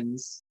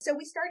ones. So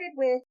we started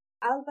with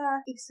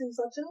Alva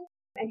Ixtlilxochtli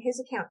and his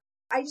account.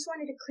 I just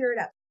wanted to clear it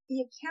up.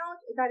 The account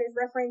that is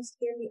referenced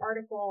in the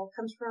article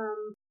comes from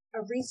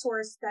a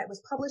resource that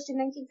was published in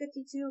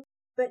 1952,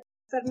 but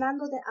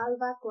Fernando de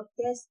Alva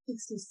Cortés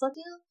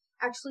Ixtlilxochtli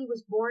actually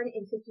was born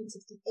in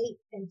 1568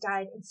 and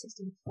died in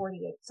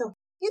 1648. So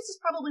this is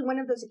probably one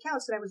of those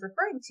accounts that I was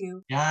referring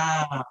to.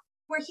 Yeah.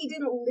 Where he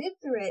didn't live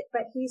through it,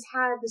 but he's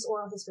had this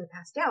oral history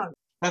passed down.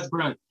 That's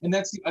brilliant. And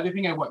that's the other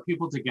thing I want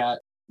people to get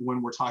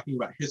when we're talking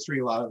about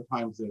history a lot of the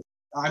times is,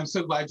 I'm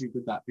so glad you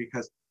did that,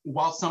 because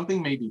while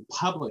something may be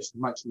published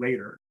much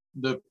later,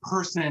 the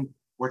person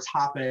or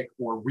topic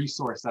or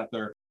resource that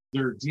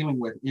they're dealing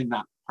with in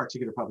that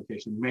particular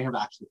publication may have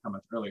actually come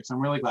much earlier. So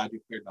I'm really glad you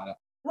cleared that up.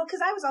 Well,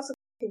 because I was also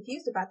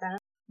confused about that.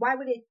 Why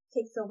would it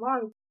take so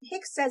long?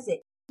 Hicks says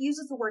it. He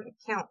uses the word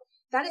account.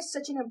 That is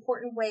such an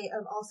important way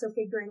of also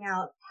figuring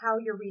out how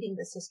you're reading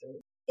this history.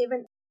 If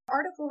an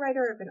article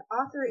writer, if an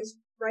author is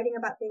writing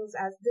about things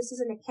as this is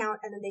an account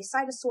and then they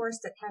cite a source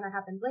that kind of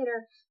happened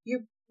later,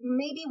 you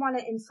maybe want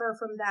to infer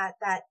from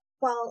that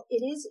while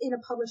it is in a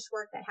published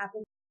work that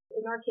happened,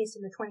 in our case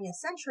in the 20th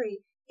century,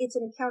 it's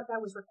an account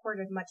that was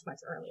recorded much, much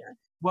earlier.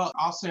 Well,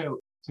 also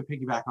to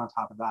piggyback on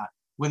top of that,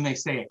 when they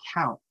say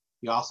account,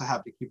 you also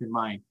have to keep in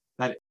mind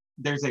that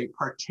there's a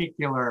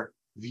particular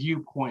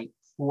viewpoint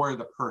for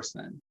the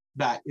person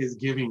that is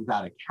giving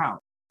that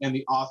account, and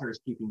the author is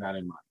keeping that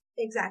in mind.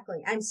 Exactly.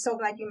 I'm so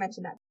glad you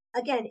mentioned that.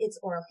 Again, it's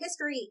oral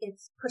history,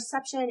 it's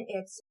perception,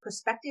 it's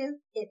perspective,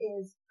 it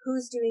is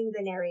who's doing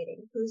the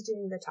narrating, who's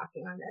doing the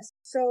talking on this.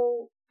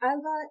 So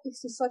Alva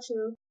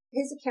Ixtlilxochtli,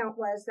 his account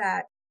was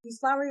that these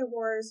flowery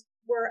wars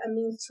were a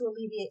means to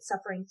alleviate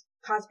suffering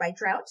caused by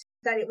drought,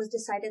 that it was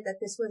decided that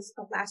this was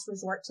a last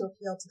resort to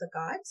appeal to the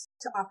gods,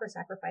 to offer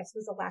sacrifice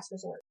was a last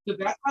resort. So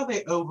that's how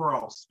they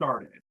overall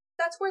started.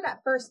 That's where that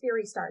first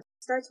theory starts.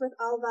 It starts with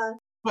Alva.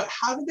 But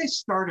how did they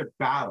start a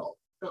battle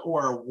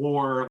or a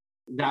war,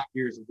 that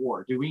year's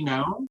war? Do we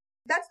know?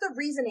 That's the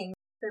reasoning.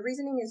 The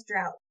reasoning is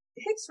drought.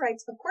 Hicks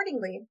writes,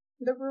 accordingly,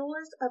 the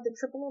rulers of the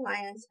Triple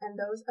Alliance and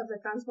those of the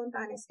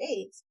Transmontana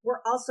states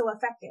were also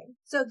affected.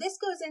 So this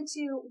goes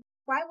into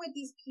why would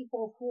these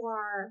people who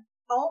are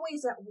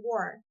always at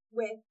war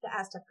with the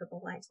Aztec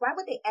Triple Alliance, why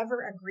would they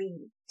ever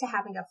agree to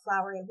having a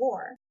flowery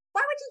war?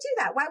 Why would you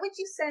do that? Why would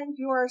you send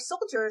your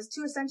soldiers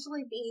to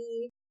essentially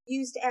be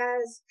used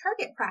as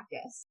target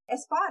practice,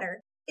 as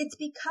fodder? It's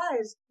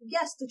because,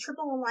 yes, the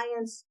Triple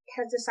Alliance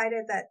has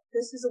decided that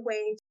this is a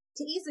way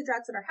to ease the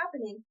droughts that are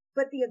happening,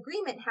 but the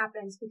agreement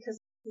happens because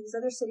these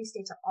other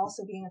city-states are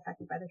also being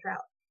affected by the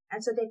drought.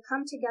 And so they've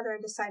come together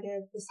and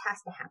decided this has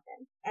to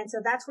happen. And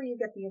so that's where you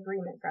get the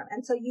agreement from.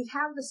 And so you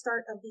have the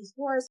start of these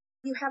wars.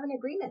 You have an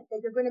agreement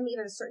that you're going to meet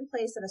at a certain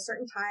place at a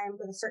certain time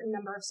with a certain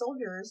number of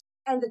soldiers.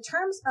 And the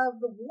terms of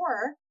the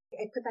war,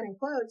 I put that in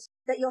quotes,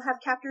 that you'll have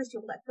captors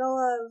you'll let go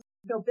of.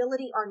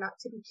 Nobility are not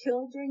to be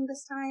killed during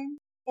this time.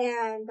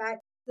 And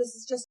that this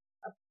is just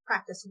a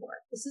practice war.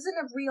 This isn't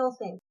a real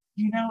thing.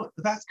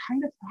 That's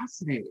kind of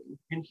fascinating.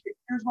 And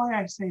here's why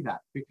I say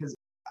that, because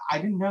I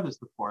didn't know this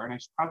before, and I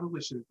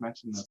probably should have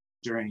mentioned this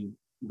during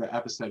the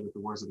episode with the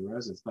Wars of the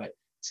Roses, but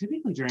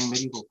typically during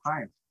medieval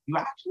times, you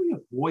actually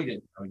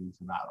avoided going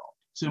into battle.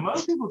 So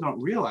most people don't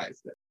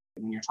realize that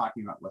when you're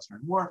talking about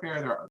Western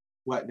warfare,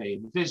 what they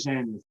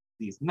envision is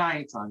these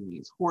knights on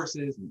these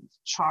horses and these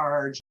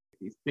charge,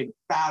 these big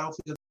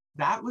battlefields.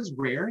 That was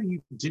rare, and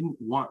you didn't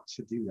want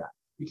to do that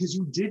because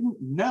you didn't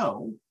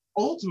know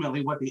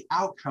ultimately what the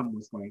outcome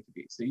was going to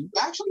be. So you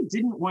actually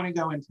didn't want to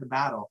go into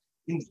battle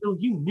until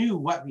you knew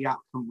what the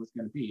outcome was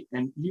going to be.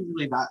 And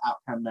usually that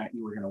outcome meant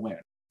you were going to win.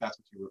 That's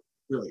what you were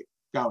really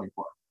going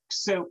for.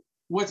 So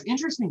what's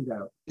interesting,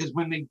 though, is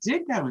when they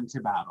did go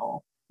into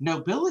battle,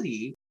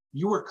 nobility,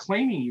 you were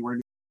claiming you were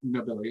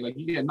nobility. Like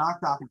you get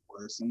knocked off your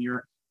horse and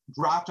you're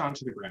dropped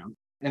onto the ground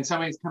and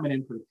somebody's coming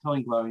in for the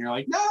killing blow and you're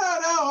like, no,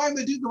 I'm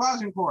the Duke of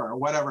Agincourt or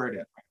whatever it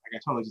is. Like I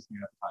totally just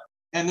made up the title.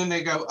 And then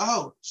they go,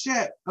 oh,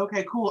 shit.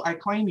 Okay, cool. I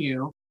claim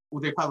you. Well,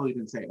 they probably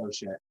didn't say, oh,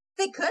 shit.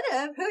 They could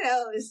have. Who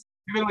knows?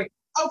 They've been like,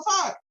 oh,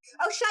 fuck.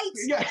 Oh, shite.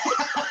 Yeah.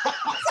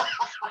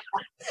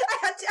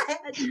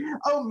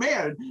 Oh,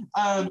 man.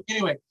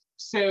 Anyway,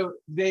 so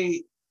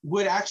they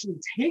would actually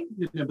take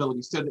the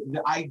nobility. So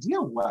the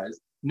idea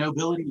was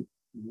nobility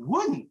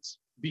wouldn't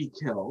be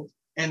killed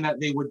and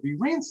that they would be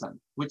ransomed,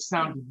 which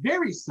sounds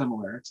very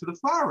similar to the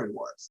Flowery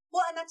Wars.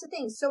 Well, and that's the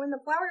thing. So in the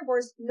Flowery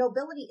Wars,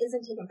 nobility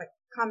isn't taken, but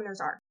commoners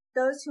are.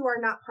 Those who are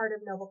not part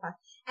of noble class.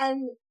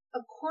 And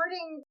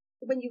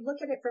when you look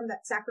at it from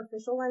that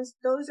sacrificial lens,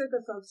 those are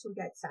the folks who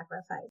get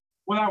sacrificed.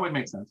 Well, that would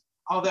make sense.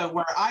 Although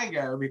where I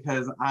go,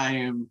 because I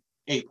am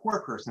a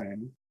poor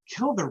person,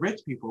 kill the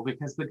rich people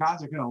because the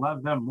gods are going to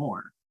love them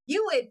more.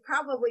 You would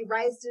probably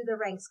rise through the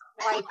ranks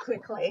quite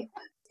quickly.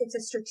 It's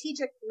a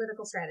strategic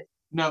political strategy.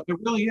 No, it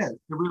really is. It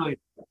really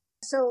is.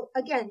 So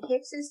again,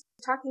 Hicks is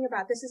talking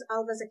about, this is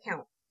Alva's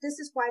account. This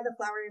is why the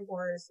Flowery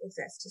Wars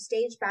exist, to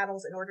stage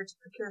battles in order to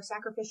procure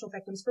sacrificial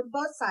victims from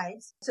both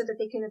sides so that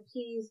they can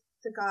appease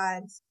the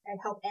gods and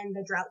help end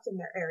the droughts in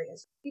their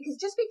areas. Because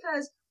just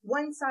because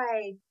one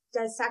side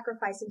does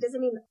sacrificing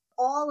doesn't mean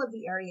all of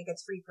the area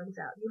gets free from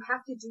drought. You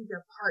have to do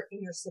your part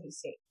in your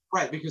city-state.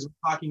 Right, because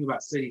we're talking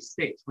about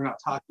city-states. We're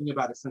not talking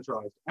about a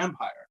centralized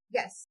empire.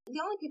 Yes. The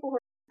only people who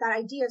are that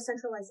idea of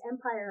centralized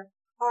empire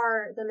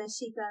are the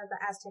Mexica, the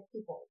Aztec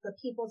people, the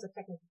peoples of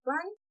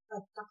Tecnoctlan,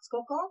 of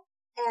Texcoco,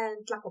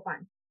 and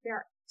Tlacopan.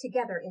 They're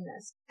together in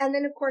this. And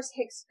then, of course,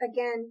 Hicks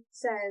again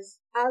says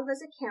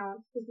Alva's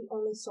account is the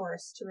only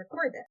source to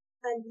record it.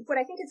 And what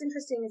I think is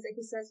interesting is that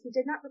he says he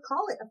did not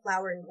recall it a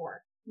Flowery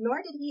War,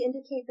 nor did he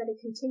indicate that it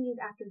continued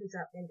after the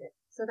drought ended.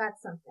 So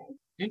that's something.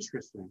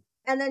 Interesting.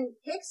 And then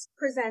Hicks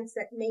presents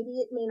that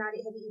maybe it may not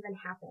have even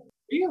happened.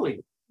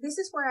 Really? This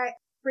is where I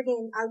bring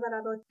in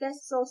Alvarado de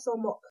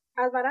Sosomoc.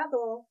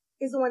 Alvarado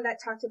is the one that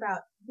talked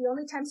about the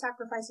only time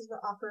sacrifices were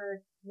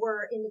offered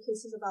were in the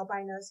cases of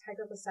albinos,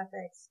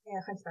 hydrocephalics,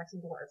 and hunchbacks and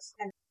dwarves.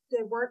 And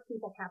there weren't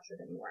people captured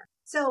anymore.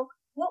 So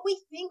what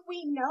we think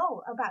we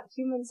know about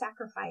human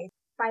sacrifice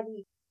by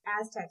the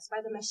Aztecs,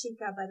 by the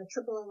Mexica, by the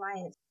Triple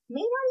Alliance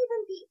may not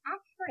even be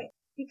accurate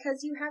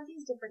because you have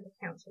these different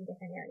accounts from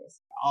different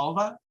areas.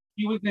 Alva?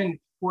 He was in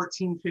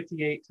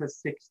 1458 to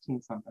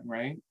 16 something,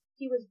 right?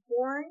 He was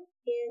born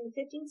in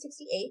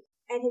 1568.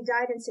 And he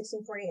died in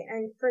 1648.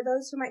 And for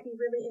those who might be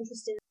really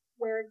interested in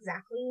where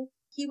exactly,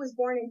 he was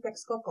born in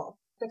Texcoco.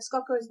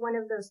 Texcoco is one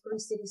of those 3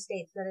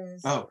 city-states that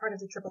is part of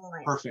the Triple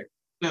Alliance. Perfect.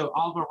 So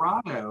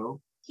Alvarado...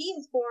 He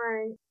is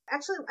born...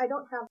 Actually, I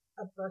don't have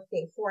a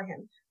birthday for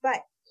him,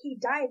 but he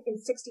died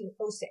in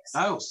 1606.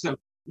 Oh, so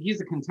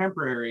he's a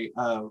contemporary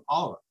of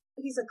Alva.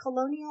 He's a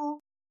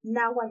colonial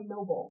Nahua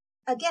noble.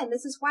 Again,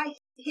 this is why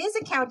his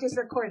account is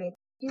recorded.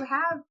 You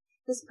have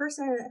this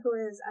person who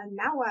is a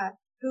Nahua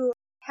who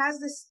has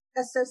this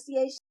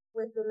association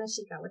with the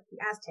Mexica, with the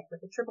Aztec, with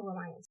the Triple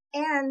Alliance.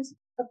 And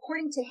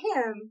according to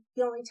him,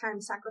 the only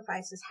time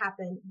sacrifices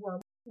happened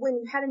were when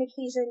you had an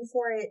occasion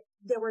for it,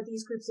 there were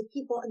these groups of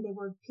people and they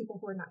were people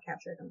who were not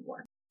captured in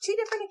war. 2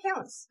 different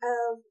accounts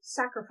of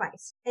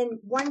sacrifice. And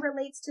one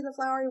relates to the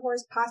Flowery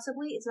Wars,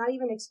 possibly. It's not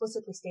even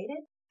explicitly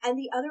stated. And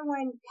the other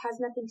one has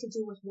nothing to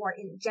do with war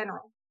in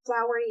general.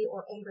 Flowery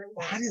or angry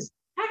wars. That is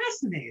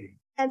fascinating.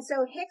 And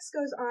so Hicks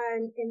goes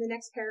on in the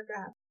next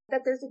paragraph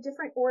that there's a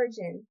different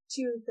origin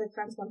to the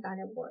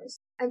Transmontana Wars.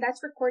 And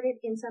that's recorded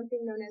in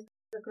something known as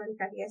the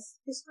Crónica Diez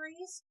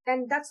histories.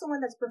 And that's the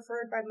one that's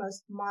preferred by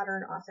most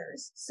modern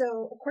authors.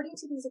 So according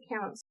to these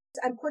accounts,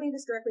 I'm quoting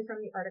this directly from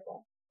the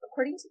article.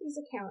 According to these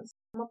accounts,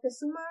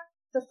 Moctezuma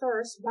the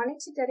first wanted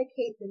to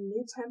dedicate the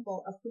new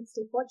temple of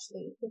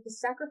Huitzilopochtli with the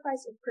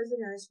sacrifice of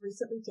prisoners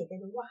recently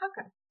taken in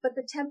Oaxaca. But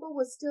the temple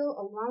was still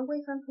a long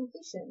way from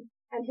completion,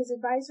 and his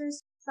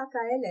advisors,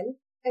 Tlacaelel,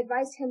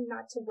 advised him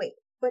not to wait,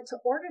 but to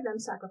order them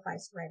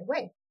sacrificed right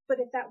away. But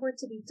if that were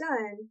to be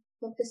done,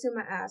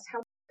 Moctezuma asked,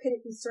 how could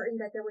it be certain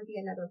that there would be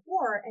another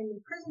war and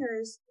new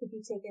prisoners could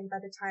be taken by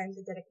the time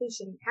the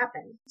dedication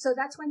happened? So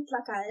that's when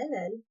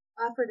Tlacaelel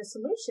offered a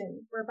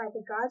solution whereby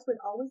the gods would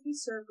always be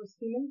served with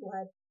human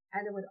blood,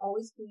 and there would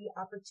always be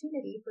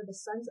opportunity for the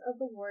sons of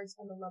the lords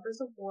and the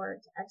lovers of war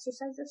to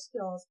exercise their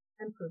skills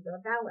and prove their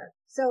valor.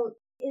 So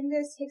in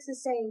this, Hicks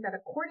is saying that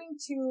according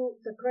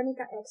to the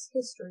Crónica ex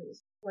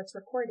Histories, what's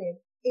recorded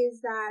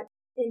is that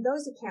in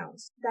those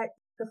accounts that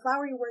the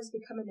flowery wars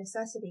become a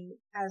necessity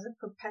as a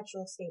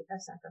perpetual state of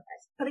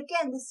sacrifice. But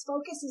again, this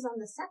focus is on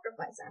the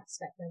sacrifice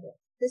aspect of it.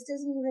 This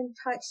doesn't even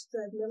touch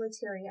the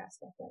military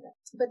aspect of it.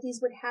 But these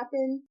would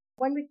happen.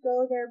 One would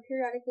go there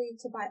periodically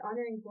to buy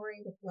honor and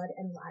glory with blood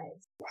and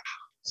lives.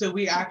 So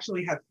we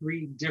actually have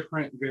three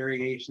different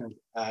variations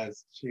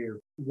as to,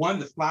 one,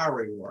 the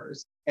flowery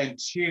wars, and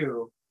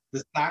two,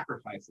 the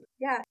sacrifices.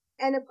 Yeah.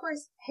 And of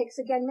course, Hicks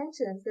again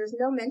mentions there's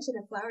no mention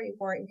of flowery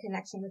war in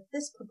connection with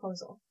this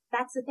proposal.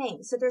 That's the thing.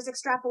 So there's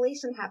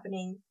extrapolation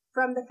happening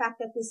from the fact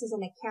that this is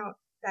an account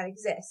that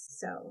exists.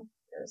 So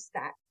there's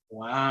that.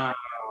 Wow.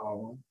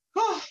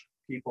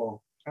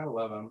 People, gotta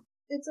love them.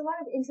 It's a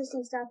lot of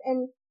interesting stuff.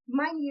 And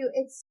mind you,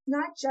 it's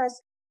not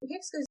just,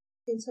 Hicks goes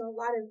into a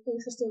lot of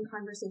interesting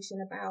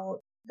conversation about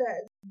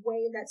the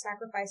way that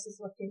sacrifice is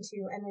looked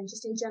into, and then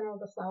just in general,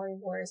 the flowery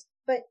wars.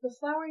 But the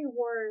flowery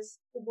wars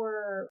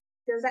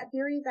there's that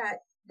theory that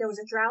there was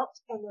a drought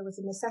and there was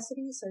a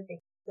necessity. So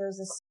there's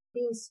this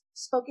being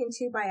spoken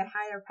to by a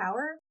higher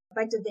power,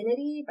 by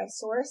divinity, by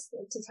source,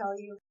 to tell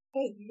you,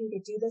 hey, you need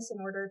to do this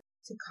in order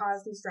to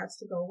cause these droughts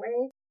to go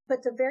away.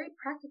 But the very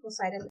practical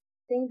side, and the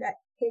thing that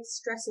Hicks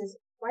stresses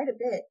quite a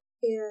bit,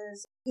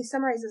 is he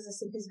summarizes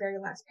this in his very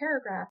last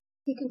paragraph.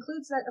 He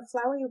concludes that a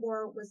flowery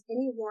war was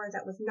any war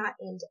that was not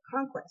aimed at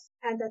conquest,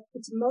 and that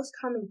its most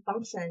common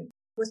function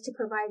was to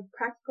provide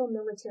practical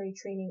military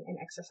training and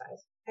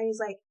exercise. And he's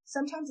like,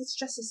 sometimes it's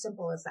just as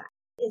simple as that.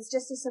 It's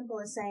just as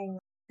simple as saying,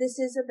 this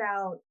is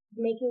about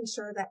making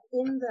sure that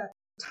in the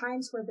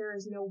times where there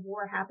is no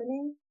war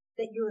happening,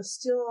 that you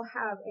still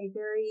have a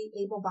very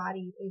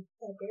able-bodied,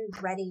 a very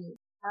ready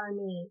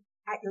army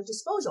at your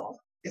disposal.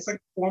 It's like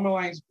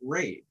formalized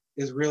raid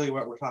is really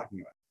what we're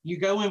talking about. You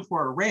go in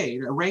for a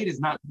raid. A raid is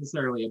not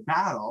necessarily a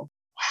battle.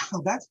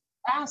 Wow, that's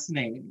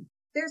fascinating.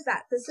 There's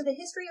that. So the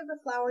history of the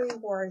flowery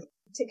wars,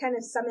 to kind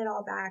of sum it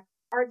all back,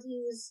 are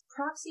these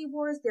proxy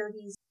wars. They're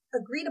these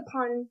agreed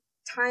upon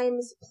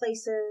times,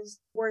 places,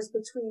 wars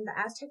between the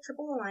Aztec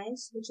Triple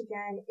Alliance, which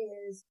again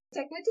is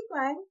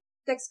Tecnotitlan,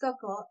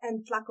 Texcoco,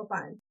 and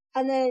Tlacopan.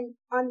 And then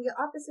on the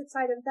opposite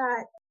side of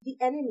that, the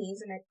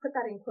enemies, and I put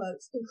that in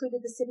quotes,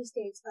 included the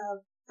city-states of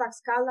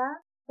Tlaxcala,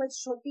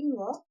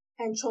 Huexotingo,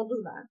 and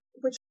Cholula,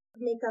 which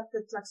make up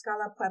the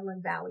Tlaxcala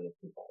Puebloan Valley of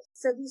peoples.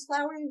 So these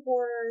flowery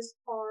wars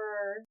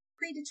are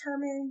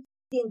predetermined.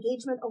 The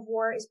engagement of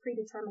war is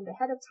predetermined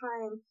ahead of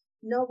time.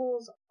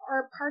 Nobles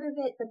are part of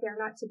it, but they're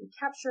not to be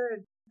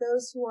captured.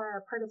 Those who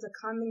are part of the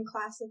common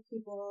class of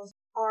peoples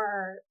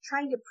are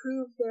trying to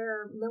prove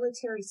their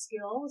military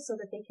skill so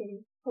that they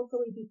can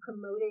hopefully be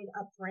promoted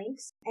up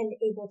ranks and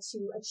able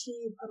to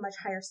achieve a much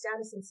higher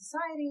status in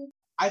society.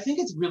 I think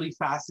it's really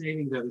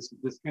fascinating, though,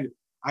 this kind of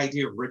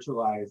idea of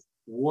ritualized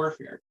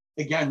warfare.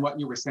 Again, what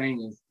you were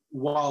saying is,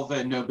 while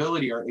the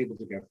nobility are able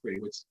to go free,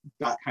 which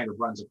that kind of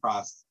runs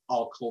across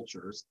all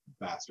cultures,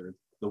 bastards,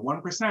 the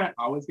 1%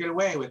 always get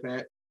away with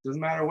it. Doesn't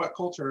matter what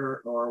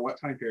culture or what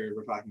time period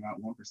we're talking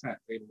about, 1%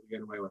 able to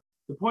get away with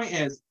it. The point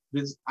is,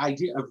 this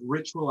idea of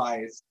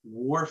ritualized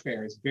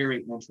warfare is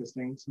very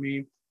interesting to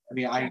me. And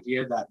the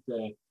idea that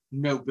the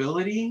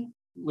nobility,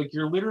 like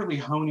you're literally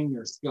honing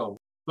your skill,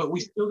 but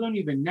we still don't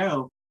even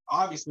know.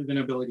 Obviously, the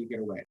nobility get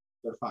away.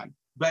 They're fine.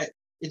 But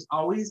it's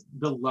always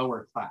the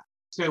lower class.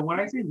 So when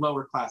I say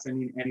lower class, I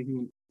mean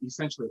anything,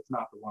 essentially it's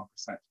not the 1%,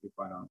 to be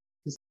quite honest.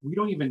 Because we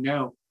don't even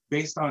know,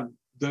 based on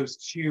those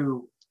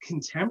two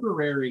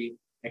contemporary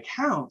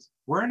accounts,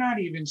 we're not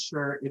even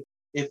sure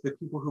if the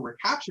people who were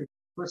captured,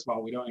 first of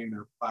all, we don't even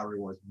know if flowery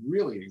wars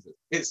really exist.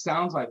 It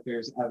sounds like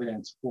there's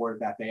evidence for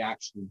that they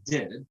actually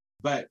did,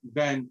 but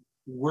then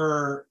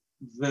were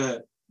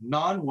the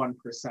non-1%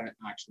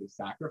 actually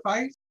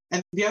sacrificed?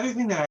 And the other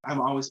thing that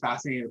I'm always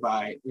fascinated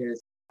by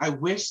is I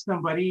wish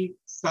somebody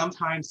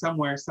sometime,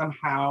 somewhere,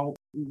 somehow,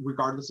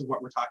 regardless of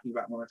what we're talking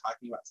about when we're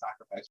talking about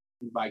sacrifice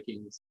in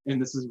Vikings,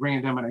 and this is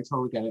random and I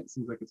totally get it. It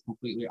seems like it's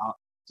completely off,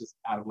 just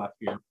out of left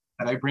field,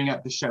 that I bring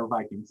up the show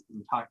Vikings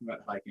because I'm talking about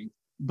Vikings.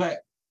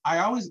 But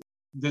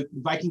the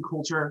Viking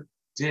culture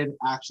did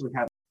actually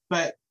have,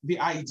 but the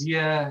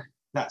idea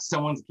that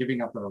someone's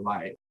giving up their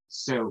life.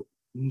 So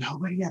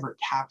nobody ever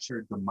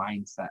captured the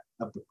mindset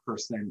of the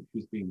person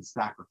who's being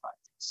sacrificed.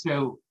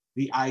 So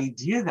the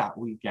idea that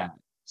we get,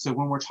 so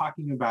when we're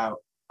talking about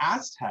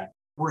Aztec,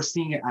 we're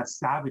seeing it as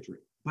savagery.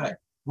 But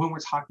when we're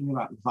talking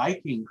about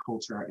Viking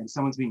culture and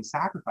someone's being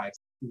sacrificed,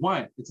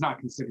 one, it's not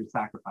considered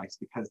sacrifice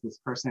because this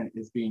person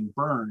is being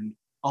burned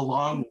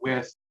along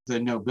with the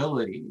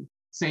nobility.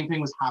 Same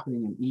thing was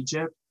happening in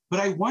Egypt.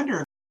 But I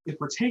wonder if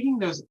we're taking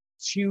those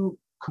two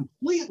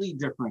completely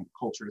different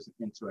cultures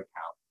into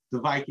account, the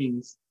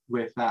Vikings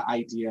with that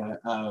idea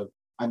of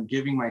I'm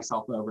giving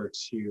myself over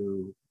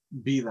to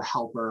be the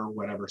helper,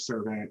 whatever,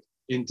 servant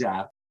in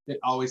death. It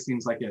always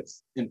seems like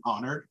it's an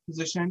honored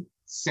position.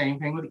 Same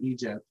thing with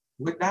Egypt.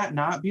 Would that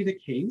not be the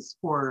case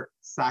for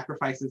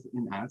sacrifices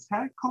in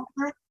Aztec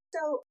culture?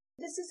 So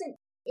this isn't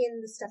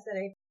in the stuff that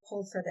I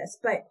pulled for this,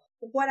 but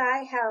what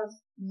I have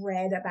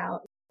read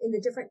about in the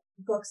different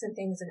books and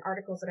things and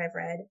articles that I've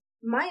read,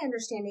 my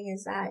understanding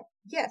is that,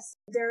 yes,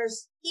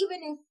 there's, even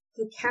if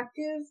the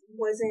captive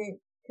wasn't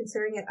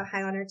considering it a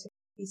high honor to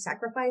be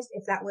sacrificed,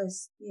 if that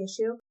was the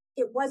issue,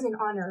 it was an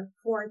honor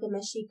for the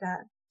Mexica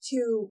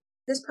to,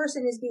 this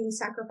person is being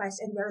sacrificed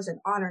and there's an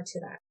honor to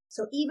that.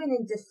 So even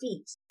in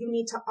defeat, you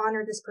need to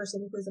honor this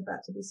person who is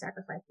about to be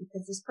sacrificed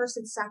because this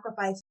person's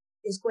sacrifice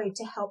is going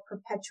to help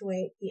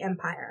perpetuate the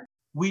empire.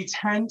 We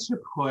tend to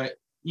put,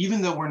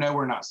 even though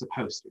we're not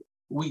supposed to,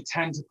 we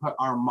tend to put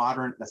our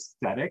modern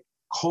aesthetic,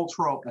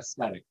 cultural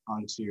aesthetic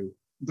onto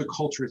the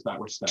cultures that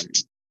we're studying.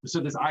 So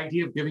this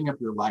idea of giving up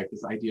your life,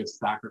 this idea of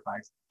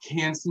sacrifice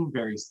can seem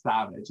very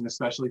savage, and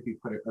especially if you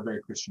put a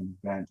very Christian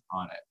bent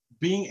on it.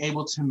 Being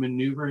able to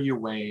maneuver your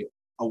way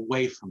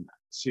away from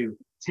that, to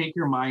take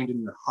your mind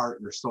and your heart,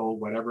 your soul,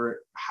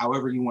 whatever,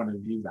 however you want to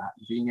view that,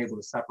 being able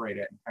to separate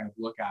it and kind of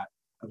look at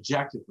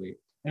objectively.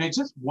 And I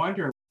just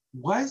wonder,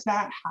 was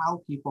that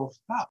how people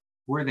felt?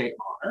 Were they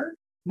honored?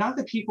 Not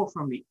the people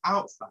from the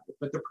outside,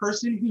 but the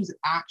person who's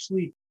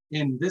actually,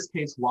 in this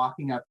case,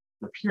 walking up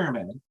the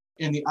pyramid,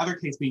 in the other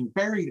case, being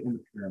buried in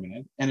the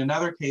pyramid, in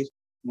another case,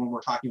 when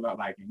we're talking about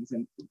Vikings,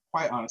 and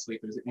quite honestly,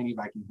 if there's any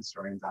Viking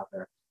historians out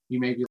there, you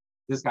may be,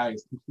 this guy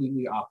is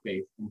completely off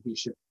base, and he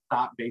should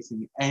stop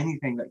basing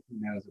anything that he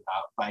knows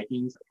about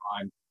Vikings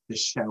on the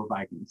show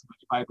Vikings,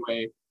 which, by the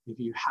way, if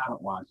you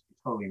haven't watched, you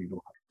totally need to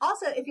watch.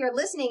 Also, if you're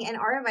listening and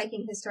are a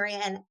Viking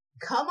historian,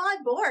 come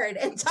on board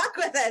and talk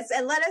with us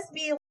and let us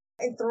be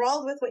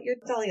enthralled with what you're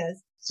telling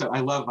us. So I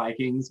love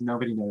Vikings.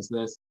 Nobody knows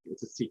this.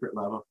 It's a secret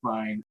love of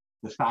mine.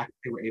 The fact that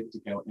they were able to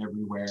go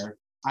everywhere.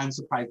 I'm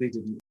surprised they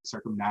didn't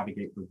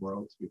circumnavigate the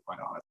world, to be quite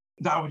honest.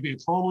 That would be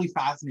totally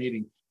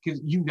fascinating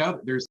because you know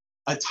that there's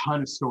a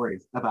ton of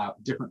stories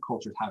about different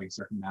cultures having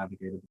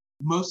circumnavigated.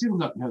 Most people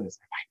don't know this.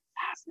 I find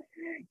it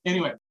fascinating.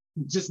 Anyway,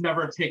 just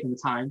never have taken the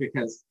time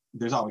because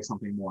there's always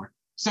something more.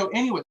 So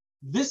anyway,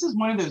 this is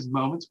one of those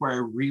moments where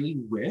I really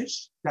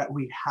wish that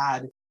we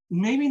had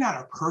maybe not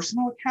a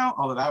personal account,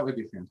 although that would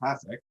be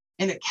fantastic,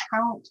 an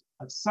account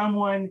of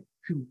someone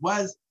who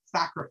was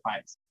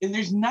sacrificed. And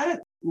there's none of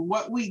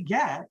what we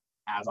get,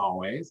 as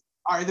always,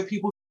 are the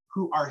people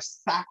who are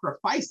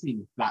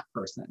sacrificing that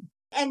person.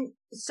 And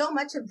so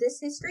much of this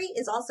history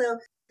is also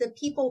the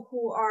people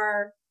who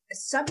are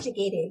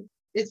subjugating.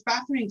 It's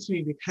fascinating to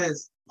me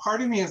because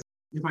part of me is,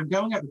 if I'm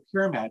going up the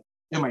pyramid,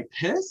 am I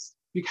pissed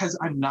because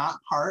I'm not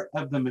part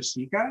of the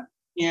Mexica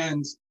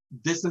and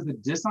this is a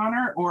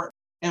dishonor? Or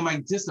am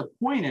I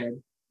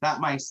disappointed that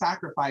my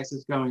sacrifice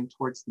is going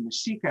towards the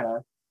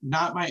Mexica,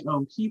 not my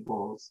own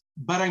peoples,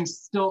 but I'm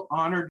still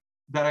honored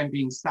that I'm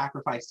being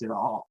sacrificed at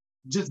all?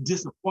 Just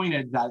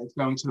disappointed that it's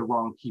going to the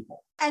wrong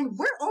people. And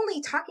we're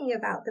only talking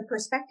about the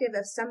perspective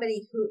of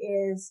somebody who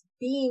is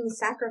being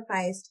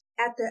sacrificed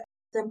at the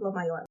Templo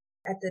Mayor,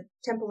 at the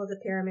Temple of the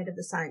Pyramid of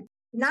the Sun.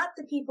 Not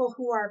the people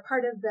who are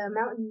part of the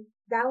Mountain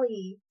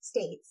Valley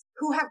states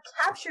who have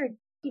captured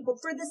people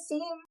for the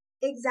same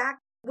exact,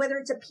 whether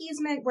it's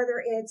appeasement,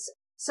 whether it's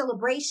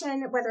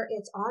celebration, whether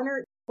it's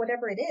honor,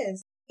 whatever it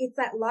is. It's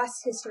that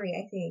lost history,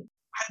 I think.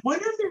 I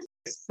wonder if there's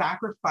a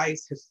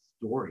sacrifice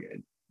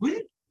historian.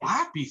 Wouldn't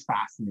that be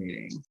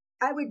fascinating?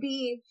 I would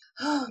be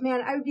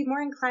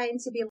more inclined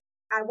to be,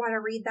 I want to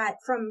read that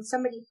from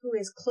somebody who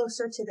is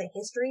closer to the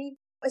history,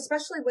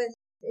 especially with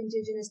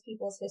Indigenous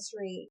people's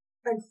history.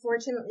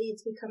 Unfortunately,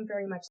 it's become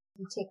very much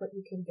you take what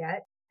you can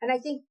get. And I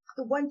think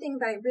the one thing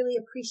that I really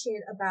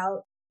appreciate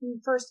about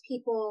First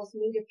Peoples,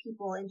 Native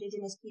people,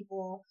 Indigenous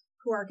people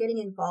who are getting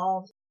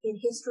involved in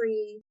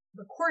history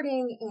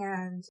recording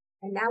and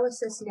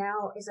analysis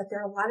now is that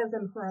there are a lot of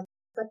them who are,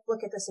 let's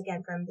look at this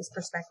again from this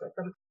perspective,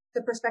 from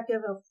the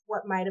perspective of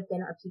what might have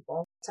been our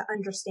people, to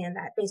understand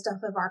that based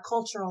off of our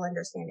cultural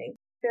understanding.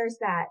 There's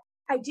that.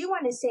 I do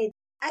want to say,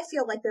 I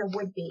feel like there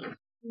would be,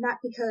 not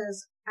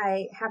because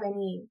I have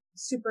any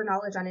super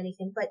knowledge on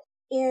anything, but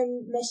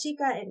in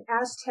Mexica and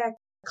Aztec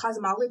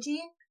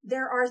cosmology,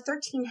 there are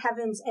 13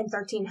 heavens and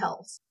 13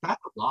 hells.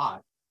 That's a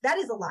lot. That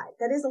is a lot.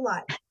 That is a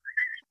lot.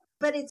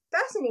 But it's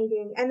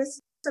fascinating, and this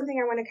is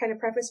something I want to kind of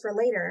preface for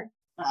later.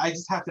 I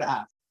just have to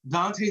ask,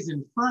 Dante's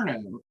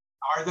Inferno,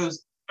 are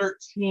those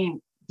 13,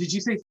 did you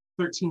say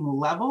 13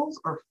 levels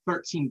or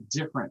 13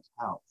 different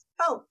hells?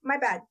 Oh, my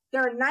bad.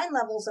 There are 9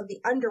 levels of the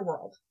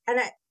underworld. And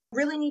I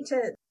really need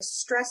to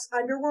stress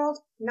underworld,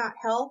 not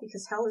hell,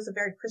 because hell is a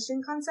very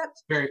Christian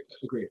concept. Very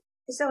agreed.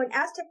 So in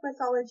Aztec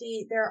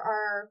mythology, there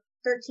are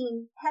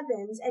 13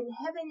 heavens, and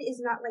heaven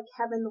is not like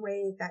heaven the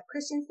way that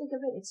Christians think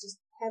of it. It's just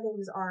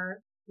heavens are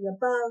the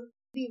above.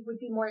 Would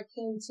be more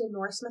akin to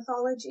Norse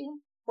mythology,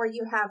 where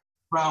you have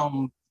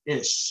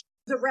Realm-ish.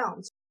 the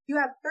realms. You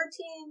have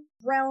 13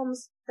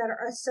 realms that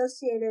are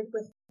associated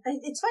with,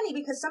 and it's funny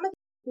because some of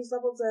these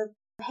levels of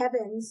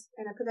heavens,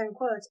 and I put that in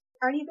quotes,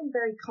 aren't even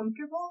very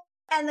comfortable.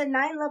 And the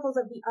 9 levels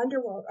of the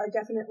underworld are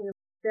definitely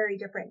very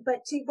different.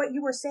 But to what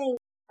you were saying,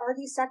 are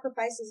these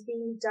sacrifices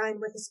being done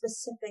with a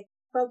specific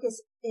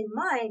focus in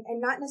mind and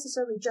not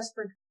necessarily just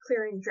for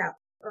clearing drought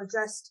or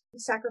just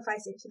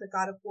sacrificing to the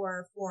god of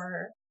war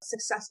for a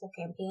successful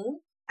campaign?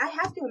 I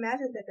have to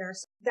imagine that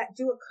there's that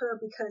do occur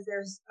because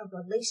there's a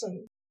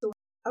relation to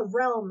a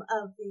realm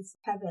of these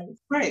heavens.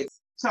 Right.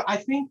 So I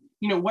think,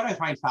 what I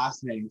find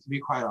fascinating, to be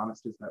quite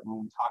honest, is that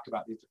when we talk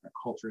about these different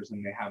cultures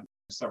and they have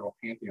several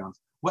pantheons,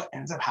 what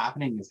ends up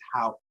happening is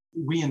how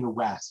we in the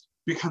West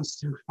become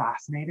so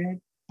fascinated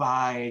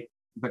by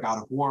the god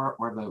of war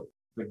or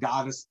the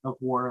goddess of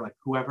war, like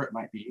whoever it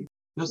might be.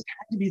 Those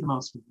tend to be the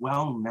most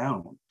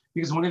well-known.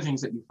 Because one of the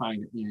things that you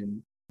find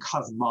in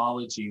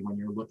cosmology when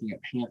you're looking at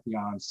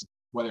pantheons,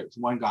 whether it's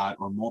one god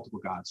or multiple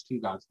gods, 2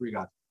 gods, 3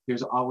 gods,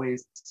 there's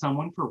always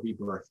someone for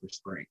rebirth or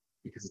spring,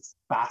 because it's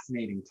a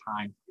fascinating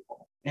time for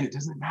people. And it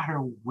doesn't matter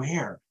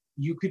where.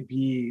 You could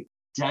be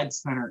dead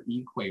center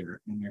equator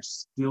and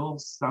there's still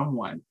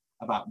someone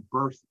about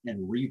birth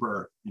and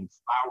rebirth and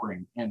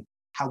flowering and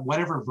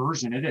whatever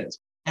version it is.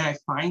 And I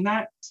find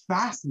that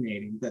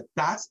fascinating that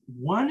that's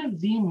one of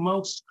the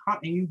most,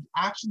 and you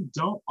actually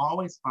don't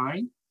always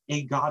find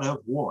a god of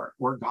war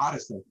or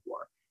goddess of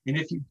war. And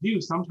if you do,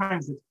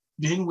 sometimes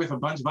it's in with a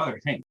bunch of other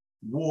things,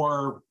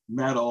 war,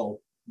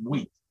 metal,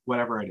 wheat,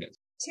 whatever it is.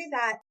 To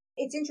that,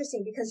 it's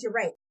interesting because you're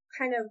right,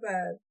 kind of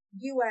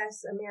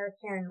U.S.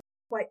 American,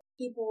 what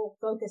people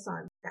focus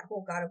on, that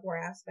whole god of war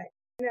aspect.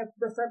 I'm going to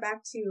refer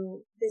back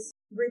to this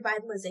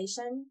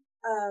revitalization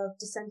of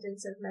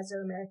descendants of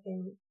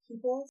Mesoamerican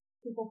people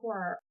who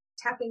are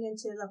tapping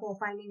into the whole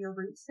finding your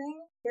roots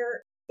thing.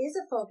 There is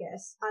a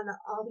focus on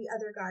all the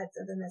other gods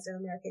of the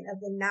Mesoamerican, of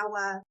the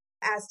Nahua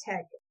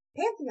Aztec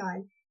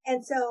pantheon.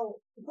 And so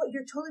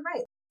you're totally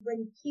right.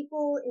 When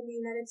people in the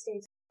United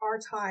States are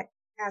taught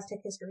Aztec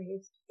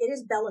history, it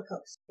is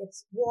bellicose.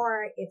 It's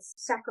war, it's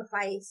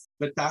sacrifice.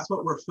 But that's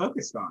what we're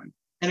focused on.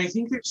 And I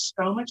think there's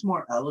so much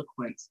more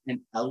eloquence and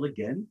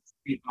elegance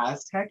in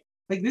Aztec.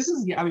 Like, this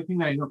is the other thing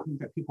that I don't think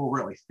that people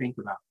really think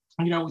about.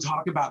 We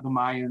talk about the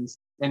Mayans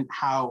and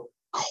how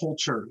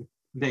cultured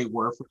they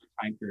were for the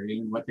time period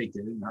and what they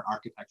did in their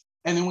architecture.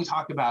 And then we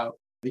talk about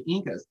the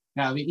Incas.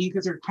 Now, the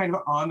Incas are kind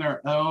of on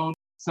their own.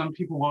 Some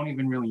people won't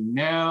even really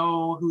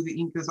know who the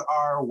Incas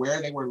are,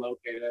 where they were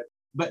located.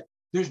 But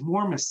there's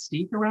more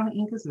mystique around the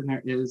Incas than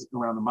there is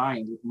around the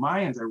Mayans. With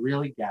Mayans, I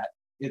really get,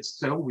 it's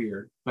so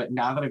weird, but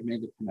now that I've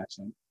made the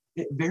connection,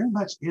 it very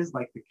much is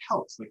like the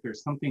Celts. Like,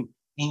 there's something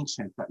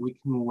ancient that we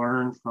can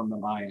learn from the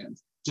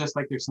Mayans, just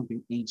like there's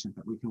something ancient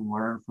that we can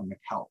learn from the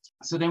Celts.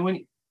 So then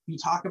when you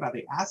talk about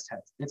the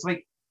Aztecs, it's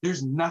like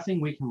there's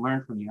nothing we can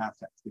learn from the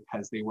Aztecs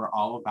because they were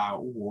all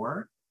about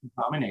war,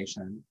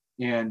 domination,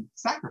 and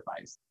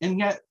sacrifice. And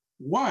yet,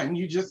 one,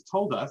 you just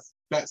told us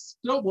that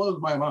still blows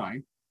my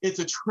mind. It's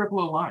a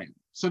triple alliance.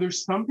 So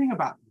there's something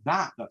about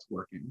that that's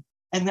working,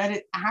 and that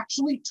it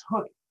actually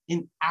took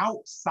an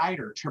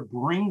outsider to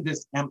bring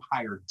this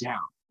empire down.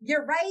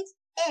 You're right.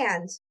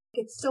 And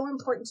it's so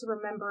important to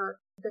remember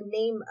the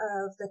name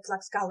of the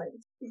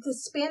Tlaxcalans. The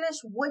Spanish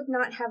would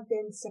not have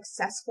been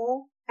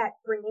successful at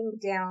bringing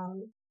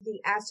down the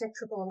Aztec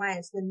Triple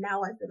Alliance, the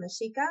Nahua, the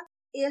Mexica,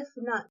 if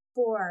not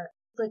for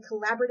the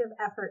collaborative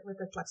effort with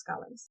the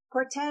Tlaxcalans.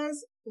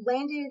 Cortez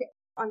landed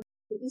on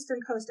the eastern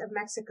coast of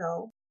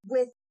Mexico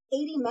with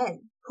 80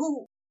 men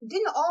who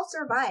didn't all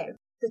survive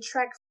the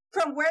trek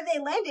from where they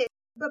landed.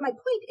 But my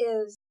point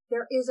is,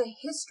 there is a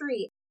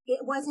history. It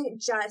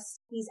wasn't just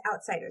these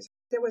outsiders.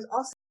 There was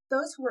also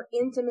those who were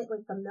intimately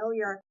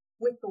familiar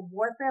with the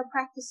warfare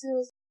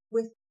practices,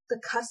 with the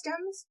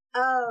customs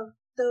of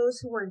those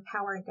who were in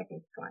power in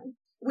Tenochtitlan,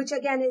 which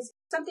again is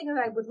something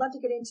that I would love to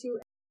get into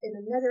in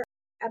another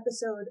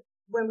episode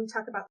when we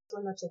talk about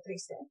La Noche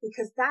Triste,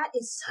 because that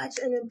is such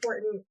an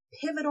important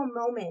pivotal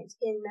moment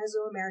in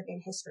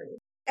Mesoamerican history.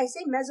 I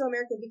say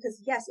Mesoamerican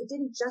because, yes, it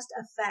didn't just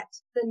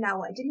affect the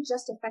Nahua, it didn't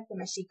just affect the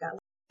Mexica,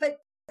 but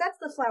that's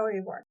the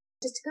Flowery War.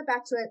 Just to go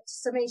back to it,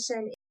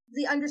 summation,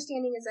 the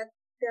understanding is that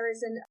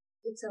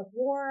it's a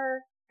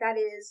war that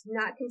is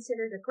not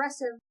considered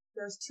aggressive.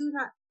 There's two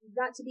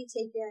not to be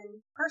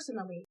taken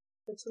personally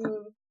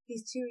between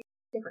these two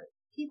different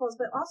peoples,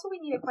 but also we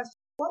need to question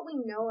what we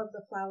know of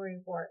the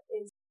Flowery War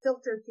is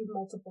filtered through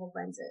multiple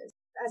lenses.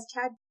 As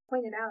Chad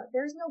pointed out,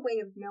 there's no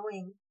way of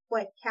knowing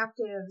what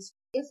captives,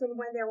 if and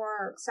when there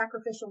were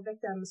sacrificial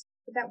victims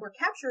that were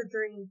captured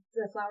during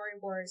the Flowery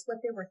Wars, what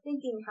they were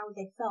thinking, how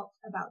they felt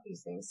about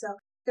these things. So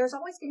there's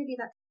always going to be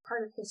that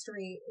part of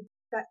history,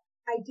 that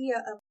idea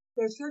of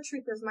there's your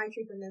truth, there's my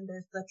truth, and then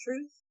there's the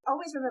truth.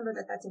 Always remember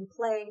that that's in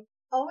play.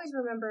 Always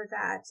remember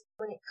that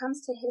when it comes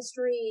to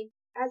history,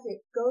 as it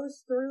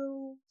goes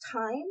through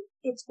time,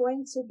 it's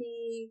going to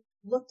be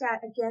looked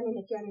at again and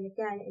again and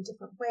again in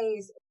different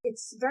ways.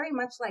 It's very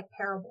much like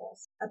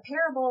parables. A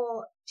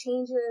parable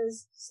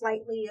changes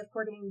slightly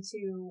according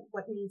to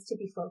what needs to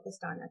be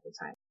focused on at the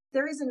time.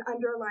 There is an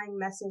underlying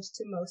message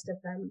to most of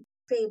them.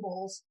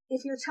 Fables,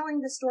 if you're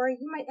telling the story,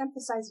 you might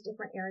emphasize a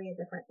different area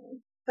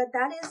differently. But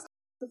that is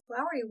the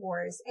Flowery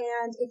Wars.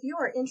 And if you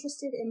are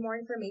interested in more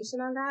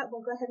information on that,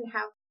 we'll go ahead and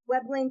have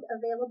web link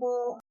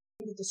available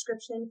in the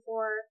description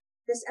for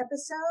this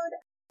episode.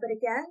 But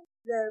again,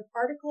 the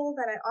article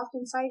that I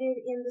often cited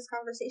in this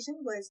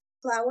conversation was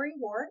Flowery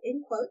War,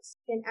 in quotes,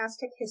 in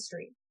Aztec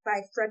History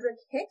by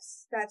Frederick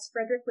Hicks. That's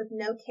Frederick with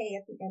no K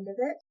at the end of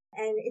it.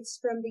 And it's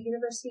from the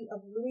University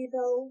of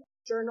Louisville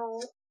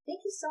Journal.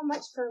 Thank you so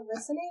much for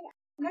listening.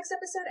 Next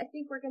episode, I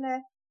think we're going to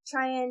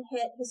try and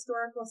hit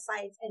historical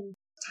sites and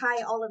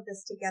tie all of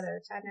this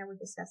together. Chad and I were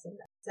discussing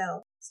that.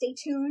 So stay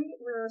tuned.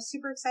 We're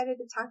super excited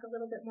to talk a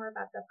little bit more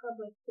about the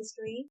public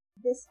history.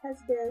 This has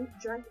been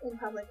Drunk in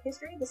Public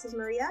History. This is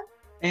Maria.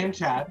 And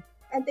Chad.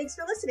 And thanks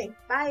for listening.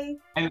 Bye.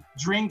 And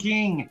drink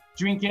in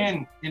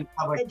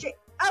public.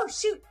 Oh,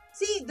 shoot.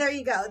 See, there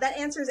you go. That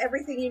answers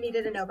everything you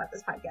needed to know about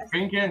this podcast.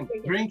 Drink in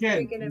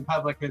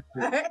public history.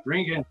 All right.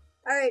 Drink in.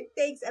 All right.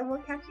 Thanks. And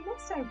we'll catch you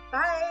next time.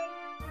 Bye.